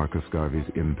 but Marcus Garvey's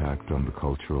impact on the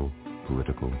cultural,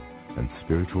 political, and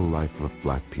spiritual life of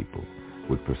black people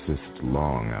would persist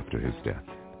long after his death.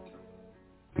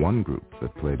 One group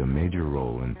that played a major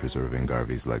role in preserving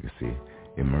Garvey's legacy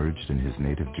emerged in his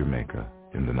native Jamaica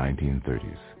in the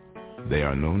 1930s. They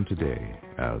are known today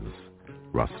as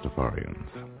Rastafarians.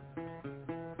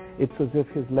 It's as if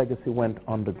his legacy went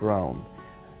underground.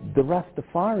 The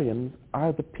Rastafarians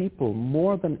are the people,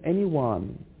 more than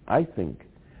anyone, I think,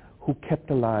 who kept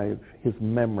alive his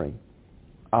memory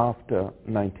after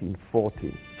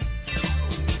 1940.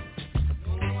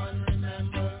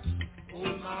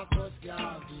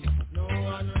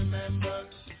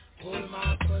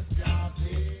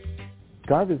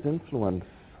 Garvey's influence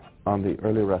on the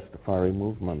early Rastafari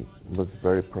movement was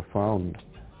very profound.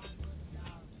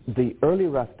 The early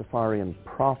Rastafarian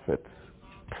prophets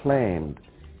claimed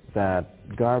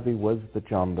that Garvey was the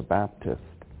John the Baptist,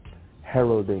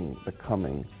 heralding the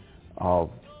coming of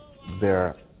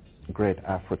their great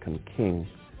African king,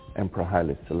 Emperor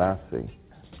Haile Selassie.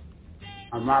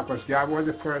 And Marcus Garvey was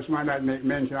the first man that made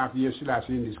mention of Haile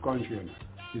Selassie in this country.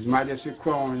 His Majesty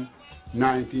crowned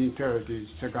 1930,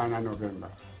 2nd of November.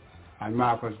 And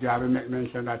Marcus Garvey made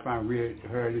mention that from the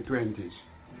early 20s.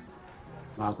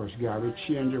 Marcus Garvey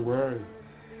changed the world.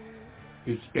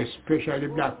 It's especially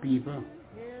black people,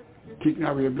 kicking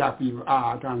away black people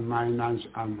heart and mind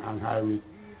and highway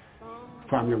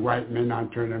from the white men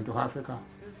and turn them to Africa.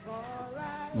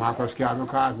 Marcus Garvey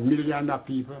caused millions of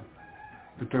people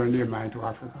to turn their mind to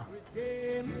Africa.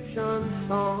 Redemption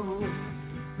songs,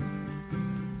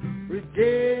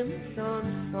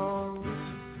 redemption songs.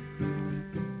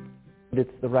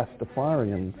 It's the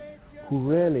Rastafarians who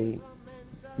really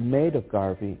made of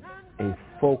Garvey a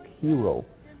folk hero,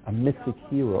 a mythic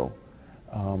hero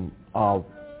of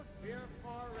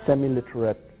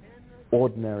semi-literate,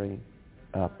 ordinary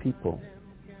people.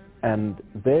 And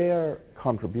their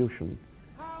contribution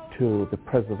to the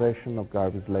preservation of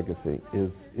Garvey's legacy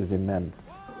is immense.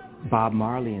 Bob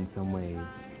Marley, in some ways,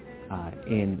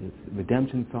 in his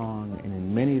Redemption Song and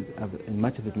in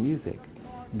much of his music,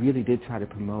 really did try to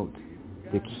promote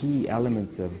the key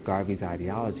elements of Garvey's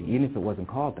ideology, even if it wasn't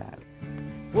called that.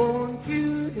 Won't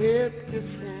you help to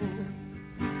sing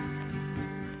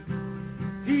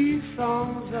these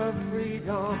songs of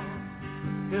freedom?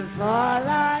 Is all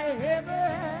I ever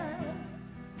had.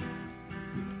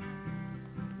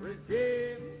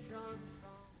 Redemption.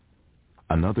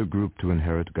 Another group to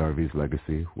inherit Garvey's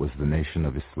legacy was the Nation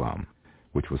of Islam,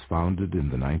 which was founded in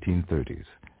the 1930s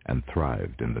and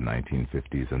thrived in the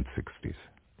 1950s and 60s.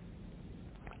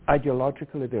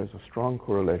 Ideologically, there's a strong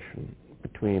correlation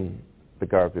between the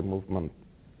Garvey movement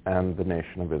and the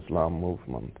Nation of Islam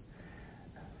movement.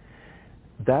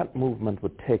 That movement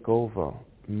would take over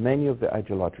many of the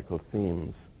ideological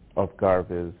themes of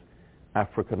Garvey's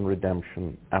African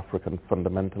redemption, African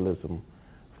fundamentalism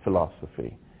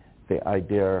philosophy, the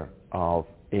idea of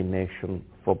a nation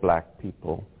for black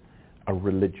people, a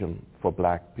religion for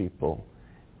black people,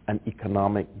 an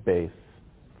economic base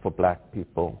for black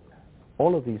people.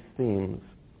 All of these themes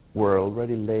were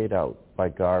already laid out by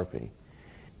Garvey.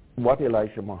 What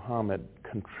Elijah Muhammad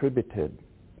contributed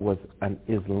was an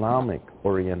Islamic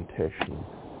orientation.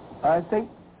 I think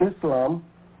Islam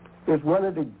is one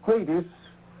of the greatest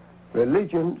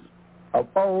religions of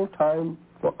all time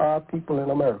for our people in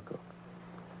America.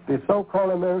 The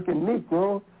so-called American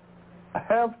Negro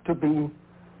have to be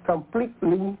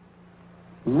completely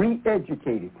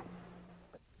re-educated.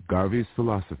 Garvey's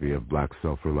philosophy of black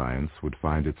self-reliance would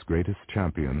find its greatest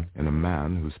champion in a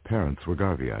man whose parents were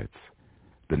Garveyites,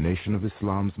 the Nation of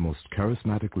Islam's most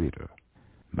charismatic leader,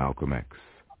 Malcolm X.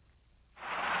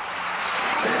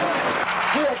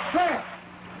 We are trapped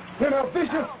in a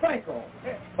vicious cycle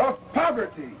of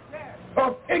poverty,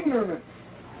 of ignorance,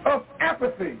 of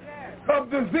apathy,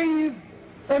 of disease,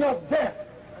 and of death.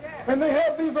 And they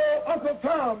have these old Uncle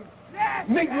Tom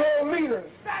Negro leaders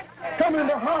coming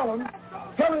to Harlem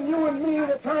telling you and me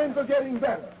that times are getting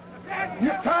better.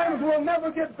 Your times will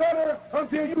never get better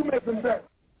until you make them better.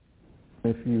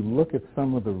 If you look at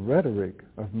some of the rhetoric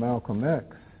of Malcolm X,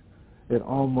 it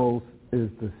almost is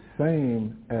the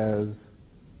same as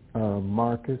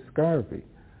Marcus Garvey.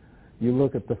 You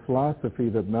look at the philosophy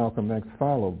that Malcolm X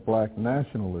followed, black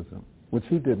nationalism, which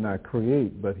he did not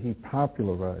create, but he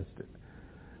popularized it.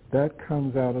 That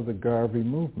comes out of the Garvey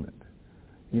movement.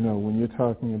 You know, when you're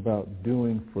talking about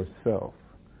doing for self,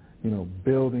 you know,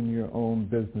 building your own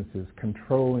businesses,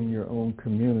 controlling your own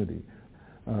community,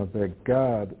 that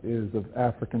God is of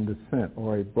African descent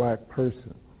or a black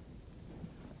person.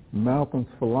 Malcolm's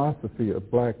philosophy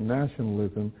of black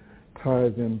nationalism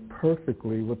ties in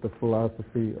perfectly with the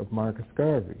philosophy of Marcus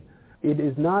Garvey. It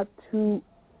is not too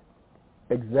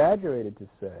exaggerated to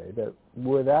say that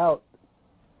without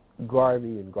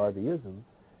Garvey and Garveyism,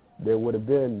 there would have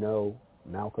been no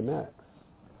Malcolm X,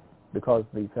 because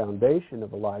the foundation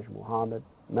of Elijah Muhammad,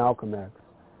 Malcolm X,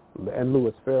 and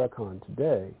Louis Farrakhan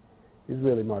today is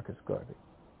really Marcus Garvey.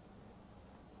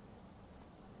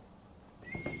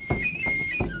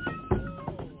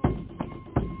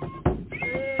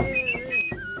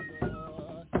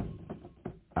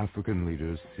 African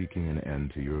leaders seeking an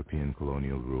end to European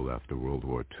colonial rule after World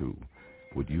War II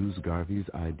would use Garvey's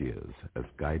ideas as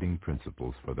guiding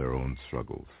principles for their own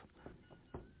struggles.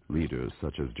 Leaders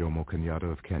such as Jomo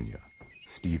Kenyatta of Kenya,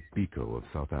 Steve Biko of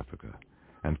South Africa,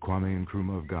 and Kwame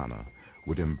Nkrumah of Ghana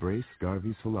would embrace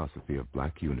Garvey's philosophy of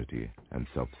black unity and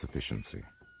self-sufficiency.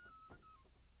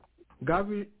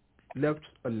 Garvey left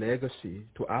a legacy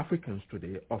to Africans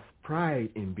today of pride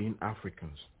in being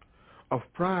Africans, of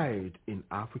pride in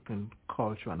African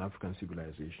culture and African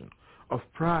civilization, of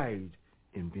pride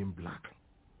in being black.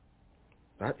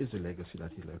 That is the legacy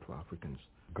that he left to Africans.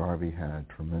 Garvey had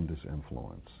tremendous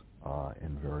influence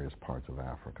in various parts of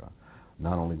Africa,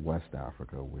 not only West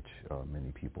Africa, which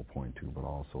many people point to, but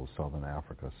also Southern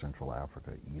Africa, Central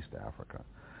Africa, East Africa.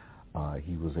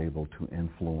 He was able to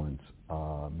influence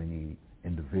many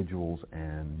individuals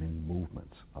and many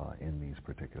movements in these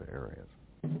particular areas.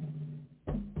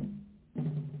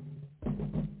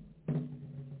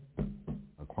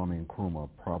 Kwame Nkrumah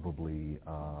probably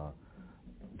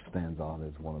stands out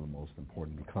as one of the most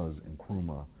important because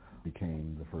Nkrumah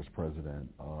became the first president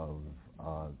of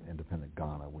independent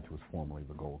Ghana, which was formerly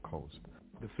the Gold Coast.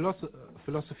 The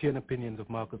philosophy and opinions of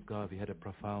Marcus Garvey had a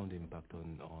profound impact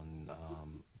on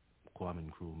Kwame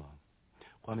Nkrumah.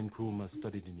 Kwame Nkrumah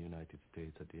studied in the United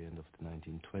States at the end of the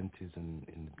 1920s and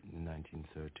in the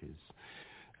 1930s.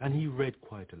 And he read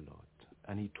quite a lot.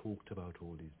 And he talked about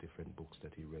all these different books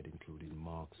that he read, including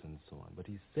Marx and so on. But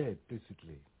he said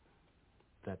explicitly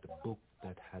that the book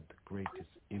that had the greatest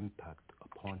impact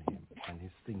upon him and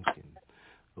his thinking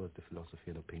was the philosophy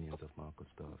and opinions of Marcus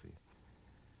Garvey.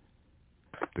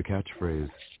 The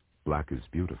catchphrase, "Black is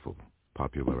beautiful,"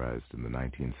 popularized in the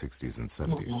 1960s and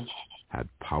 70s, had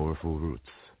powerful roots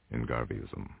in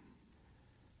Garveyism.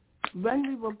 When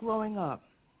we were growing up,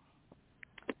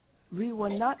 we were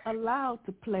not allowed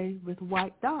to play with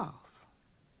white dolls.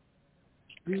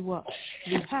 We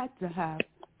had to have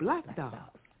black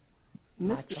dolls.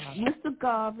 Mr.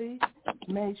 Garvey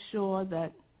made sure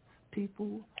that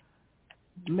people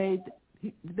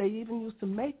they even used to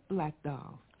make black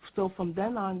dolls. So from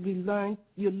then on,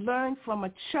 you learn from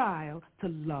a child to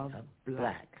love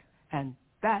black. And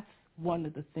that's one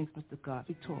of the things Mr.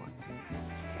 Garvey taught.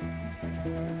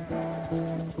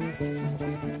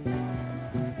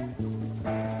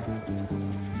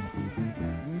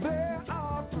 There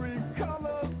are three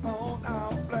colors on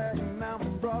our flag, and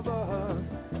I'm brothers.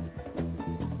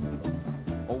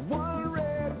 One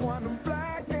red, one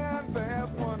black, and there's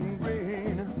one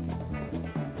green.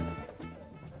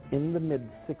 In the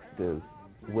mid-60s,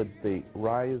 with the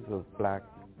rise of black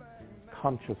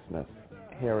consciousness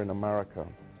here in America,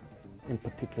 in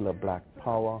particular black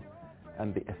power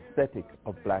and the aesthetic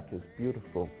of black is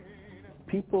beautiful,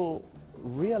 people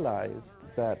realized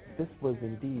that this was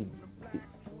indeed the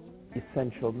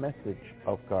essential message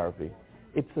of Garvey.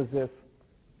 It's as if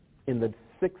in the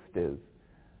 60s,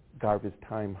 Garvey's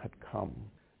time had come.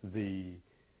 The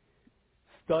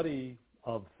study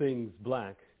of things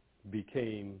black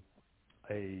became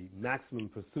a maximum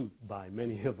pursuit by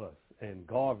many of us, and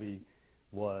Garvey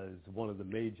was one of the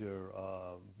major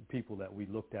people that we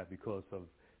looked at because of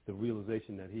the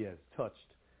realization that he has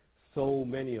touched so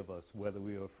many of us, whether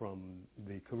we are from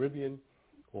the Caribbean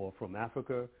or from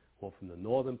Africa or from the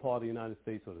northern part of the United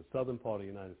States or the southern part of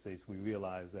the United States. We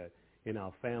realized that in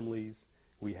our families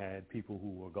we had people who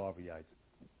were Garveyites.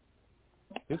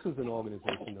 This was an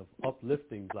organization of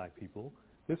uplifting black people.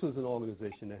 This was an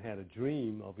organization that had a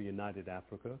dream of a united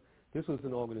Africa. This was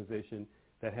an organization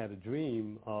that had a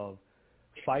dream of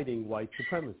fighting white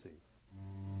supremacy.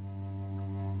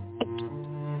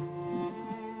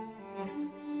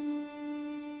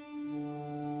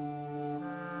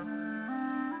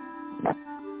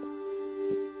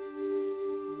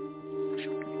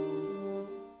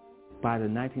 By the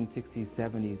 1960s,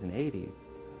 70s, and 80s,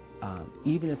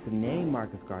 even if the name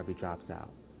Marcus Garvey drops out,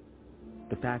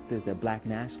 the fact is that black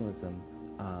nationalism,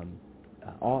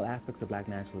 all aspects of black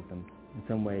nationalism, in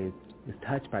some ways, is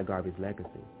touched by Garvey's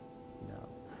legacy. You know,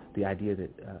 the idea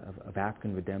that of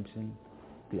African redemption,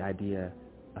 the idea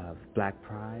of black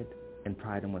pride and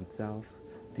pride in oneself,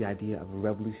 the idea of a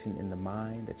revolution in the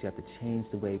mind, that you have to change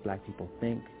the way black people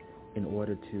think in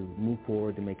order to move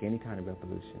forward to make any kind of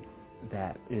revolution.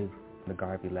 That is the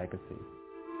Garvey legacy.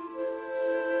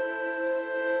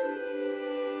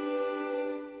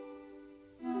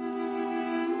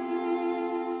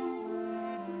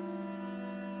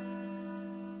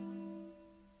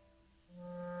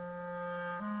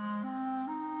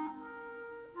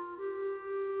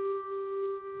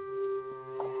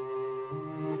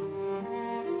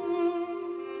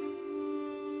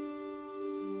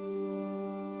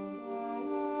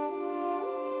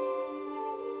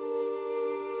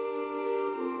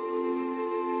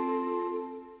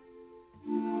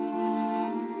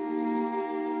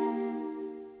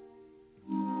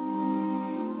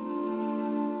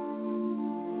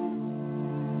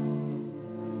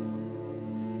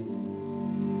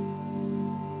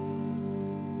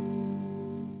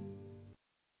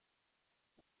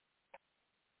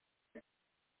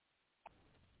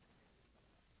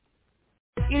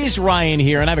 is Ryan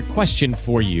here, and I have a question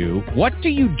for you. What do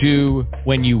you do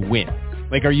when you win?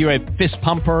 Like, are you a fist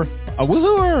pumper, a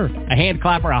woohooer, a hand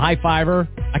clapper, a high fiver?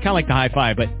 I kind of like the high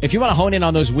five, but if you want to hone in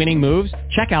on those winning moves,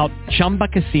 check out Chumba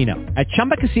Casino. At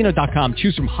ChumbaCasino.com,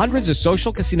 choose from hundreds of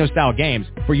social casino-style games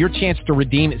for your chance to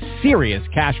redeem serious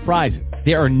cash prizes.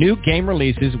 There are new game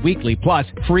releases weekly, plus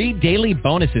free daily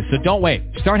bonuses, so don't wait.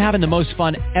 Start having the most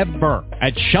fun ever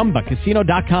at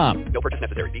ChumbaCasino.com. No purchase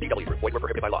necessary. VGW. Void where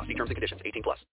prohibited by law. See terms and conditions. 18+.